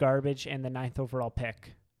bunch of garbage and the 9th overall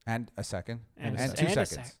pick. And a second. And And a 2 sec- and a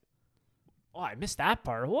seconds. Oh, I missed that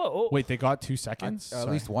part. Whoa. Wait, they got 2 seconds. At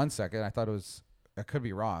least 1 second. I thought it was. I could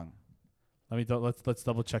be wrong. Let's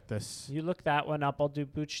double check this. You look that one up. I'll do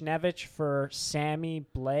Buchnevich for Sammy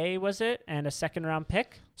Blais, was it? And a 2nd round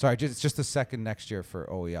pick. Sorry, it's just a second next year for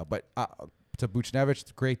OEL. But to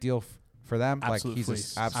Buchnevich, great deal for them. Absolute like he's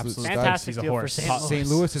fleece. an absolute Absolute stud. Fantastic He's a deal for horse. St. St.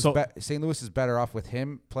 Louis. Louis is So- St. Louis is better off with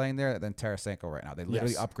him playing there than Tarasenko right now. They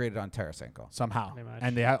literally Yes. upgraded on Tarasenko. Somehow, Pretty much.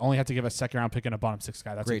 and they only had to give a 2nd-round pick and a bottom 6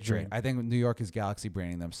 guy. That's Great a dream. trade. I think New York is Galaxy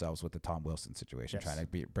branding themselves with the Tom Wilson situation, Yes. trying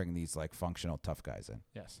to bring these like functional tough guys in.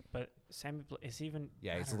 Yes. But Sammy Blais is even.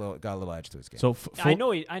 Yeah, I he's don't got a little edge to his game. So I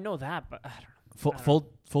know that, but I don't know.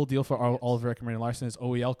 Full deal for Oliver Ekman Larson is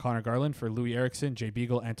OEL Connor Garland for Louis Eriksson, Jay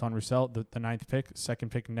Beagle, Anton Roussel, the 9th pick, 2nd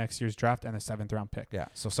pick next year's draft, and the 7th round pick. yeah.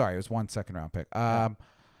 So sorry, it was 1 2nd-round pick.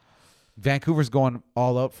 Vancouver's going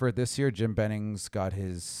all out for it this year. Jim Benning's got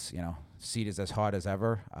his seat is as hot as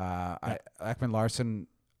ever. Ekman Larson,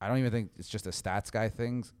 I don't even think it's just a stats guy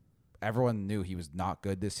thing. Everyone knew he was not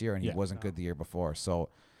good this year, and he Yeah. wasn't good the year before. So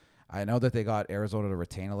I know that they got Arizona to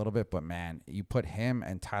retain a little bit, but man, you put him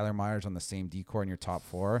and Tyler Myers on the same decor in your top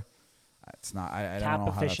 4. It's not. I don't Cap know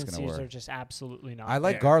how that's going to efficiencies are work. just absolutely not. I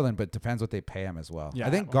like there. Garland, but it depends what they pay him as well. Yeah,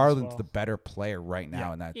 I think that one as Garland's well. the better player right now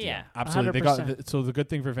Yeah. in that deal. Yeah, Absolutely. 100%. So the good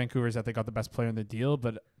thing for Vancouver is that they got the best player in the deal,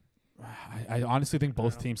 but I honestly think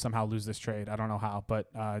both know. teams somehow lose this trade. I don't know how,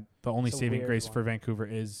 but the only It's a saving weird grace one. for Vancouver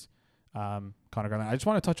is Connor Garland. I just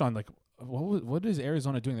want to touch on what is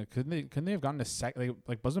Arizona doing? Couldn't they have gotten a second?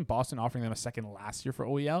 Like wasn't Boston offering them a second last year for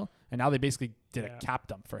OEL, and now they basically did Yeah. a cap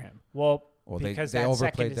dump for him. Well, Well, because they that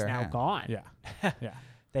overplayed second is their now hand. gone. Yeah, yeah,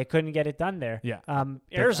 They couldn't get it done there. yeah.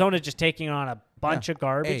 Arizona just taking on a bunch of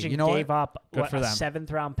garbage Hey, and you know what? gave up Good for a them.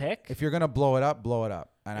 7th round pick. If you're gonna blow it up, blow it up.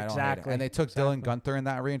 And I don't hate it. Exactly. And they took Dylan Exactly. Gunther in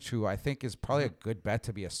that range, who I think is probably a good bet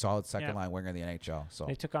to be a solid second line winger in the NHL. So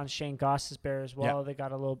They took on Shane Gostisbehere as well. They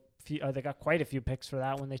got they got quite a few picks for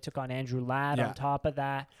that one. They took on Andrew Ladd Yeah. on top of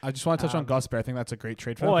that. I just want to touch on Gosper. I think that's a great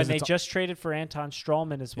trade for them. 'cause And they it's- just traded for Anton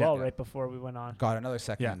Strawman as well Yeah. right before we went on. got another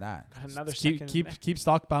second Yeah. in that. Another keep second. keep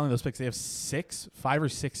stockpiling those picks. They have 5 or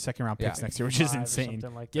 6 second-round picks Yeah. next year, which is 5 or insane.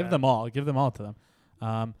 something like Give that. them all. Give them all to them.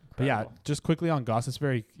 But yeah, Incredible. just quickly on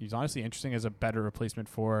Gostisbehere, he's honestly interesting as a better replacement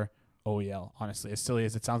for OEL. Honestly, as silly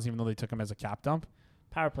as it sounds, even though they took him as a cap dump.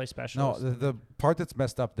 Power play No, specialist. the part that's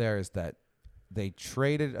messed up there is that they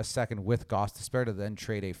traded a second with Gostisbehere to then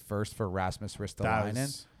trade a first for Rasmus That Ristolainen.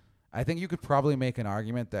 was- I think you could probably make an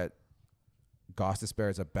argument that Gostisbehere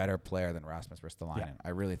is a better player than Rasmus Ristolainen. Yeah. I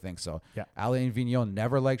really think so. Yeah. Alain Vigneault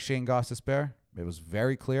never liked Shane Gostisbehere. It was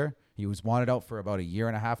very clear. He was wanted out for about a year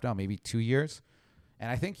and a half now, maybe 2 years. And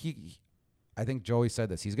I think Joey said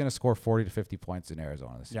this. He's going to score 40 to 50 points in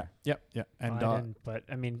Arizona this year. Yeah. And but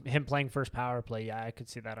I mean, him playing first power play, yeah, I could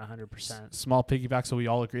see that 100%. small piggyback. So we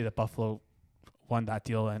all agree that Buffalo won that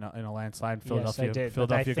deal in a landslide. Philadelphia, yes, they did.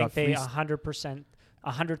 Philadelphia I got think they fleeced.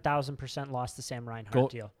 100,000% lost the Sam Reinhart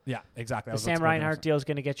deal. Yeah, exactly. The Sam Reinhart deal is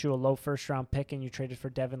going to get you a low first-round pick, and you traded for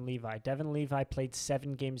Devin Levi. Devin Levi played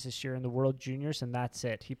 7 games this year in the World Juniors, and that's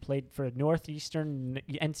it. He played for Northeastern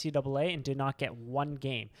NCAA and did not get 1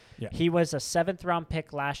 game. Yeah. He was a 7th-round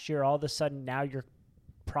pick last year. All of a sudden, now you're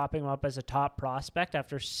propping him up as a top prospect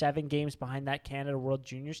after 7 games behind that Canada World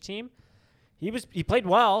Juniors team. He played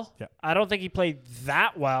well. Yeah. I don't think he played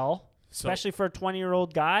that well, especially for a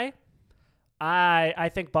 20-year-old guy.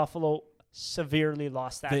 I think Buffalo severely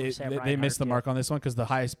lost that. They missed the mark on this one because the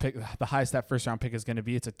highest that first round pick is going to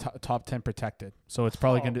be, it's a top 10 protected. So it's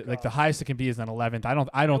probably going to like the highest it can be is an 11th.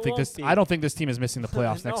 I don't think this team is missing the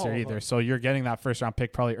playoffs next year either. So you're getting that first round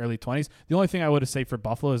pick probably early 20s. The only thing I would say for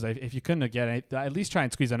Buffalo is if you couldn't get it, at least try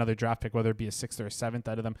and squeeze another draft pick, whether it be a 6th or a 7th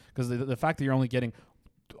out of them, because the fact that you're only getting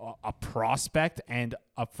a prospect and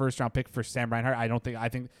a first round pick for Sam Reinhart, I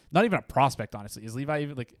think not even a prospect, honestly. Is Levi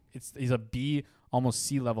even he's a B, almost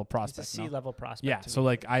C level prospect? He's a C level prospect. Yeah, so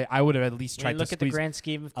like I would have at least tried to look at the grand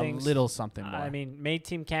scheme of things, a little something more. I mean, made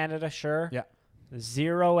Team Canada, sure. Yeah.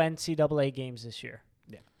 0 NCAA games this year.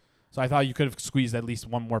 Yeah. So I thought you could have squeezed at least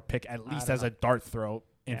one more pick, at least as a dart throw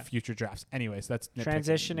in future drafts. Anyways, that's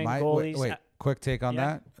transitioning goalies. Wait, quick take on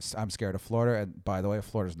that. I'm scared of Florida. And by the way,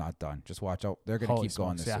 Florida's not done. Just watch out. They're going to keep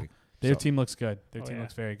going this week. Their team looks good. Their team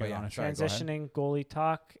looks very good. Honestly. Transitioning goalie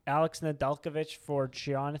talk. Alex Nedeljkovic for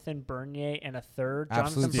Jonathan Bernier and a third.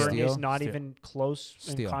 Absolute Jonathan Bernier is steal. not even close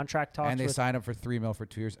in contract talks. And they signed him for $3 million for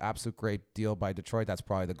 2 years. Absolute great deal by Detroit. That's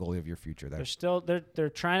probably the goalie of your future there. They're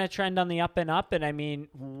trying to trend on the up and up. And I mean,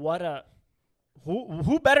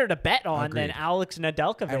 who better to bet on than Alex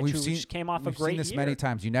Nedeljkovic, who just came off a great year. We've seen this many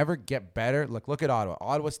times. You never get better. Look at Ottawa.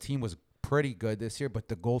 Ottawa's team was pretty good this year, but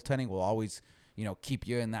the goaltending will always, keep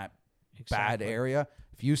you in that bad area.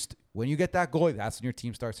 If when you get that goalie, that's when your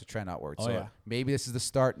team starts to trend outwards. Maybe this is the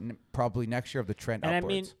start, probably next year, of the trend upwards. And I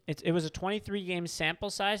mean, it was a 23-game sample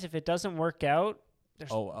size. If it doesn't work out,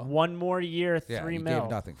 there's one more year, $3 million. Gave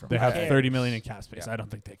nothing from they have $30 million in cap space. I don't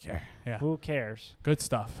think they care. Yeah. Who cares? Good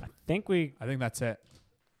stuff. I think that's it.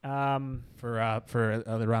 For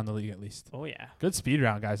around the league at least. Oh yeah. Good speed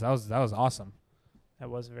round, guys. That was awesome. That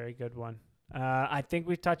was a very good one. I think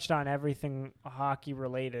we touched on everything hockey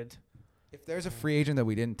related. If there's a free agent that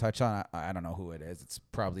we didn't touch on, I don't know who it is. It's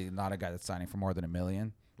probably not a guy that's signing for more than $1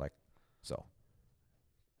 million. Let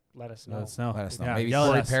us know. Let us know. Yeah, maybe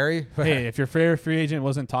Corey Perry. Hey, if your favorite free agent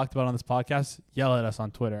wasn't talked about on this podcast, yell at us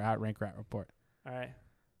on Twitter at RinkRatReport. All right.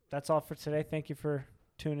 That's all for today. Thank you for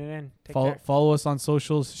tuning in. Take care. Follow us on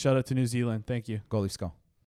socials. Shout out to New Zealand. Thank you. Go Leafs, go.